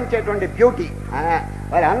 చిత్తమును హరించేటువంటి బ్యూటీ,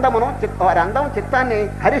 వారి అందం చిత్తాన్ని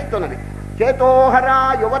హరిస్తున్నది. చేతోహర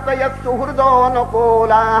యువతయ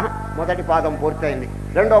సుహృదోనుకూల. మొదటి పాదం పూర్తయింది.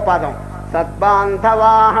 రెండో పాదం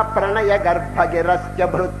సద్బాంధవాహ ప్రణయ గర్భగిరశ్చ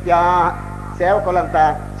భృత్యా. సేవకులంతా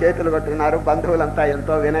చేతులు కట్టుకున్నారు, బంధువులంతా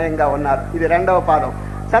ఎంతో వినయంగా ఉన్నారు. ఇది రెండవ పాదం.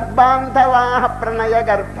 సద్బాంధవాహ ప్రణయ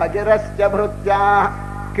గర్భగిరశ్చ భృత్యా.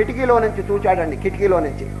 కిటికీలో నుంచి చూచాడండి, కిటికీలో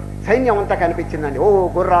నుంచి సైన్యం అంతా కనిపించిందండి.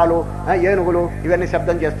 గుర్రాలు, ఏనుగులు ఇవన్నీ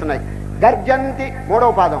శబ్దం చేస్తున్నాయి. గర్జంతి,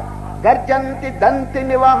 మూడవ పాదం. గర్జంతి దంతి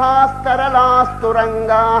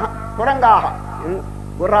నివహాస్తరలాస్తురంగా. తురంగా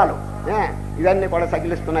గుర్రాలు ఇవన్నీ కూడా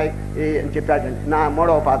సగిలిస్తున్నాయి అని చెప్పాడండి నా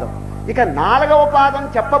మూడవ పాదం. ఇక 4వ పాదం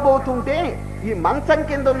చెప్పబోతుంటే ఈ మంచం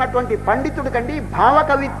కింద ఉన్నటువంటి పండితుడి కండి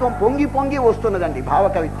భావకవిత్వం పొంగి పొంగి వస్తున్నదండి.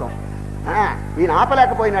 భావకవిత్వం ఈయన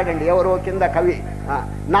ఆపలేకపోయినాడండి. ఎవరో కింద కవి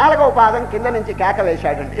 4వ పాదం కింద నుంచి కేక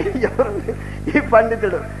వేశాడండి. ఎవరు? ఈ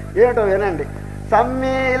పండితుడు. ఏమిటో వినండి.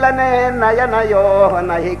 సమ్మీలనే నయనయో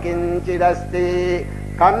నహి కించిదస్తి.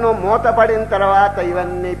 కన్ను మూతపడిన తర్వాత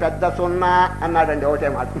ఇవన్నీ పెద్ద సున్నా అన్నాడండి ఒకటే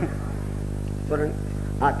మాట. చూడండి,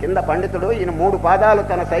 కింద పండితుడు ఈయన 3 పాదాలు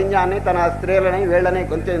తన సైన్యాన్ని, తన స్త్రీలని, వీళ్ళని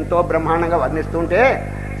కొంచెం ఎంతో బ్రహ్మాండంగా వర్ణిస్తుంటే,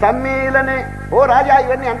 సమ్మీలనే, ఓ రాజా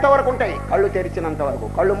ఇవన్నీ ఎంతవరకు ఉంటాయి? కళ్ళు తెరిచినంత వరకు.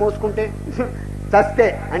 కళ్ళు మూసుకుంటే చస్తే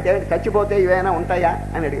అంటే చచ్చిపోతే ఇవైనా ఉంటాయా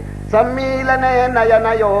అని అడిగి, సమ్మీలనే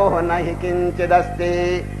నయనయో నహి కించిదస్తి.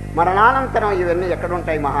 మరణానంతరం ఇవన్నీ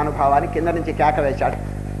ఎక్కడుంటాయి మహానుభావాన్ని కింద నుంచి కేక వేశాడు.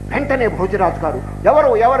 వెంటనే భోజరాజు గారు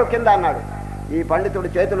ఎవరు కింద అన్నాడు. ఈ పండితుడు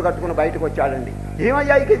చేతులు కట్టుకుని బయటకు వచ్చాడండి.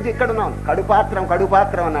 ఏమయ్యా ఇక్కడున్నాను?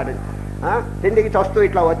 కడుపాత్రం అన్నాడు. తిండికి చస్తూ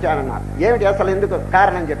ఇట్లా వచ్చానన్నారు. ఏమిటి అసలు, ఎందుకు?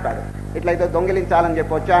 కారణం చెప్పాడు. ఇట్లయితే దొంగిలించాలని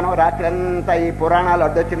చెప్పి వచ్చాను. రాత్రి అంతా ఈ పురాణాలు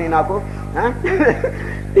అడ్డొచ్చినాయి నాకు.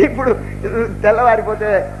 ఇప్పుడు తెల్లవారిపోతే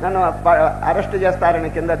నన్ను అరెస్ట్ చేస్తారని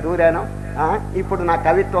కింద దూరాను. ఇప్పుడు నా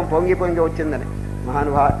కవిత్వం పొంగి పొంగి వచ్చిందని.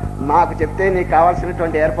 మహానుభావ, మాకు చెప్తే నీకు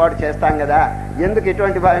కావాల్సినటువంటి ఏర్పాటు చేస్తాం కదా, ఎందుకు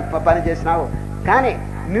ఇటువంటి పని చేసినావు? కానీ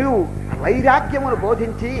నువ్వు వైరాగ్యమును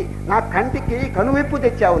బోధించి నా కంటికి కనువిప్పు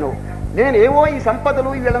తెచ్చావు. నేనేమో ఈ సంపదలు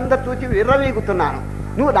వీళ్ళందరూ చూచి విర్రవీగుతున్నాను.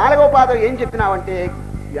 నువ్వు 4వ పాదం ఏం చెప్పినావంటే,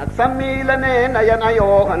 సమ్మీలనే నయనయో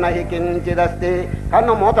నహి కించిదస్తి.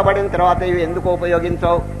 కన్ను మూతపడిన తర్వాత ఇవి ఎందుకు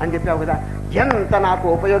ఉపయోగించావు అని చెప్పావు కదా. ఎంత నాకు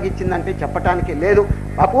ఉపయోగించిందంటే చెప్పటానికి లేదు.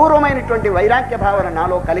 అపూర్వమైనటువంటి వైరాగ్య భావన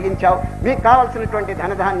నాలో కలిగించావు. మీకు కావాల్సినటువంటి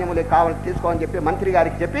ధనధాన్యములు తీసుకోని చెప్పి మంత్రి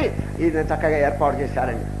గారికి చెప్పి ఇది చక్కగా ఏర్పాటు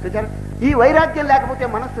చేశారండి. చూచారా, ఈ వైరాగ్యం లేకపోతే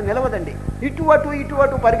మనస్సు నిలవదండి. ఇటు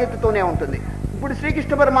అటు పరిగెత్తుతూనే ఉంటుంది. ఇప్పుడు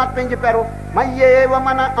శ్రీకృష్ణ పరమాత్మ ఏం చెప్పారు? మయ్యేవ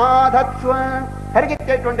మన ఆధత్స్వ.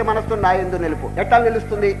 పరిగెత్తేటువంటి మనస్సు నా యందు నిలుపు. ఎట్లా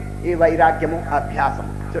నిలుస్తుంది? ఈ వైరాగ్యము, అభ్యాసము,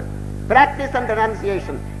 ప్రాక్టీస్ అండ్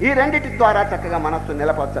రెనౌన్సియేషన్, ఈ రెండిటి ద్వారా చక్కగా మనస్సు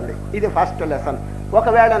నిలపొచ్చండి. ఇది ఫస్ట్ లెసన్.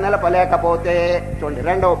 ఒకవేళ నిలపలేకపోతే చూడండి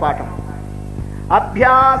 2వ పాఠం.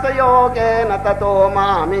 అభ్యాసయోగేన తతో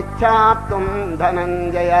మామిచ్ఛాప్తుం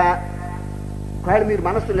ధనంజయ. ఒకవేళ మీరు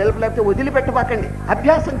మనస్సు నిలపలేకపోతే వదిలిపెట్టబాకండి,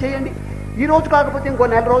 అభ్యాసం చేయండి. ఈ రోజు కాకపోతే ఇంకో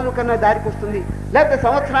 4 రోజుల కన్నా దారికి వస్తుంది, లేకపోతే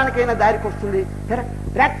సంవత్సరానికైనా దారికి వస్తుంది.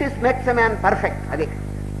 Practice makes a man perfect. అదే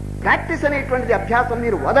ప్రాక్టీస్ అనేటువంటిది, అభ్యాసం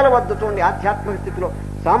మీరు వదలవద్దు. చూడండి, ఆధ్యాత్మిక స్థితిలో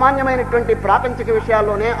సామాన్యమైనటువంటి ప్రాపంచిక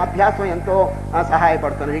విషయాల్లోనే అభ్యాసం ఎంతో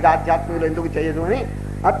సహాయపడుతుంది. ఇక ఆధ్యాత్మికులు ఎందుకు చేయదు అని.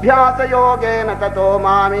 అభ్యాసయోగేన తతో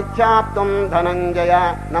మామిచ్ఛాప్తుం ధనంజయ.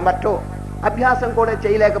 నంబర్ 2, అభ్యాసం కూడా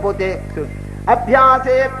చేయలేకపోతే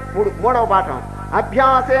అభ్యాసే 3వ పాఠం.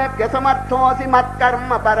 అభ్యాసే వ్యసమర్థోసి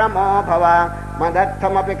మత్కర్మ పరమో భవ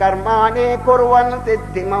మదర్థమపి కర్మాణి కుర్వన్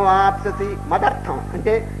సిద్ధిమవాప్ససి. మదర్థం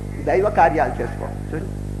అంటే దైవ కార్యాలు చేసుకో.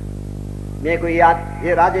 మీకు ఈ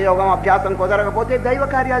రాజయోగం అభ్యాసం కుదరకపోతే దైవ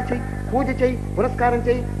కార్యాలు చెయ్యి, పూజ చెయ్యి, పురస్కారం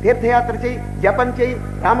చెయ్యి, తీర్థయాత్ర చెయ్యి, జపం చెయ్యి,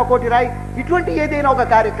 రామకోటి రాయి, ఇటువంటి ఏదైనా ఒక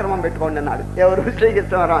కార్యక్రమం పెట్టుకోండి అన్నాడు. ఎవరు?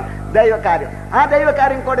 శ్రీకృష్ణవరం. దైవ కార్యం. ఆ దైవ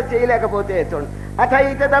కార్యం కూడా చేయలేకపోతే చూడండి,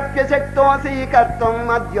 అథైతదప్యశక్తోసి కర్తుం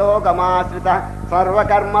మద్యోగమాశ్రిత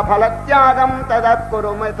సర్వకర్మ ఫలత్యాగం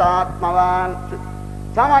తదత్కురుమతాత్మవాన్.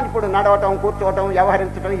 సామాన్య ఇప్పుడు నడవటం, కూర్చోవటం,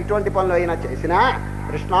 వ్యవహరించటం ఇటువంటి పనులు అయినా చేసినా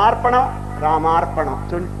కృష్ణార్పణం, రామార్పణం.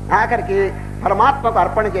 ఆఖరికి పరమాత్మకు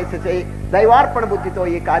అర్పణ చేసి చేయి, దైవార్పణ బుద్ధితో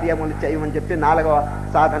ఈ కార్యములు చేయమని చెప్పి 4వ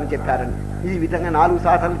సాధన చెప్పారండి. ఈ విధంగా 4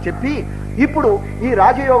 సాధనలు చెప్పి ఇప్పుడు ఈ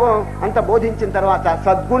రాజయోగం అంత బోధించిన తర్వాత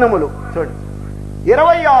సద్గుణములు చూడండి,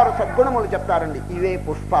 26 సద్గుణములు చెప్తారండి. ఇవే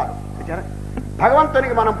పుష్పాలు.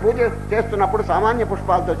 భగవంతునికి మనం పూజ చేస్తున్నప్పుడు సామాన్య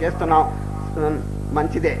పుష్పాలతో చేస్తున్నాం,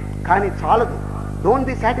 మంచిదే, కానీ చాలదు. Don't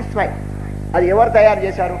be satisfied. అది ఎవరు తయారు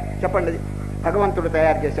చేశారు చెప్పండి? భగవంతుడు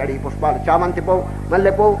తయారు చేశాడు ఈ పుష్పాలు. చామంతి పువ్వు,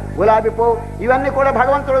 మల్లె పువ్వు, గులాబీ పువ్వు, ఇవన్నీ కూడా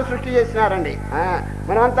భగవంతుడు సృష్టి చేసినారండి.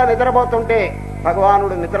 మనమంతా నిద్రపోతుంటే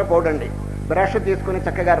భగవానుడు నిద్రపోడండి, బ్రష్ తీసుకుని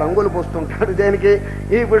చక్కగా రంగులు పూస్తుంటాడు. దేనికి?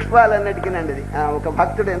 ఈ పుష్పాలన్నిటికీనండి. ఒక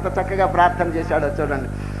భక్తుడు ఎంత చక్కగా ప్రార్థన చేశాడో చూడండి.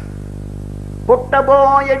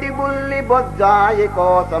 పుట్టబోయడి బుల్లి బొజ్జాయి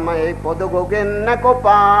కోసమై పొదుగు గిన్నెకు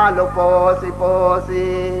పాలు పోసి పోసి.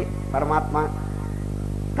 పరమాత్మ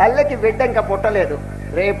తల్లికి బిడ్డ ఇంకా పుట్టలేదు,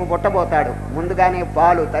 రేపు పుట్టబోతాడు, ముందుగానే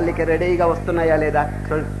పాలు తల్లికి రెడీగా వస్తున్నాయా లేదా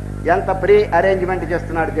చూడండి. ఎంత ప్రీ అరేంజ్మెంట్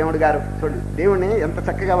చేస్తున్నాడు దేవుడు గారు చూడండి. దేవుడిని ఎంత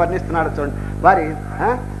చక్కగా వర్ణిస్తున్నాడు చూడండి. వారి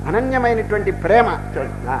అనన్యమైనటువంటి ప్రేమ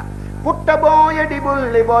చూడండి. పుట్టబోయడి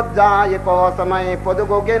బుల్లి బొజ్జాయి కోసమై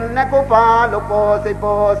పొదుగు గిన్నెకు పాలు పోసి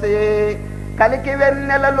పోసి, కలికి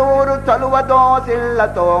వెన్నెలలూరు చలువ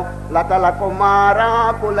దోసిళ్లతో లతల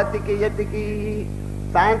కుమారాకులతికి ఎతికి.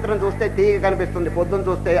 సాయంత్రం చూస్తే తీగ కనిపిస్తుంది, పొద్దున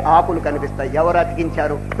చూస్తే ఆకులు కనిపిస్తాయి. ఎవరు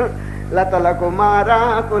అతికించారు? లతల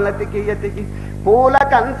కుమారాకులతికి ఎతికి. పూల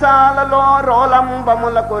కంచాలలో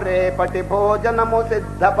రోలంబములకు రేపటి భోజనము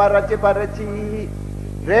సిద్ధపరచి పరచి.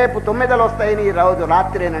 రేపు 9 వస్తాయి, ఈ రోజు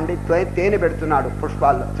రాత్రేనండి తేనె పెడుతున్నాడు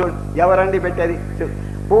పుష్పాల్లో. చూడు, ఎవరండి పెట్టేది?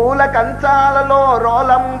 పూల కంచాలలో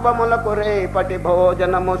రోలంబములకు రేపటి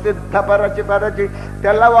భోజనము సిద్ధపరచి పరచి,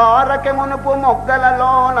 తెల్లవారకి మునుపు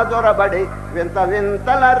మొగ్గలలోన జొరబడి వింత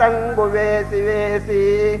వింతల రంగు వేసి వేసి,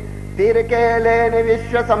 తీరికే లేని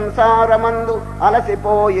విశ్వ సంసారమందు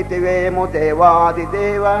అలసిపోయితివేము దేవాది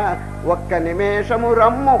దేవ, ఒక్క నిమేషము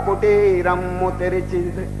రమ్ము కుటీరమ్ము తెరిచి.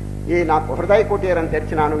 ఈ నాకు హృదయ కుటీరం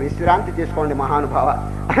తెరిచినాను, విశ్రాంతి తీసుకోండి మహానుభావ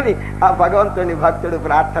అని ఆ భగవంతుని భక్తుడు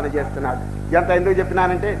ప్రార్థన చేస్తున్నాడు. ఎంత ఎందుకు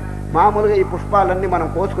చెప్పినానంటే, మామూలుగా ఈ పుష్పాలన్నీ మనం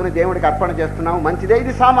కోసుకుని దేవుడికి అర్పణ చేస్తున్నాము, మంచిదే,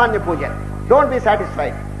 ఇది సామాన్య పూజ. డోంట్ బి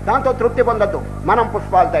సాటిస్ఫైడ్, దాంతో తృప్తి పొందద్దు. మనం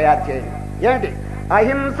పుష్పాలు తయారు చేయండి. ఏంటి?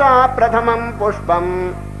 అహింస ప్రథమం పుష్పం.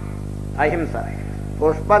 అహింస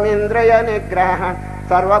పుష్పమింద్రియ నిగ్రహ,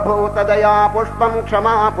 సర్వభూత దయా పుష్పం,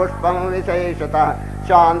 క్షమా పుష్పం విశేషత,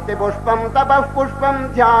 శాంతి పుష్పం, తపః పుష్పం,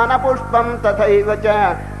 ధ్యాన పుష్పం, తథైవ చ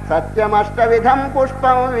సత్యమష్టవిధం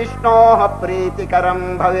పుష్పం విష్ణోః ప్రీతికరం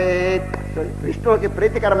భవేత్. విష్ణువుకి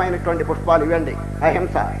ప్రీతికరమైనటువంటి పుష్పాలు ఇవ్వండి.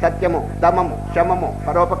 అహింస, సత్యము, దమము, శమము,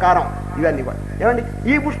 పరోపకారం, ఇవన్నీ కూడా ఏమండి.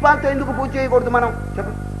 ఈ పుష్పాలతో ఎందుకు పూజ చేయకూడదు మనం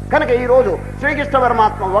చెప్పండి? కనుక ఈ రోజు శ్రీకృష్ణ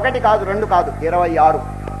పరమాత్మ 1 కాదు 2 కాదు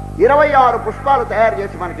 26 పుష్పాలు తయారు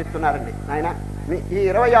చేసి మనకి ఇస్తున్నారండి. ఆయన ఈ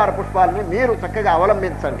 26 పుష్పాలని మీరు చక్కగా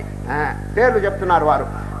అవలంబించండి. పేర్లు చెప్తున్నారు వారు.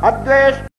 అద్వేష్